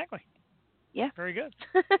 Yeah, exactly. Yeah. Very good.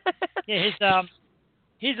 Yeah,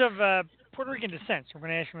 he's of Puerto Rican descent, so we're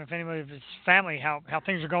going to ask him if anybody of his family, how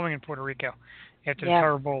things are going in Puerto Rico after the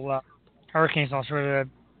terrible hurricanes. Also,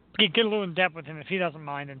 get a little in depth with him if he doesn't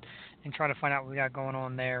mind and try to find out what we got going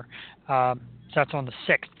on there. So that's on the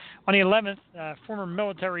 6th. On the 11th, former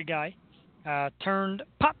military guy turned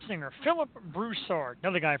pop singer Philip Broussard,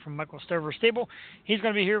 another guy from Michael Stover stable. He's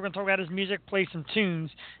going to be here. We're going to talk about his music, play some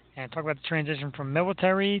tunes, and talk about the transition from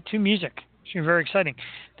military to music. Should be very exciting.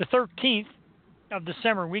 The 13th of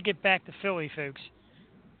December, we get back to Philly, folks.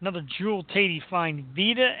 Another Jewel Tatey find.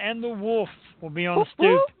 Vita and the Wolf will be on the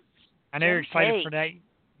stoop. I know you're excited for that.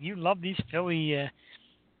 You love these Philly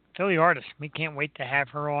artists. We can't wait to have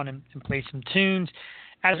her on and play some tunes.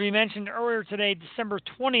 As we mentioned earlier today, December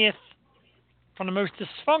 20th, from the most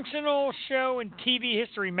dysfunctional show in TV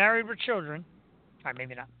history, Married with Children. All right,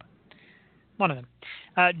 maybe not, but one of them.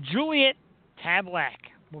 Juliet Tablack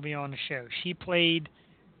will be on the show. She played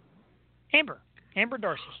Amber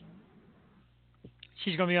Darcy.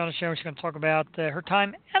 She's going to be on the show. She's going to talk about her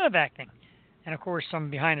time out of acting. And, of course, some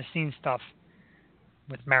behind-the-scenes stuff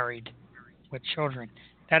with Married with Children.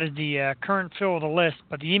 That is the current fill of the list,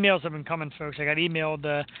 but the emails have been coming, folks. I got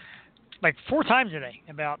emailed like 4 times today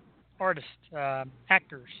about artists,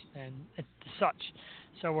 actors, and such.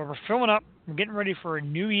 So we're filling up. We're getting ready for a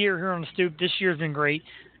new year here on the stoop. This year's been great.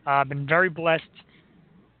 I've been very blessed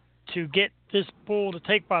to get this bull to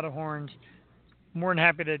take by the horns. More than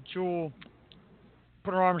happy that Jewel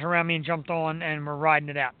put her arms around me and jumped on, and we're riding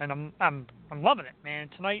it out. And I'm loving it, man.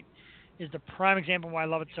 Tonight is the prime example why I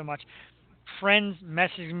love it so much. Friends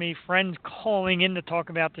messaging me, friends calling in to talk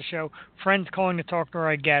about the show, friends calling to talk to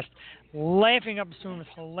our guest, laughing up a storm with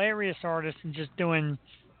hilarious artists, and just doing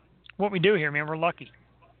what we do here, man. We're lucky.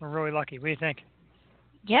 We're really lucky. What do you think?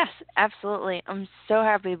 Yes, absolutely. I'm so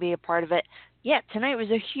happy to be a part of it. Yeah, tonight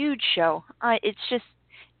was a huge show.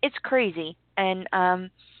 It's crazy. And,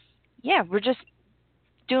 we're just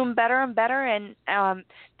doing better and better, and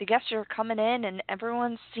the guests are coming in, and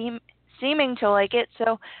everyone's seeming to like it.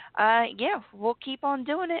 So, we'll keep on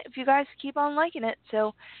doing it if you guys keep on liking it.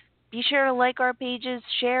 So be sure to like our pages,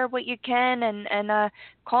 share what you can, and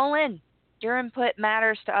call in. Your input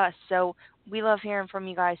matters to us, so we love hearing from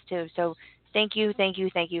you guys too. So thank you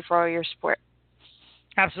for all your support.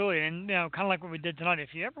 Absolutely, and kind of like what we did tonight.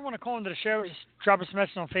 If you ever want to call into the show, just drop us a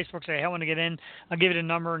message on Facebook. Say, "Hey, I want to get in." I'll give it a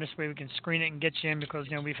number, and this way we can screen it and get you in. Because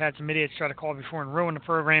we've had some idiots try to call before and ruin the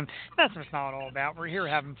program. That's what it's not all about. We're here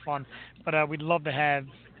having fun, but we'd love to have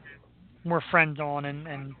more friends on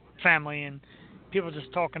and family and people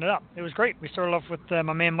just talking it up. It was great. We started off with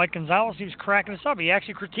my man Mike Gonzalez. He was cracking us up. He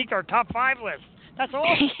actually critiqued our top 5 list. That's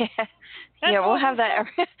awesome. We'll have that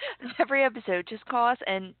every episode. Just call us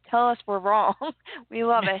and tell us we're wrong. We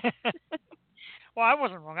love it. Well, I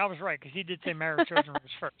wasn't wrong. I was right because he did say Married Children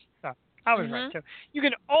was first. So I was right. So you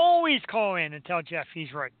can always call in and tell Jeff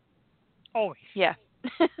he's right. Always. Yeah.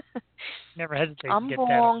 Never hesitate I'm to get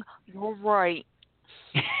wrong. You're right.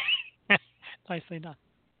 Nicely done.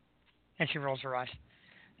 And she rolls her eyes.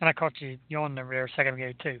 And I caught you yawning over there a second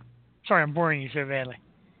ago, too. Sorry, I'm boring you so badly.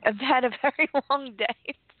 I've had a very long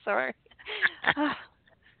day. Sorry.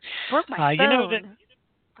 Broke my phone.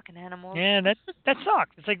 Fucking animals. Yeah, that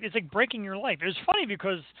sucks. It's like breaking your life. It was funny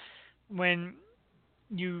because when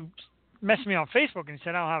you messaged me on Facebook and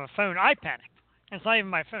said I don't have a phone, I panicked. And it's not even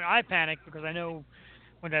my phone. I panicked because I know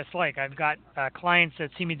what that's like. I've got clients that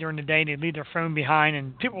see me during the day and they leave their phone behind,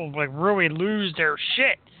 and people like really lose their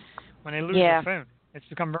shit when they lose their phone. It's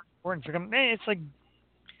become very important. It's like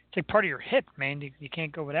part of your hip, man. You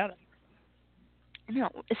can't go without it. No,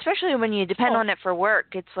 especially when you depend on it for work.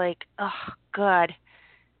 It's like, oh, God,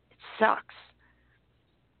 it sucks.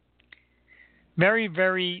 Very,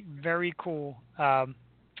 very, very cool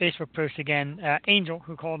Facebook post again. Angel,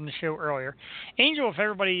 who called in the show earlier. Angel, if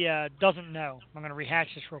everybody doesn't know, I'm going to rehash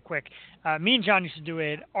this real quick. Me and John used to do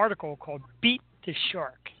an article called Beat the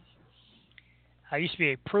Shark. Used to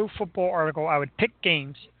be a pro football article. I would pick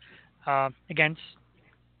games against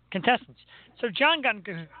contestants. So John got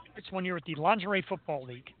into this one year with the Lingerie Football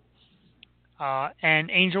League.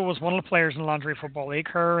 And Angel was one of the players in the Lingerie Football League.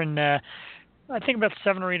 Her and I think about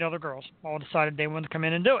 7 or 8 other girls all decided they wanted to come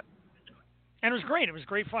in and do it. And it was great. It was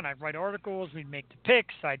great fun. I'd write articles. We'd make the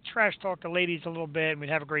picks. I'd trash talk the ladies a little bit, and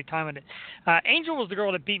we'd have a great time with it. Angel was the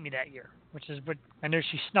girl that beat me that year, which is what I know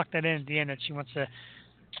she snuck that in at the end that she wants to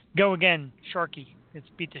go again, Sharky. It's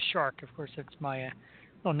beat the shark. Of course, that's my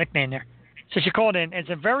little nickname there. So she called in.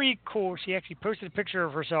 It's a very cool. She actually posted a picture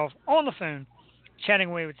of herself on the phone chatting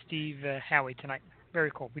away with Steve Howey tonight.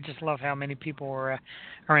 Very cool. We just love how many people are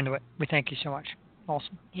into it. We thank you so much.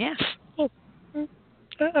 Awesome. Yeah. Oh,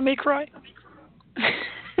 I may cry.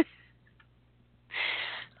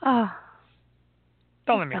 Oh.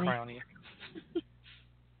 Don't let me funny. cry on you.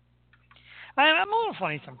 I'm a little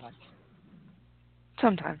funny sometimes.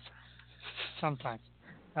 Sometimes.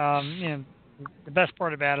 The best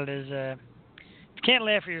part about it is if you can't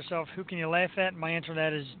laugh at yourself, who can you laugh at? My answer to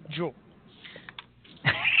that is Jewel.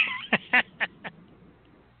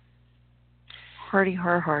 Hardy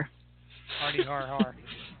har har. Hardy har har.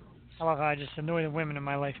 I love how I just annoy the women in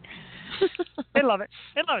my life. They love it.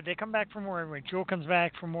 They come back for more every week. Jewel comes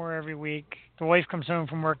back for more every week. The wife comes home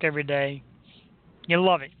from work every day. You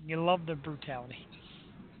love it. You love the brutality.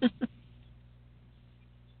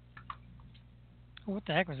 What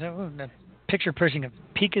the heck was that? Oh, the picture posting of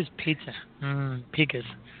Pika's Pizza. Pika's.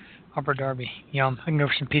 Upper Darby. Yum. I can go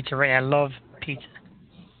for some pizza right now. I love pizza.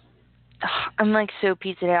 I'm like so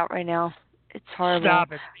pizzaed out right now. It's horrible.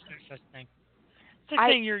 Stop it. There's no such thing.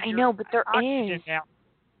 I know, but there is. Out.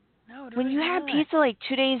 No, when you have pizza like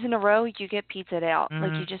 2 days in a row, you get pizzaed out.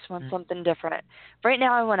 Like you just want something different. Right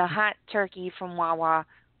now, I want a hot turkey from Wawa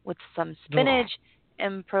with some spinach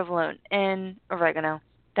and provolone and oregano.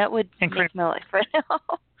 That would make my life right now.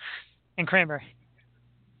 And cranberry.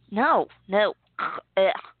 No. I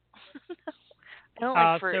don't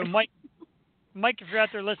like fruit. So Mike, if you're out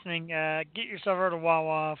there listening, get yourself over to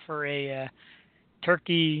Wawa for a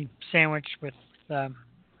turkey sandwich with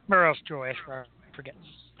where else, Joy? I forget.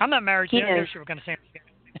 I'm not married. He I don't knows. know what kind of sandwich.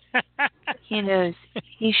 He knows.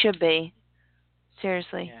 He should be.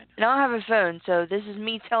 Seriously. Yeah. And I don't have a phone, so this is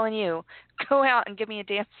me telling you, go out and give me a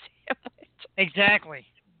damn sandwich. Exactly.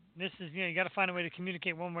 This is you got to find a way to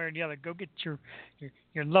communicate one way or the other. Go get your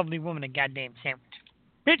lovely woman a goddamn sandwich.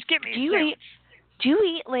 Bitch, get me a sandwich. Do you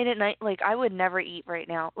eat late at night? Like, I would never eat right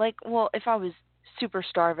now. Like, well, if I was super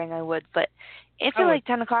starving, I would. But after like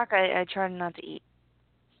 10 o'clock, I try not to eat.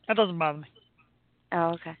 That doesn't bother me.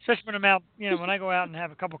 Oh, okay. Especially when I'm out, when I go out and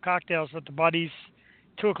have a couple cocktails with the buddies,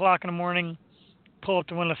 2 o'clock in the morning, pull up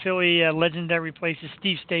to one of the Philly legendary places,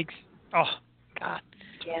 Steve Steaks. Oh, God.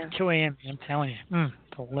 Yeah. 2 a.m., I'm telling you.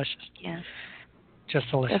 Delicious. Yeah. Just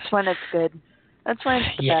delicious. That's when it's good. That's when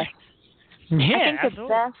it's the best. Yeah, I think absolutely. the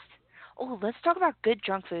best. Oh, let's talk about good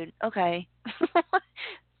junk food. Okay.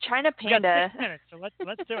 China Panda. We got 6 minutes, so let's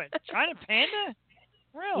do it. China Panda?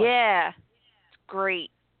 Really? Yeah. It's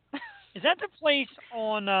great. Is that the place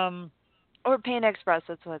on or Panda Express,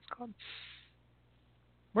 that's what it's called.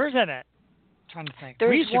 Where's that at? I'm trying to think.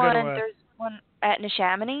 There's one at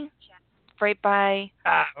Neshaminy, right by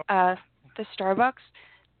the Starbucks.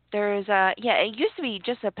 There's it used to be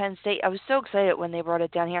just a Penn State. I was so excited when they brought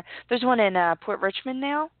it down here. There's one in Port Richmond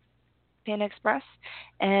now, Panda Express,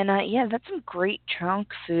 and that's some great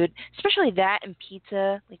junk food, especially that and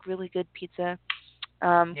pizza, like really good pizza.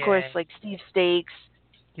 Of course, like Steve Steaks,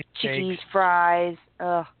 Chickies, fries.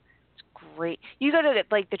 Ugh, it's great. You go to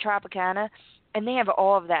like the Tropicana, and they have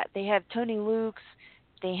all of that. They have Tony Luke's.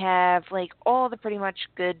 They have like all the pretty much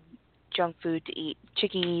good junk food to eat.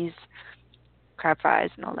 Chickies, crab fries,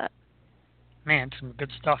 and all that. Man, some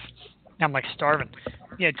good stuff. I'm like starving.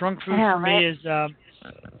 Yeah, drunk food for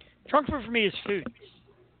me is food.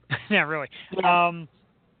 Yeah, really. Yeah. A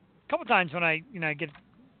couple times when I get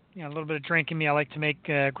a little bit of drink in me, I like to make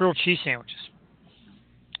grilled cheese sandwiches.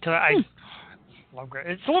 Cause I love grilled.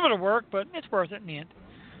 It's a little bit of work, but it's worth it in the end.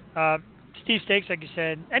 Steve Steaks, like you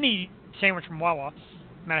said, any sandwich from Wawa,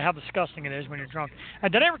 no matter how disgusting it is when you're drunk.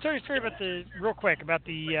 Did I ever tell you a story about the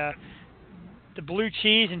blue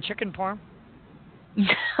cheese and chicken parm?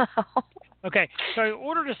 No. Okay, so I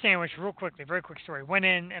ordered a sandwich real quickly, very quick story. Went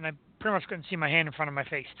in, and I pretty much couldn't see my hand in front of my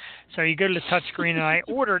face. So you go to the touch screen, and I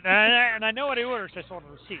ordered, and I know what I ordered, so I saw the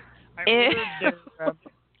receipt.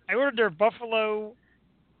 I ordered their buffalo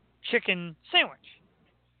chicken sandwich.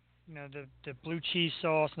 The blue cheese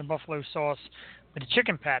sauce and the buffalo sauce with the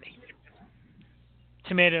chicken patty.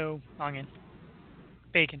 Tomato, onion,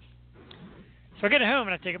 bacon. So I get home,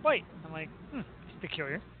 and I take a bite. I'm like, it's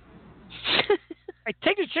peculiar. I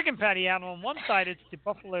take the chicken patty out, and on one side it's the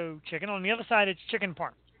buffalo chicken, on the other side it's chicken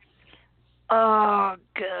parm. Oh,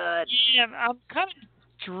 good. Yeah, I'm kind of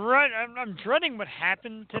I'm dreading what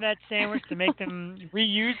happened to that sandwich to make them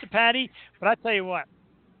reuse the patty. But I tell you what,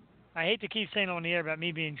 I hate to keep saying on the air about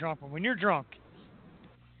me being drunk, but when you're drunk,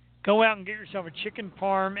 go out and get yourself a chicken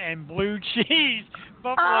parm and blue cheese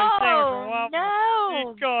buffalo sandwich. Oh,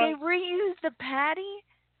 no. They reused the patty?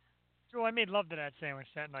 Oh, I made love to that sandwich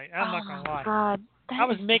that night. I'm not going to lie. God. I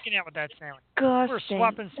was making out with that sandwich. Disgusting. We were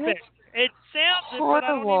swapping spit. It sounds good, but I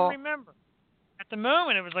don't even remember. At the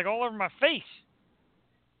moment, it was like all over my face.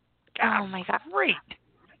 God, oh, my God. Great.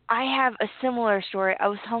 I have a similar story. I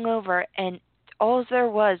was hungover, and all there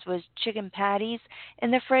was chicken patties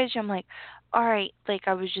in the fridge. I'm like, all right. Like,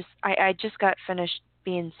 I just got finished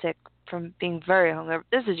being sick from being very hungover.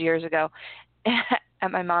 This is years ago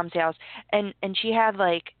at my mom's house. And she had,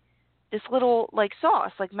 like, this little, like,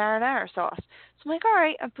 sauce, like marinara sauce. So I'm like, all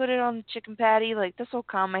right, I put it on the chicken patty. Like, this will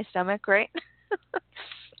calm my stomach, right?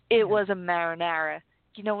 It was a marinara.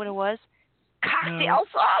 You know what it was? Cocktail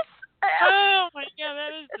sauce. Oh, my God, that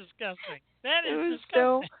is disgusting. That is disgusting.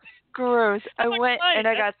 So gross. I went and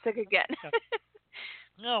I got sick again.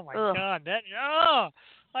 Oh, my God.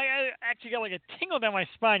 I actually got like a tingle down my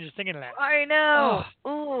spine just thinking of that. I know.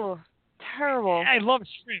 Ooh, terrible. I love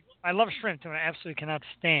shrimp. I love shrimp, and I absolutely cannot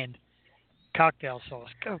stand cocktail sauce.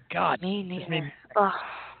 Oh, God. Me neither.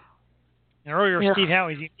 And earlier, Steve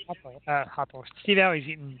Howey's eating hot dogs. Steve Howey's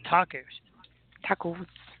eating tacos. Tacos.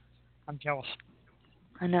 I'm jealous.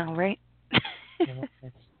 I know, right?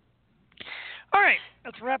 All right,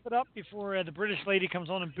 let's wrap it up before the British lady comes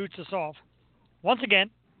on and boots us off. Once again,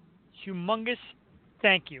 humongous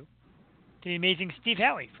thank you to the amazing Steve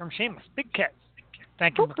Howey from Shameless. Big cat.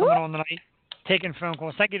 Thank you for coming on tonight, taking phone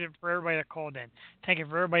calls. Thank you for everybody that called in. Thank you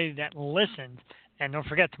for everybody that listened. And don't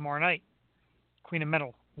forget, tomorrow night, Queen of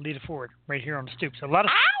Metal will lead it forward right here on the Stoop. So a lot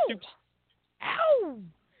of Stoops. Ow!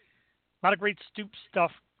 A lot of great Stoop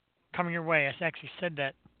stuff coming your way. I actually said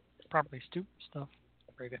that properly. Stoop stuff.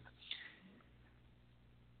 Very good.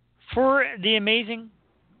 For the amazing,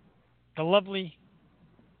 the lovely,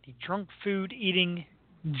 the drunk food eating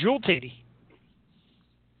Jewel Tatey,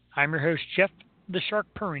 I'm your host, Jeff the Shark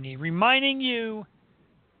Perini, reminding you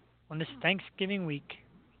on this Thanksgiving week,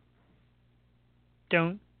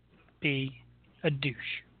 don't be a douche.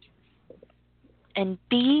 And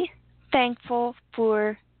be thankful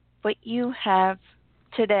for what you have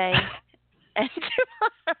today and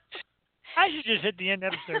tomorrow. I should just hit the end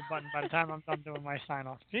episode button by the time I'm done doing my sign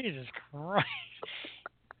off. Jesus Christ.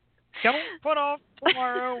 Don't put off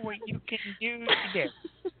tomorrow what you can do today.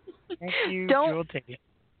 Thank you, Jewel Tatey.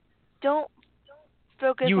 Don't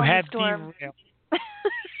focus you on have the storm. Derailed.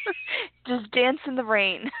 Just dance in the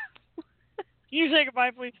rain. Can you say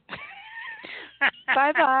goodbye, please?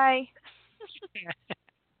 Bye-bye.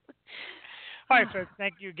 All right, folks.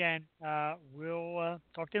 Thank you again. We'll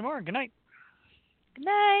talk to you tomorrow. Good night. Good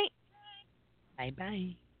night.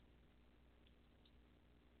 Bye-bye.